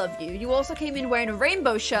already love you. You also came in wearing a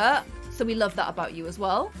rainbow shirt. So we love that about you as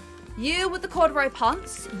well. You with the corduroy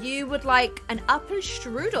pants, you would like an apple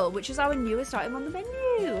strudel, which is our newest item on the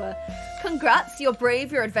menu. Congrats, you're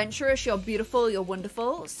brave, you're adventurous, you're beautiful, you're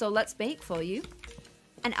wonderful. So let's make for you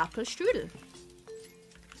an apple strudel.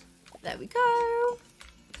 There we go.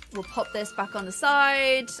 We'll pop this back on the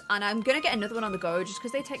side, and I'm gonna get another one on the go just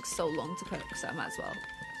because they take so long to cook, so I might as well.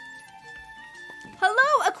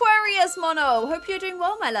 Hello, Aquarius Mono. Hope you're doing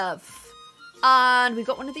well, my love. And we've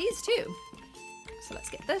got one of these too. So let's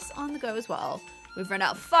get this on the go as well. We've run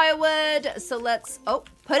out of firewood, so let's, oh,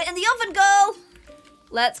 put it in the oven, girl.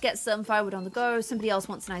 Let's get some firewood on the go. Somebody else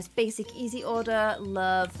wants a nice basic easy order.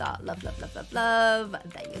 Love that. Love, love, love, love, love.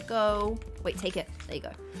 There you go. Wait, take it. There you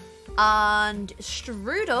go. And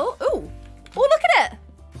strudel. Ooh. Oh, look at it.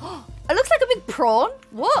 It looks like a big prawn.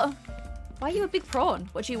 What? Why are you a big prawn?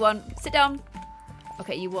 What do you want? Sit down.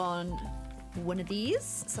 Okay, you want one of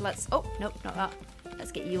these. So let's, oh, nope, not that.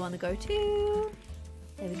 Let's get you on the go too.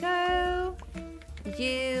 There we go.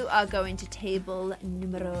 You are going to table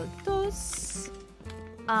numero 2.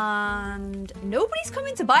 And nobody's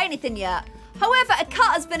coming to buy anything yet. However, a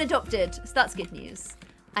cat has been adopted, so that's good news.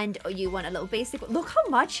 And oh, you want a little basic. Look how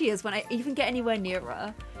mad she is when I even get anywhere near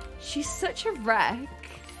her. She's such a wreck.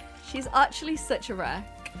 She's actually such a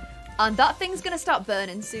wreck. And that thing's gonna start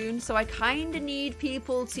burning soon, so I kind of need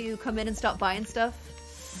people to come in and start buying stuff.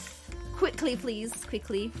 Quickly, please.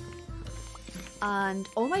 Quickly. And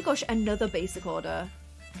oh my gosh, another basic order.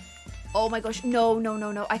 Oh my gosh, no, no,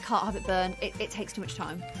 no, no. I can't have it burn. It takes too much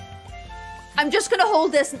time. I'm just gonna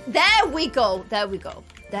hold this. There we go. There we go.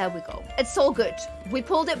 There we go. It's all good. We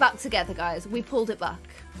pulled it back together, guys. We pulled it back.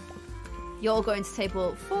 You're going to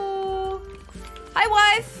table 4. Hi,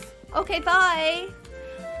 wife. Okay, bye.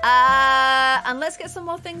 And let's get some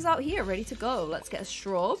more things out here ready to go. Let's get a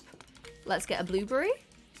straw. Let's get a blueberry.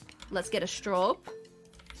 Let's get a straw.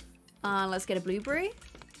 And let's get a blueberry.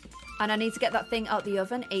 And I need to get that thing out the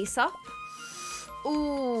oven ASAP.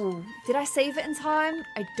 Ooh, did I save it in time?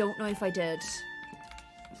 I don't know if I did.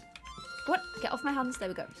 What? Get off my hands. There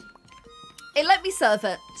we go. It let me serve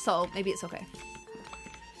it, so maybe it's okay.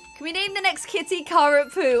 Can we name the next kitty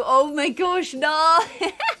Carrot Poo? Oh my gosh, no.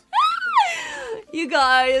 You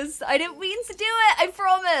guys, I didn't mean to do it. I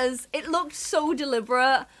promise. It looked so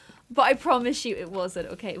deliberate, but I promise you it wasn't.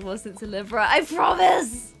 Okay, it wasn't deliberate. I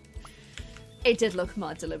promise. It did look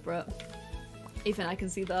mad deliberate. Even I can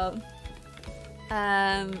see that.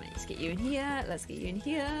 Let's get you in here. Let's get you in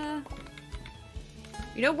here.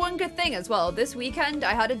 You know, one good thing as well. This weekend,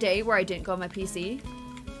 I had a day where I didn't go on my PC.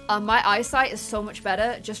 My eyesight is so much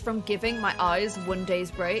better just from giving my eyes one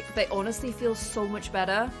day's break. They honestly feel so much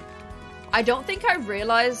better. I don't think I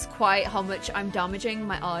realized quite how much I'm damaging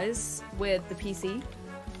my eyes with the PC.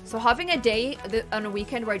 So having a day on a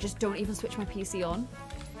weekend where I just don't even switch my PC on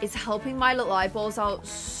is helping my little eyeballs out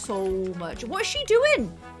so much. What is she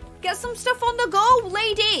doing? Get some stuff on the go,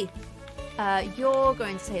 lady. You're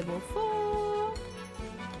going to table 4.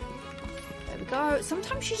 There we go.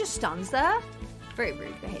 Sometimes she just stands there. Very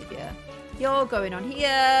rude behavior. You're going on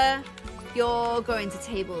here. You're going to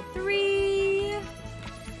table 3.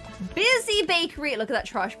 Busy bakery. Look at that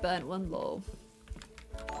trash burnt one, lol.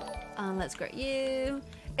 And let's get you.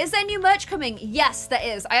 Is there new merch coming? Yes, there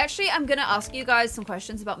is. I'm going to ask you guys some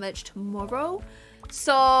questions about merch tomorrow.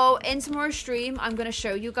 So in tomorrow's stream, I'm going to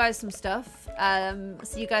show you guys some stuff.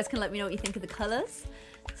 So you guys can let me know what you think of the colors.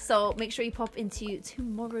 So make sure you pop into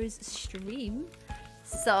tomorrow's stream.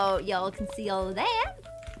 So y'all can see all there.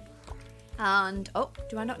 And, oh,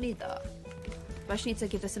 do I not need that? I just need to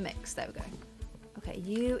give this a mix. There we go. Okay,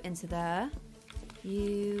 you into there.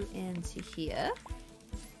 You into here.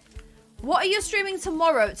 What are you streaming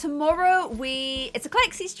tomorrow? Tomorrow, it's a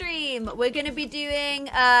Clexi stream. We're going to be doing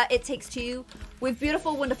It Takes Two with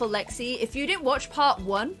beautiful, wonderful Lexi. If you didn't watch part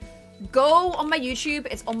 1, go on my YouTube.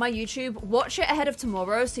 It's on my YouTube. Watch it ahead of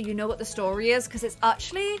tomorrow so you know what the story is, because it's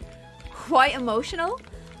actually quite emotional.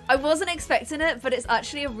 I wasn't expecting it, but it's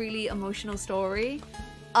actually a really emotional story.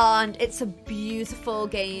 And it's a beautiful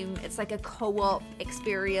game. It's like a co-op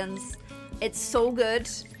experience. It's so good.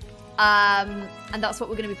 And that's what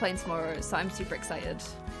we're going to be playing tomorrow, so I'm super excited.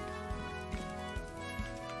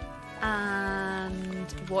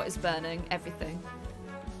 And what is burning? Everything.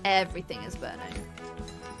 Everything is burning.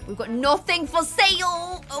 We've got nothing for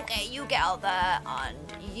sale! Okay, you get out there, and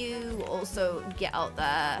you also get out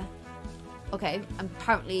there. Okay,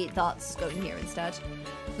 apparently that's going here instead.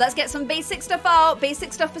 Let's get some basic stuff out.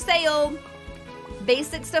 Basic stuff for sale.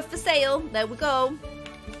 Basic stuff for sale. There we go.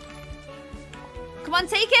 Come on,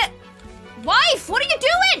 take it. Wife, what are you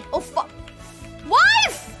doing? Oh, fuck.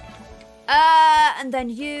 Wife! And then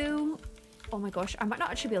you. Oh my gosh, I might not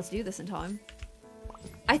actually be able to do this in time.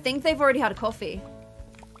 I think they've already had a coffee.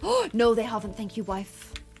 Oh, no, they haven't. Thank you,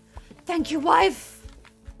 wife. Thank you, wife.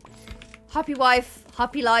 Happy wife,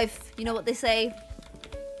 happy life. You know what they say.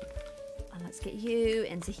 And let's get you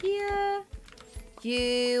into here.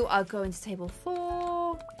 You are going to table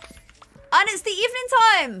 4. And it's the evening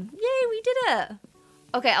time. Yay, we did it.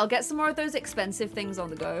 Okay, I'll get some more of those expensive things on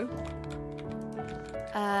the go.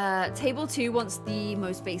 Table 2 wants the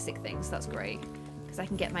most basic things. That's great. Because I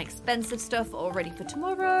can get my expensive stuff all ready for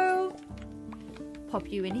tomorrow. Pop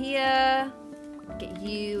you in here. Get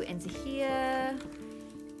you into here.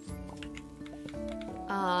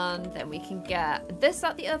 And then we can get this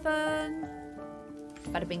out the oven.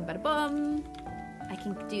 Bada bing, bada bum. I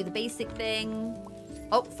can do the basic thing.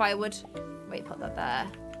 Oh, firewood. Wait, put that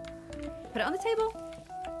there. Put it on the table.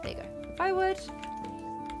 There you go. Firewood.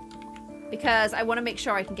 Because I want to make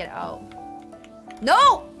sure I can get it out.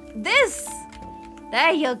 No! This!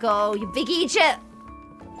 There you go, you big Egypt.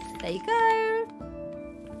 There you go.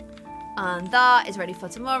 And that is ready for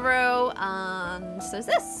tomorrow. And so is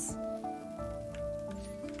this.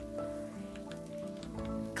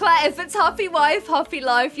 Claire, if it's happy wife, happy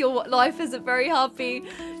life, your life isn't very happy.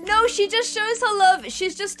 No, she just shows her love.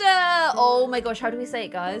 She's just oh my gosh, how do we say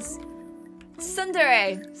it, guys?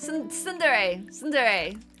 Tsundere. Tsundere.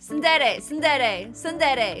 Tsundere. Tsundere. Tsundere.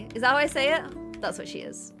 Tsundere. Is that how I say it? That's what she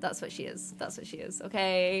is. That's what she is. That's what she is.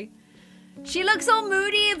 Okay. She looks all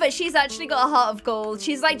moody, but she's actually got a heart of gold.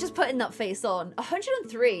 She's like just putting that face on.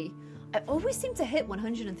 103. I always seem to hit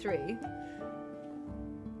 103.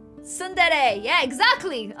 Tsundere. Yeah,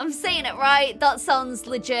 exactly. I'm saying it right. That sounds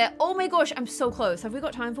legit. Oh my gosh, I'm so close. Have we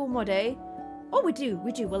got time for one more day? Oh, we do.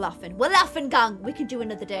 We do. We're laughing. We're laughing, gang. We can do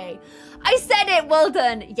another day. I said it. Well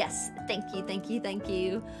done. Yes. Thank you. Thank you. Thank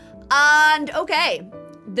you. And okay.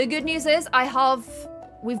 The good news is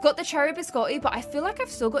we've got the cherry biscotti, but I feel like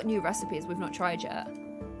I've still got new recipes we've not tried yet.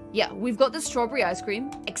 Yeah, we've got the strawberry ice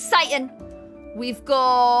cream. Exciting. We've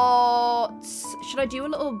got... Should I do a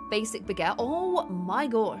little basic baguette? Oh my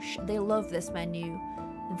gosh. They love this menu.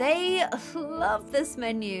 They love this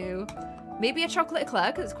menu. Maybe a chocolate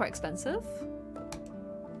eclair because it's quite expensive.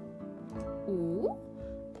 Ooh.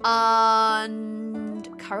 And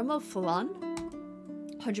caramel flan.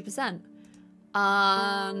 100%.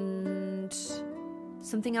 And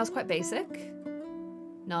something else quite basic.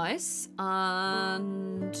 Nice.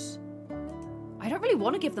 And I don't really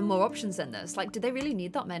want to give them more options than this. Like, did they really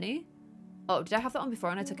need that many? Oh, did I have that on before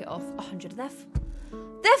and I took it off? 100.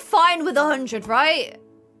 They're fine with 100, right?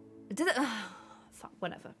 Did it?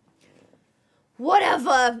 Whatever.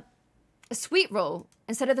 Whatever. A sweet roll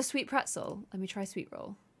instead of the sweet pretzel. Let me try sweet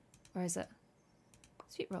roll. Where is it?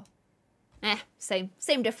 Sweet roll. Same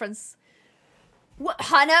difference. What,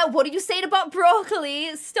 Hannah, what are you saying about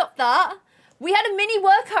broccoli? Stop that. We had a mini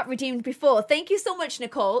workout redeemed before. Thank you so much,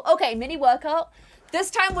 Nicole. Okay, mini workout.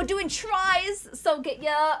 This time we're doing tries. So get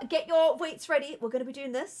your weights ready. We're gonna be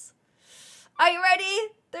doing this. Are you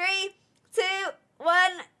ready? 3, 2,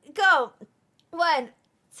 1, go. 1,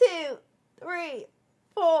 2, 3,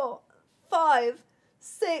 4, 5,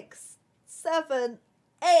 6, 7,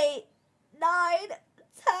 8, 9,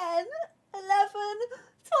 10, 11,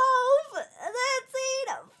 12,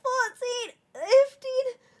 13, 14, 15,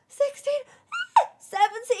 16,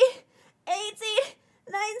 17, 18,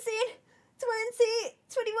 19, 20,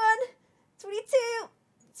 21, 22,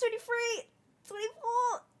 23,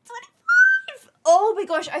 24, 25. Oh my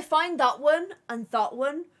gosh, I find that one and that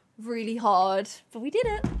one really hard, but we did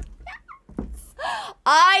it.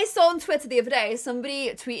 I saw on Twitter the other day, somebody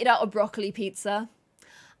tweeted out a broccoli pizza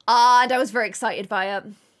and I was very excited by it.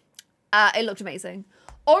 It looked amazing.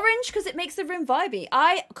 Orange, because it makes the room vibey.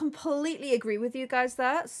 I completely agree with you guys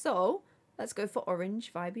there. So let's go for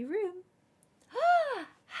orange vibey room.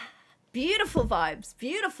 Beautiful vibes.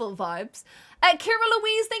 Beautiful vibes. Kira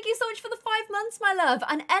Louise, thank you so much for the 5 months, my love.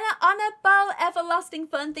 And Annabelle Everlasting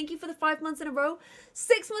Fun, thank you for the 5 months in a row.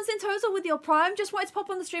 6 months in total with your Prime. Just wanted to pop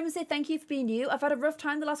on the stream and say thank you for being you. I've had a rough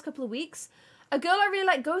time the last couple of weeks. A girl I really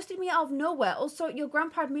like ghosted me out of nowhere. Also, your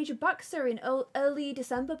grandpa had major back surgery in early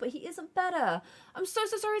December, but he isn't better. I'm so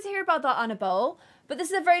sorry to hear about that, Annabelle. But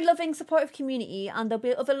this is a very loving, supportive community, and there'll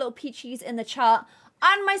be other little peachies in the chat.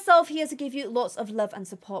 And myself here to give you lots of love and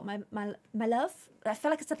support, my love. I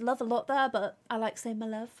feel like I said love a lot there, but I like saying my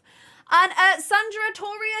love. And Sandra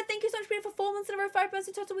Toria, thank you so much for being for 4 months in a row, 5 months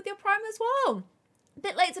in total with your Prime as well. A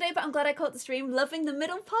bit late today, but I'm glad I caught the stream. Loving the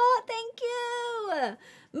middle part, thank you.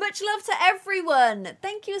 Much love to everyone.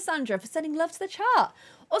 Thank you, Sandra, for sending love to the chat.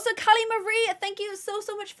 Also, Callie Marie, thank you so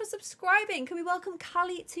much for subscribing. Can we welcome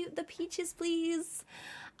Callie to the peaches, please?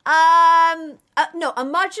 No,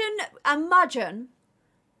 imagine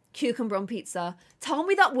cucumber on pizza. Tell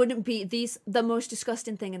me that wouldn't be the most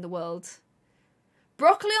disgusting thing in the world.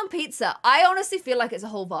 Broccoli on pizza, I honestly feel like it's a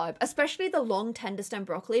whole vibe, especially the long tender stem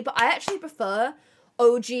broccoli, but I actually prefer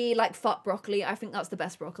OG, like fat broccoli. I think that's the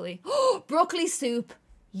best broccoli. Broccoli soup.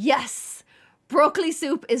 Yes. Broccoli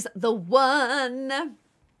soup is the one.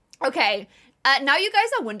 Okay. Now you guys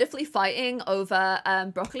are wonderfully fighting over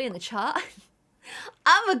broccoli in the chat.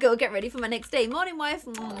 I'm gonna go get ready for my next day. Morning, wife.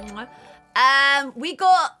 We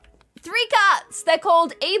got 3 cats. They're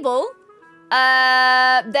called Abel.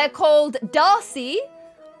 They're called Darcy.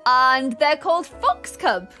 And they're called Fox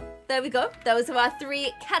Cub. There we go. Those are our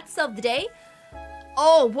 3 cats of the day.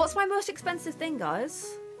 Oh, what's my most expensive thing,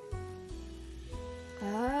 guys?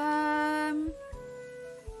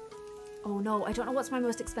 Oh no, I don't know what's my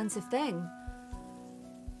most expensive thing.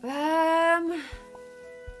 I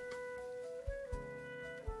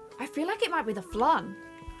feel like it might be the flan.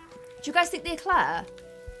 Do you guys think the eclair?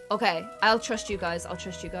 Okay, I'll trust you guys. I'll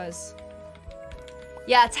trust you guys.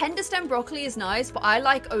 Yeah, tender stem broccoli is nice, but I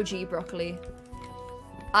like OG broccoli.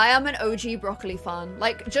 I am an OG broccoli fan.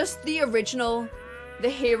 Like, just the original, the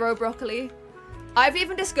hero broccoli. I've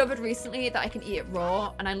even discovered recently that I can eat it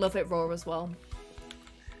raw, and I love it raw as well.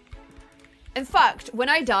 In fact, when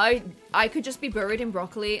I die, I could just be buried in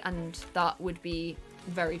broccoli, and that would be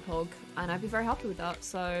very pog, and I'd be very happy with that,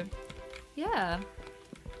 so yeah.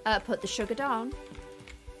 Put the sugar down.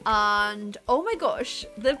 And oh my gosh,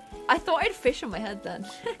 I thought I had fish on my head then.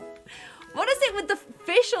 What is it with the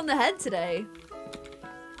fish on the head today?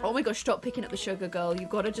 Oh my gosh, stop picking up the sugar, girl. You've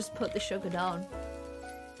got to just put the sugar down.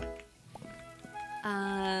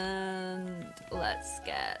 And let's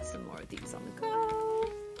get some more of these on the go.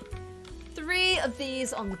 3 of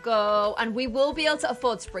these on the go. And we will be able to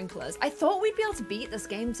afford sprinklers. I thought we'd be able to beat this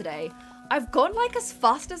game today. I've gone like as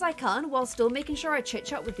fast as I can while still making sure I chit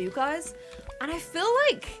chat with you guys. And I feel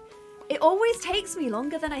like it always takes me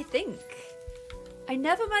longer than I think. I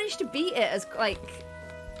never manage to beat it as, like,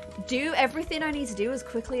 do everything I need to do as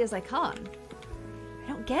quickly as I can. I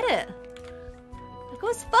don't get it. I go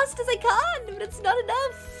as fast as I can, but it's not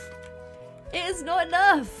enough. It is not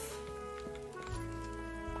enough.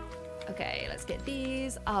 Okay, let's get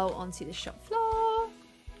these out onto the shop floor.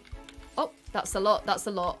 Oh, that's a lot. That's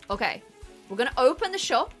a lot. Okay, we're going to open the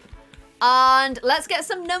shop. And let's get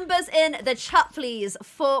some numbers in the chat, please,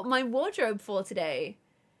 for my wardrobe for today.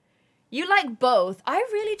 You like both. I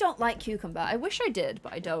really don't like cucumber. I wish I did,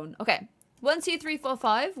 but I don't. Okay. 1, 2, 3, 4,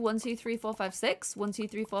 5. 1, 2, 3, 4, 5, 6. 1, 2,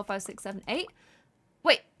 3, 4, 5, 6, 7, 8.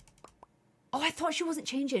 Wait. Oh, I thought she wasn't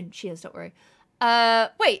changing. She is, don't worry.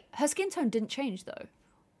 Wait, her skin tone didn't change, though.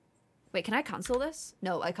 Wait, can I cancel this?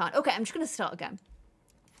 No, I can't. Okay, I'm just going to start again.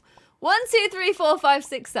 1, 2, 3, 4, 5,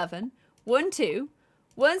 6, 7. 1, 2.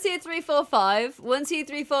 1, 2, 3, 4, 5. 1, 2,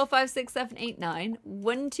 3, 4, 5, 6, 7, 8, 9.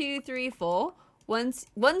 1, 2, 3, 4. 1,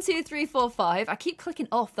 2, 3, 4, 5. I keep clicking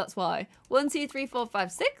off, that's why. 1, 2, 3, 4,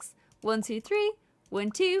 5, 6. 1, 2, 3.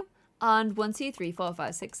 1, 2. And 1, 2, 3, 4,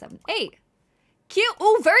 5, 6, 7, 8. Cute.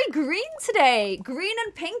 Oh, very green today. Green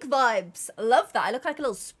and pink vibes. Love that. I look like a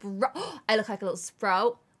little sprout. I look like a little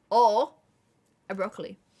sprout. Or a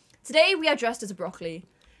broccoli. Today we are dressed as a broccoli.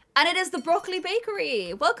 And it is the Broccoli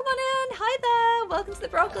Bakery. Welcome on in. Hi there. Welcome to the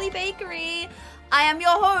Broccoli Bakery. I am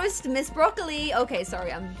your host, Miss Broccoli. Okay,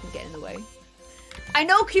 sorry, I'm getting in the way. I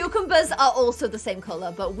know cucumbers are also the same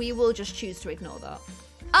color, but we will just choose to ignore that.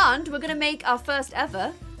 And we're going to make our first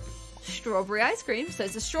ever strawberry ice cream. So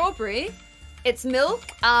it's a strawberry, it's milk,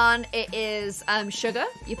 and it is sugar.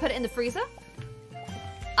 You put it in the freezer.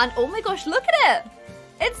 And oh my gosh, look at it.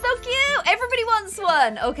 It's so cute! Everybody wants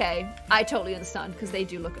one! Okay, I totally understand because they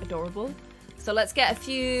do look adorable. So let's get a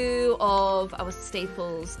few of our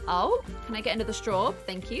staples out. Can I get another straw?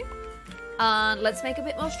 Thank you. And let's make a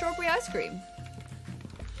bit more strawberry ice cream.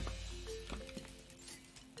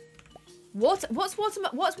 What's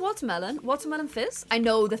watermelon? Watermelon fizz? I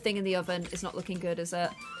know the thing in the oven is not looking good, is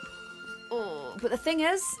it? Oh, but the thing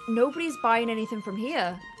is, nobody's buying anything from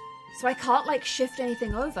here. So I can't, like, shift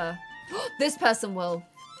anything over. This person will.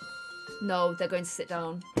 No, they're going to sit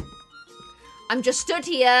down. I'm just stood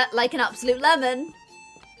here like an absolute lemon.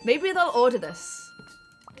 Maybe they'll order this.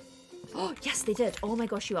 Oh, yes, they did. Oh my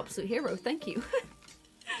gosh, you absolute hero. Thank you.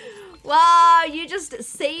 Wow, you just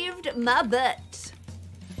saved my butt.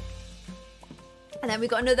 And then we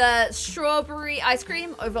got another strawberry ice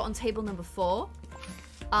cream over on table number 4.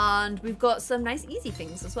 And we've got some nice easy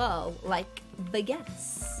things as well, like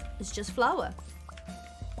baguettes. It's just flour.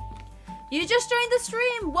 You just joined the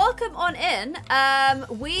stream. Welcome on in.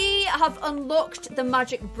 We have unlocked the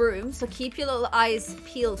magic broom, so keep your little eyes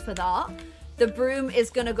peeled for that. The broom is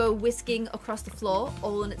going to go whisking across the floor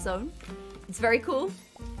all on its own. It's very cool.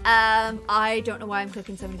 I don't know why I'm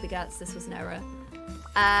cooking so many baguettes. This was an error.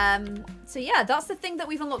 So yeah, that's the thing that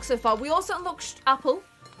we've unlocked so far. We also unlocked Apple.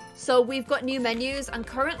 So we've got new menus, and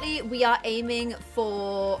currently we are aiming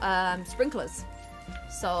for sprinklers.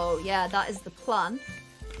 So yeah, that is the plan.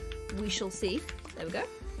 We shall see. There we go.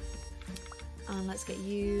 And let's get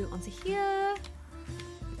you onto here.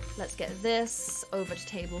 Let's get this over to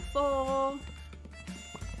table 4.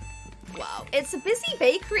 Wow, it's a busy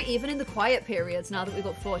bakery even in the quiet periods now that we've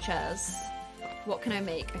got 4 chairs. What can I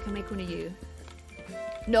make? I can make one of you.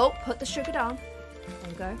 Nope, put the sugar down. There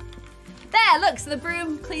we go. There, look, so the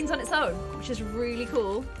broom cleans on its own, which is really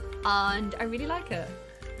cool. And I really like it.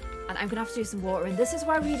 And I'm gonna have to do some watering. This is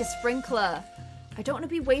why we need a sprinkler. I don't want to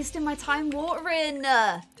be wasting my time watering.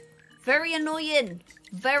 Very annoying.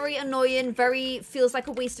 Very annoying. Very feels like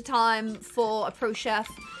a waste of time for a pro chef.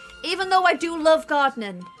 Even though I do love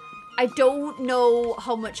gardening, I don't know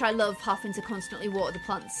how much I love having to constantly water the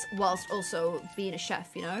plants whilst also being a chef,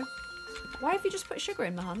 you know? Why have you just put sugar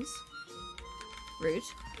in my hands? Rude.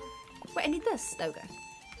 Wait, I need this. There we go.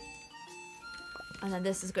 And then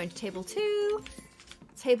this is going to table 2.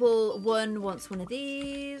 Table 1 wants one of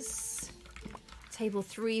these. Table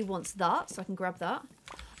 3 wants that, so I can grab that.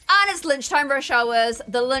 And it's lunchtime rush hours.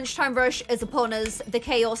 The lunchtime rush is upon us. The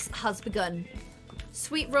chaos has begun.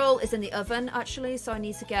 Sweet roll is in the oven, actually, so I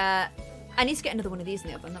need to get another one of these in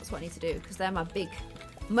the oven. That's what I need to do, because they're my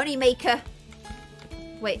Moneymaker.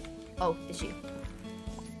 Wait. Oh, it's you.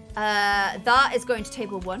 That is going to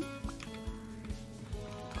table 1.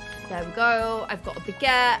 There we go. I've got a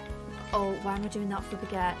baguette. Oh, why am I doing that for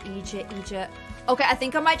baguette? Egypt. Okay, I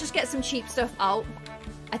think I might just get some cheap stuff out.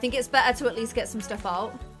 I think it's better to at least get some stuff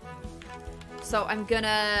out. So I'm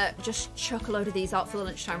gonna just chuck a load of these out for the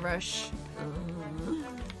lunchtime rush.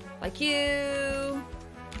 Like you.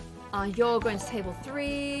 You're going to table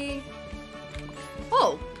 3.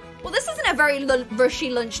 Oh, well this isn't a very rushy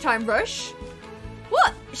lunchtime rush.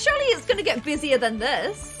 What? Surely it's gonna get busier than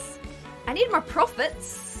this. I need more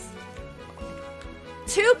profits.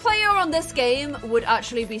 2-player on this game would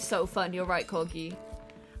actually be so fun. You're right, Corgi.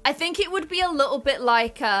 I think it would be a little bit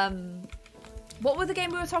like, what was the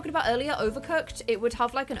game we were talking about earlier? Overcooked? It would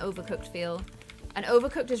have like an Overcooked feel. And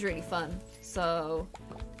Overcooked is really fun. So,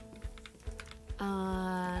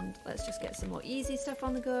 and let's just get some more easy stuff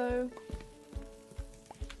on the go.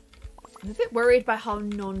 I'm a bit worried by how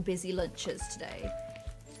non-busy lunch is today.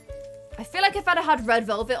 I feel like if I'd had red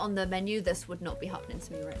velvet on the menu, this would not be happening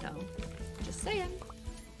to me right now. Just saying.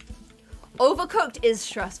 Overcooked is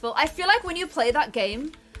stressful. I feel like when you play that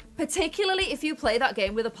game, particularly if you play that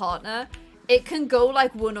game with a partner, it can go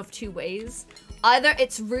like one of 2 ways. Either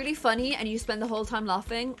it's really funny and you spend the whole time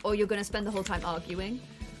laughing, or you're going to spend the whole time arguing.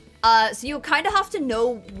 So you kind of have to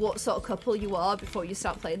know what sort of couple you are before you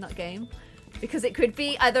start playing that game. Because it could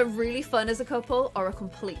be either really fun as a couple or a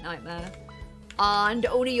complete nightmare. And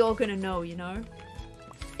only you're going to know, you know?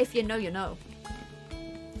 If you know, you know.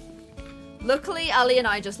 Luckily, Ali and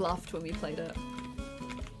I just laughed when we played it.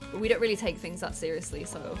 But we don't really take things that seriously,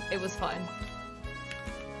 so it was fine.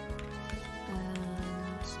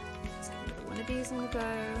 And let's get one of these on the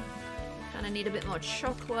go. And I need a bit more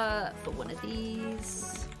chocolate for one of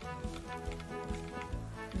these.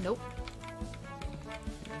 Nope.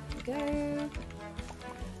 There we go.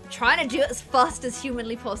 Trying to do it as fast as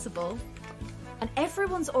humanly possible. And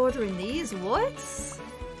everyone's ordering these. What?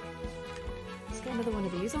 Get another one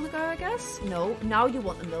of these on the go, I guess. No, now you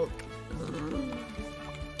want the milk.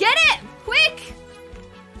 Get it! Quick!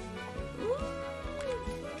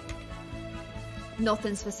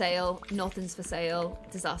 Nothing's for sale. Nothing's for sale.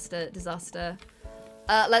 Disaster, disaster.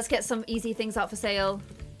 Let's get some easy things out for sale.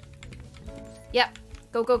 Yep.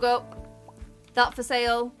 Go, go, go. That for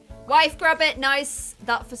sale. Wife, grab it. Nice.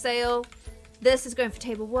 That for sale. This is going for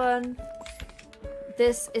table 1.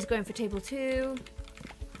 This is going for table 2.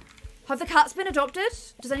 Have the cats been adopted?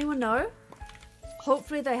 Does anyone know?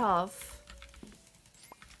 Hopefully they have.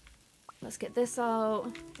 Let's get this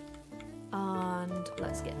out. And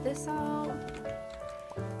let's get this out.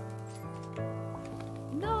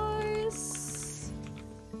 Nice.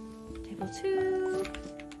 Table 2.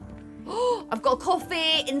 Oh, I've got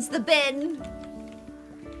coffee into the bin.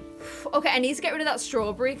 Okay, I need to get rid of that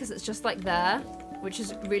strawberry because it's just like there, which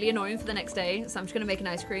is really annoying for the next day. So I'm just going to make an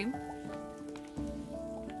ice cream.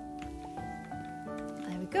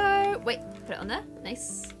 Go. Wait, put it on there.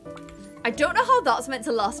 Nice. I don't know how that's meant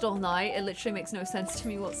to last all night. It literally makes no sense to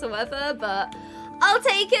me whatsoever, but I'll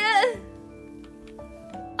take it.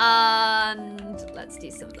 And let's do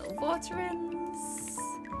some little waterings.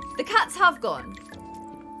 The cats have gone.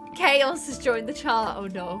 Chaos has joined the chat. Oh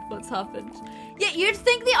no, what's happened? Yeah, you'd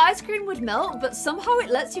think the ice cream would melt, but somehow it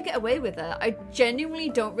lets you get away with it. I genuinely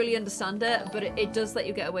don't really understand it, but it does let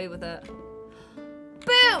you get away with it.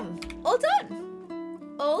 Boom! All done.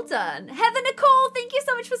 All done. Heather Nicole, thank you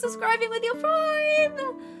so much for subscribing with your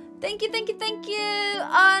Prime. Thank you, thank you, thank you.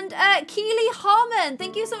 And Keely Harmon,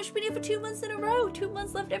 thank you so much for being here for 2 months in a row. 2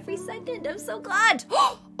 months left every second. I'm so glad.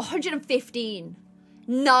 115.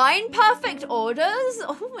 9 perfect orders?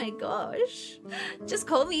 Oh my gosh. Just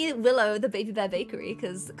call me Willow, the Baby Bear Bakery,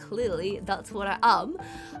 because clearly that's what I am.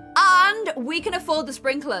 And we can afford the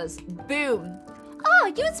sprinklers. Boom.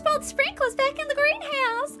 Oh, you installed sprinklers back in the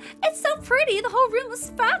greenhouse. It's so pretty. The whole room was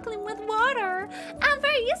sparkling with water. And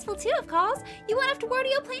very useful too, of course. You won't have to water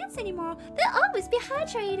your plants anymore. They'll always be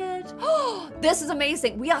hydrated. Oh, this is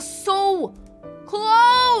amazing. We are so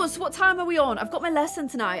close. What time are we on? I've got my lesson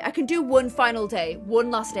tonight. I can do one final day.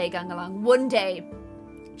 One last day, gang along. One day.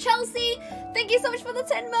 Chelsea, thank you so much for the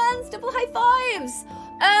 10 months. Double high fives.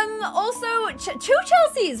 Also, 2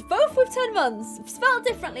 Chelseas, both with 10 months. Spelled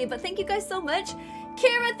differently, but thank you guys so much.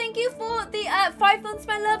 Kira, thank you for the 5 months,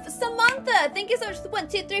 my love. Samantha, thank you so much for the 1,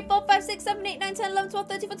 2, 3, 4, 5, 6, 7, 8, 9, 10, 11, 12,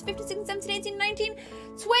 13, 14, 15, 16, 17, 18, 19,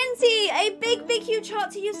 20. A big, big, huge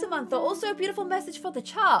heart to you, Samantha. Also, a beautiful message for the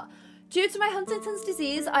chat. Due to my Huntington's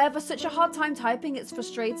disease, I have such a hard time typing, it's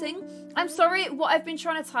frustrating. I'm sorry, what I've been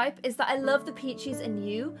trying to type is that I love the Peachies and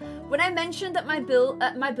you. When I mentioned that my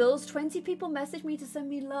bills, 20 people messaged me to send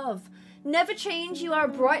me love. Never change, you are a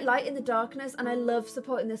bright light in the darkness, and I love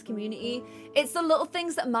supporting this community. It's the little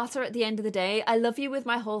things that matter at the end of the day. I love you with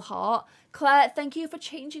my whole heart. Claire, thank you for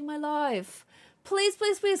changing my life. Please,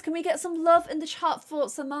 please, please, can we get some love in the chat for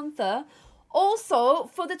Samantha? Also,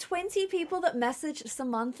 for the 20 people that messaged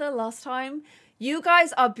Samantha last time, you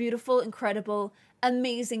guys are beautiful, incredible,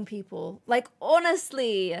 amazing people. Like,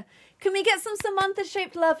 honestly, can we get some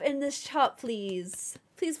Samantha-shaped love in this chat, please?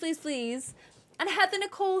 Please, please, please. And Heather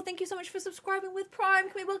Nicole, thank you so much for subscribing with Prime.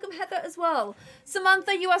 Can we welcome Heather as well?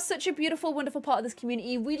 Samantha, you are such a beautiful, wonderful part of this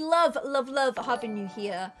community. We love, love, love having you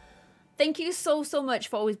here. Thank you so, so much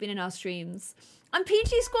for always being in our streams. And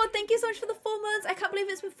PG Squad, thank you so much for the 4 months. I can't believe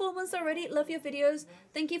it's been 4 months already. Love your videos.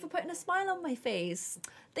 Thank you for putting a smile on my face.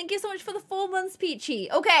 Thank you so much for the 4 months,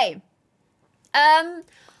 Peachy. Okay. I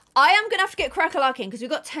am going to have to get crack-a-lacking because we've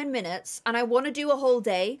got 10 minutes and I want to do a whole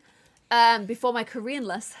day before my Korean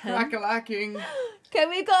lesson. Crack-a-lacking. Okay,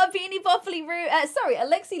 we've got a Beanie Boffly Root. Sorry,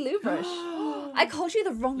 Alexi Lubrush. I called you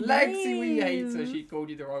the wrong name. Lexi, we hate her. She called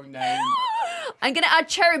you the wrong name. I'm going to add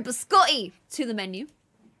cherry biscotti to the menu.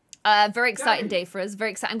 Very exciting day for us.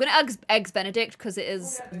 Very exciting. I'm going to add Eggs Benedict because it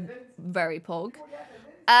is very pog.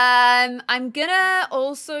 I'm going to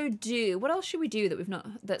also do... What else should we do that we've not...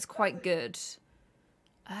 That's quite good?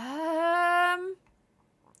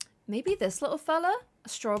 Maybe this little fella? A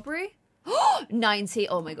strawberry? 90.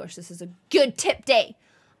 Oh my gosh, this is a good tip day.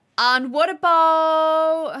 And what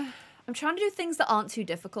about... I'm trying to do things that aren't too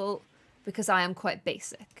difficult because I am quite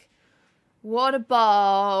basic. What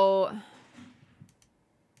about...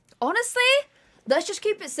 Honestly, let's just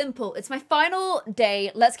keep it simple. It's my final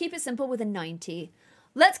day. Let's keep it simple with a 90.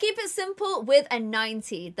 Let's keep it simple with a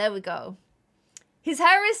 90. There we go. His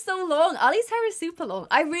hair is so long. Ali's hair is super long.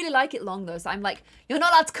 I really like it long though, so I'm like, you're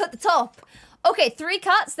not allowed to cut the top. Okay, 3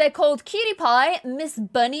 cats. They're called Cutie Pie, Miss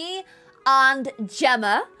Bunny, and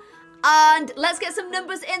Gemma. And let's get some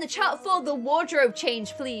numbers in the chat for the wardrobe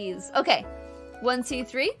change, please. Okay, 1, 2,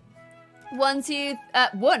 3. 1, 2,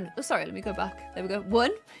 1. Oh, sorry, let me go back. There we go.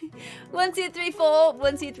 1. 1, 2, 3, 4.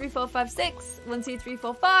 1, 2, 3, 4, 5, 6. 1, 2, 3,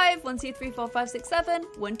 4, 5. 1, 2, 3, 4, 5, 6, 7.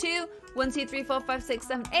 1, 2. 1, 2, 3, 4, 5, 6,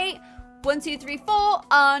 7, 8. 1, 2, 3, 4.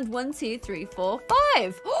 And 1, 2, 3, 4,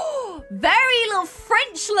 5. Very little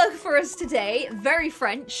French look for us today. Very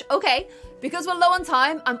French. Okay, because we're low on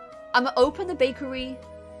time, I'm gonna open the bakery.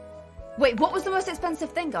 Wait, what was the most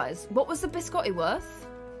expensive thing, guys? What was the biscotti worth?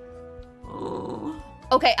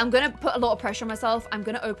 Okay, I'm gonna put a lot of pressure on myself. I'm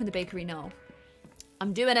gonna open the bakery now.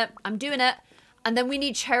 I'm doing it. I'm doing it. And then we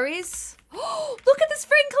need cherries. Look at the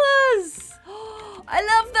sprinklers. I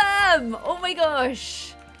love them. Oh my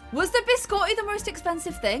gosh. Was the biscotti the most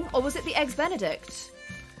expensive thing or was it the Eggs Benedict?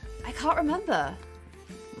 I can't remember.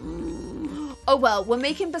 Oh well, we're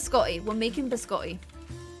making biscotti. We're making biscotti.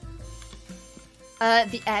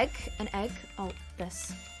 The egg. An egg. Oh,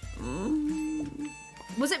 this.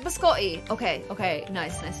 Was it biscotti? Okay, okay,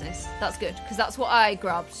 nice, nice, nice. That's good, because that's what I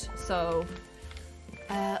grabbed. So,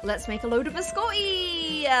 let's make a load of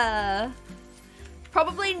biscotti.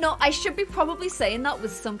 Probably not. I should be probably saying that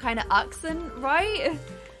with some kind of accent, right?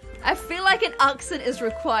 I feel like an accent is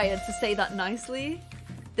required to say that nicely.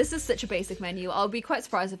 This is such a basic menu. I'll be quite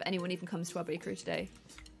surprised if anyone even comes to our bakery today.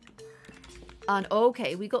 And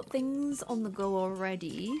okay, we got things on the go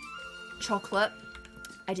already. Chocolate.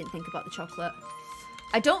 I didn't think about the chocolate.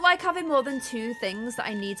 I don't like having more than 2 things that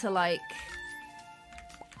I need to, like,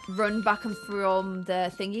 run back and from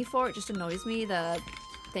the thingy for. It just annoys me, the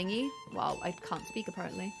thingy. Wow, I can't speak,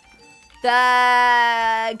 apparently.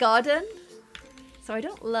 The garden. So I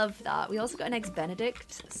don't love that. We also got an Eggs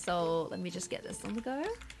Benedict, so let me just get this on the go.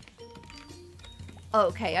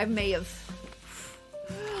 Okay, I've made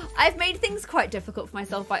things quite difficult for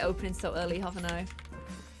myself by opening so early, haven't I?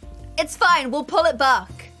 It's fine, we'll pull it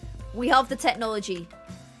back. We have the technology.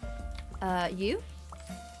 You.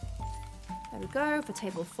 There we go, for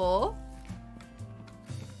table 4.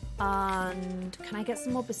 And can I get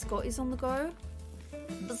some more biscottis on the go?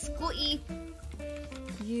 Biscotti.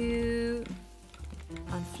 You.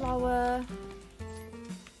 And flour.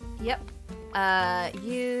 Yep.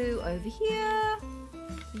 You over here.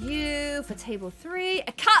 You for table 3.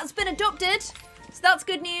 A cat's been adopted, so that's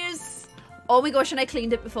good news. Oh my gosh, and I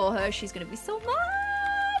cleaned it before her. She's gonna be so mad.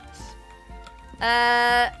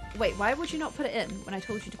 Wait, why would you not put it in when I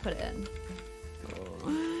told you to put it in? Oh.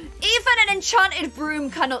 Even an enchanted broom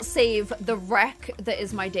cannot save the wreck that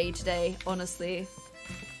is my day today, honestly.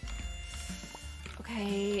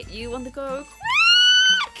 Okay, you on the go.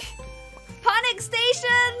 Quick! Panic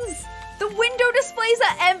stations! The window displays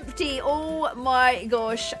are empty. Oh my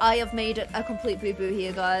gosh. I have made a complete boo-boo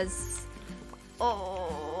here, guys.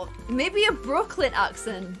 Oh, maybe a Brooklyn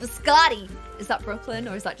accent. Biscotti. Is that Brooklyn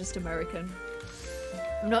or is that just American?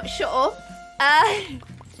 I'm not sure. I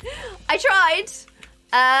tried.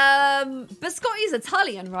 Biscotti is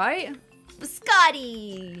Italian, right?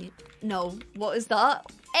 Biscotti. No, what is that?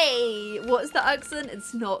 Hey, what is the accent?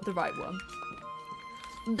 It's not the right one.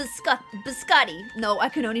 Biscotti. No, I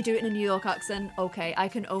can only do it in a New York accent. Okay, I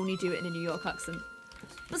can only do it in a New York accent.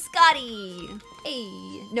 Biscotti. Hey.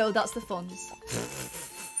 No, that's the Fonz.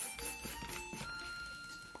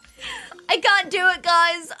 I can't do it,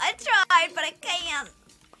 guys. I tried, but I can't.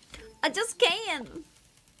 I just can't.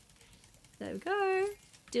 There we go.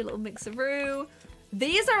 Do a little mixeroo.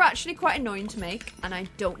 These are actually quite annoying to make, and I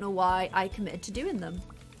don't know why I committed to doing them.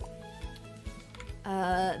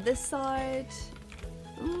 This side.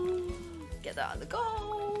 Ooh, get that on the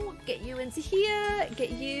go. Get you into here.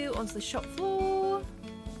 Get you onto the shop floor.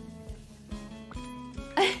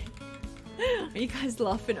 Are you guys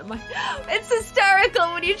laughing at my... It's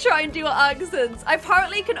hysterical when you try and do accents. I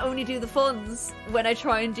apparently can only do the Fonz when I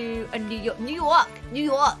try and do a New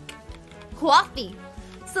York. Coffee.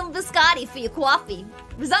 Some biscotti for your coffee.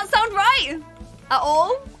 Does that sound right? At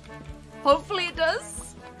all? Hopefully it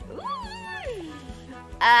does. Ooh.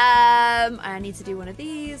 I need to do one of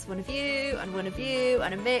these, one of you,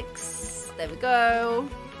 and a mix. There we go.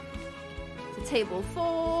 To table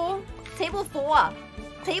 4. Table 4.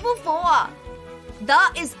 Table 4.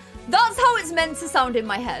 That's how it's meant to sound in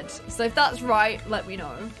my head. So if that's right, let me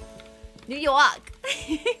know. New York.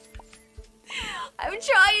 I'm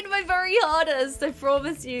trying my very hardest, I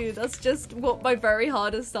promise you. That's just what my very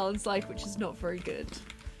hardest sounds like, which is not very good.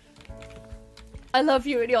 I love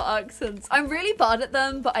you and your accents. I'm really bad at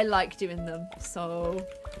them, but I like doing them. So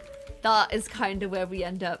that is kind of where we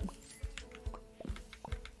end up.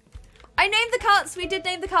 I named the cats. We did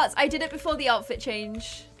name the cats. I did it before the outfit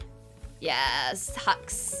change. Yes,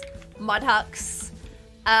 hacks. Mud hacks.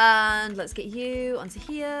 And let's get you onto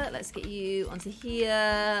here. Let's get you onto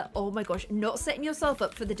here. Oh my gosh, not setting yourself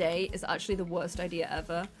up for the day is actually the worst idea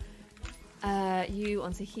ever. You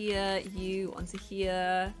onto here. You onto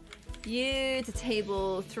here. You to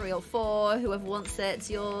table 3 or 4. Whoever wants it, it's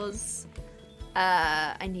yours.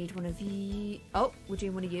 I need one of you. Oh, we're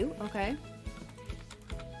doing one of you. Okay.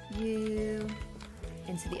 You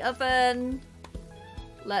into the oven.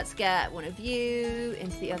 Let's get one of you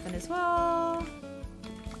into the oven as well.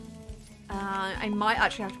 I might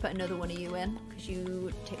actually have to put another one of you in because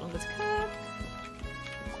you take longer to cook.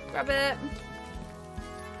 Grab it.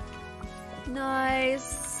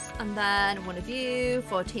 Nice. And then one of you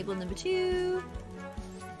for table number 2.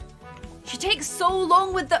 She takes so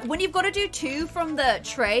long with the... When you've got to do 2 from the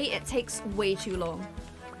tray, it takes way too long.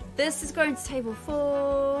 This is going to table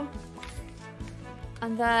 4.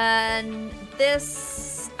 And then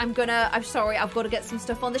this... I'm sorry, I've got to get some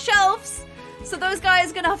stuff on the shelves. So those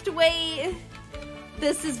guys are going to have to wait.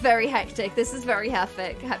 This is very hectic. This is very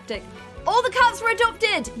hectic. All the cats were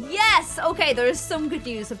adopted! Yes! Okay, there is some good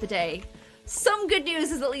news of the day. Some good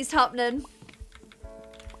news is at least happening.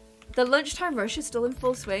 The lunchtime rush is still in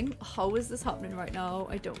full swing. How is this happening right now?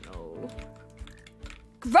 I don't know.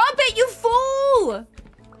 Grab it, you fool!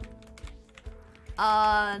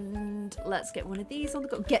 And let's get one of these on the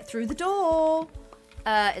go. Get through the door.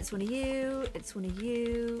 It's one of you. It's one of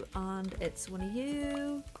you. And it's one of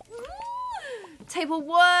you. Table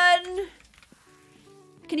 1.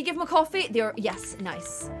 Can you give them a coffee? Yes,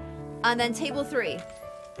 nice. And then table 3.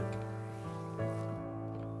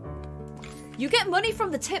 You get money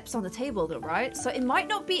from the tips on the table though, right? So it might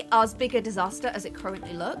not be as big a disaster as it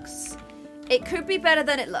currently looks. It could be better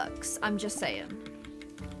than it looks. I'm just saying.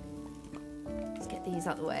 Let's get these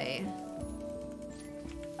out of the way.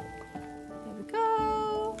 There we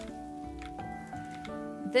go.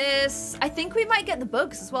 This, I think we might get the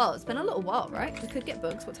bugs as well. It's been a little while, right? We could get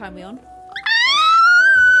bugs. What time are we on?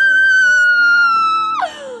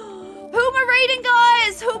 Who am I raiding,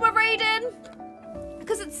 guys? Who am I raiding?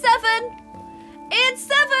 Because it's 7. It's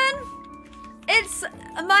 7. It's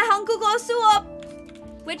my Hangul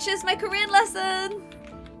Gosuop, which is my Korean lesson.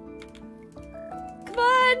 Come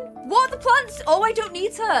on. Water the plants. Oh, I don't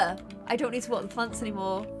need to. I don't need to water the plants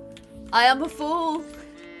anymore. I am a fool.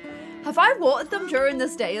 Have I watered them during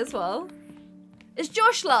this day as well? Is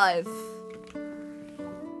Josh live?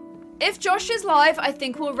 If Josh is live, I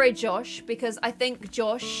think we'll raid Josh because I think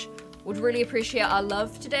Josh would really appreciate our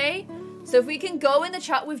love today. So if we can go in the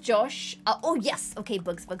chat with Josh. Oh, yes. Okay,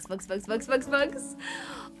 bugs.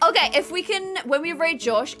 Okay, if we can, when we raid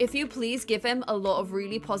Josh, if you please give him a lot of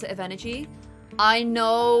really positive energy. I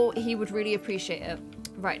know he would really appreciate it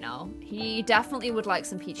right now. He definitely would like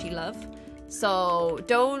some peachy love. So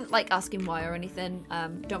don't like ask him why or anything.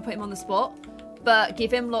 Don't put him on the spot, but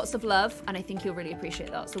give him lots of love, and I think he'll really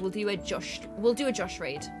appreciate that. So we'll do a Josh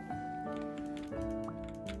raid.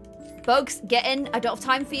 Bugs, get in. I don't have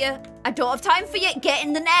time for you. I don't have time for you. Get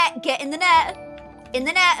in the net. Get in the net. In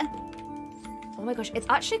the net. Oh my gosh, it's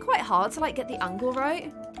actually quite hard to like get the angle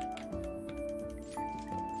right.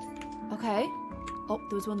 Okay. Oh,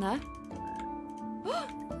 there was one there.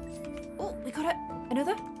 Oh, we got it.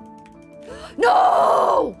 Another.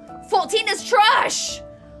 No! 14 is trash!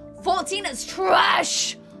 14 is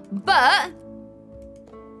trash! But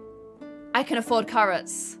I can afford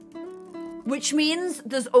carrots. Which means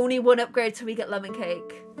there's only one upgrade till we get lemon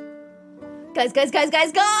cake. Guys!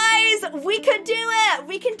 We can do it!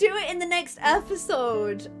 We can do it in the next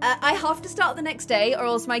episode. I have to start the next day or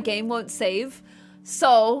else my game won't save.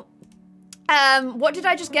 So, what did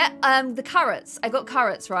I just get? The carrots. I got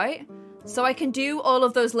carrots, right? So I can do all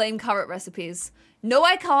of those lame carrot recipes. No,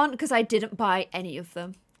 I can't because I didn't buy any of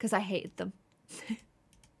them because I hated them.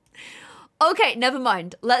 Okay, never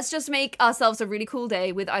mind. Let's just make ourselves a really cool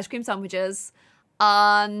day with ice cream sandwiches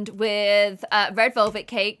and with red velvet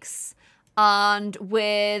cakes and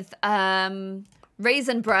with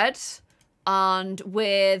raisin bread and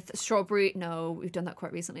with strawberry. No, we've done that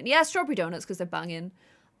quite recently. Yeah, strawberry donuts because they're banging.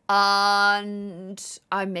 And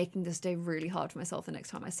I'm making this day really hard for myself the next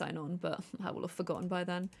time I sign on, but I will have forgotten by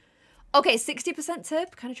then. Okay, 60%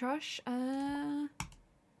 tip, kind of trash.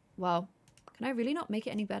 Wow. Can I really not make it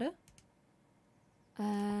any better?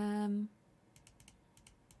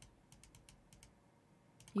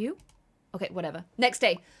 You? Okay, whatever. Next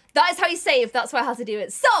day. That is how you save. That's why I had to do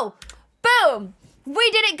it. So, boom.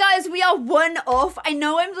 We did it, guys. We are one off. I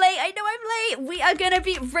know I'm late. We are going to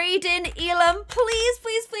be raiding Elam.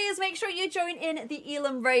 Please make sure you join in the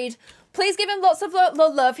Elam raid. Please give him lots of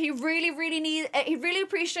love. He really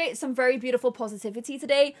appreciates some very beautiful positivity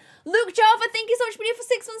today. Luke Java, thank you so much for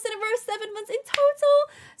 6 months in a row, 7 months in total.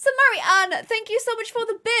 Samari Ann, thank you so much for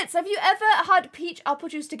the bits. Have you ever had peach apple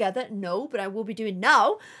juice together? No, but I will be doing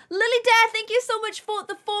now. Lily Dare, thank you so much for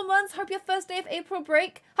the 4 months. Hope your first day of April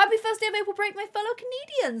break. Happy first day of April break, my fellow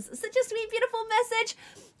Canadians. Such a sweet, beautiful message.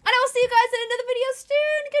 And I will see you guys in another video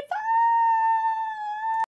soon.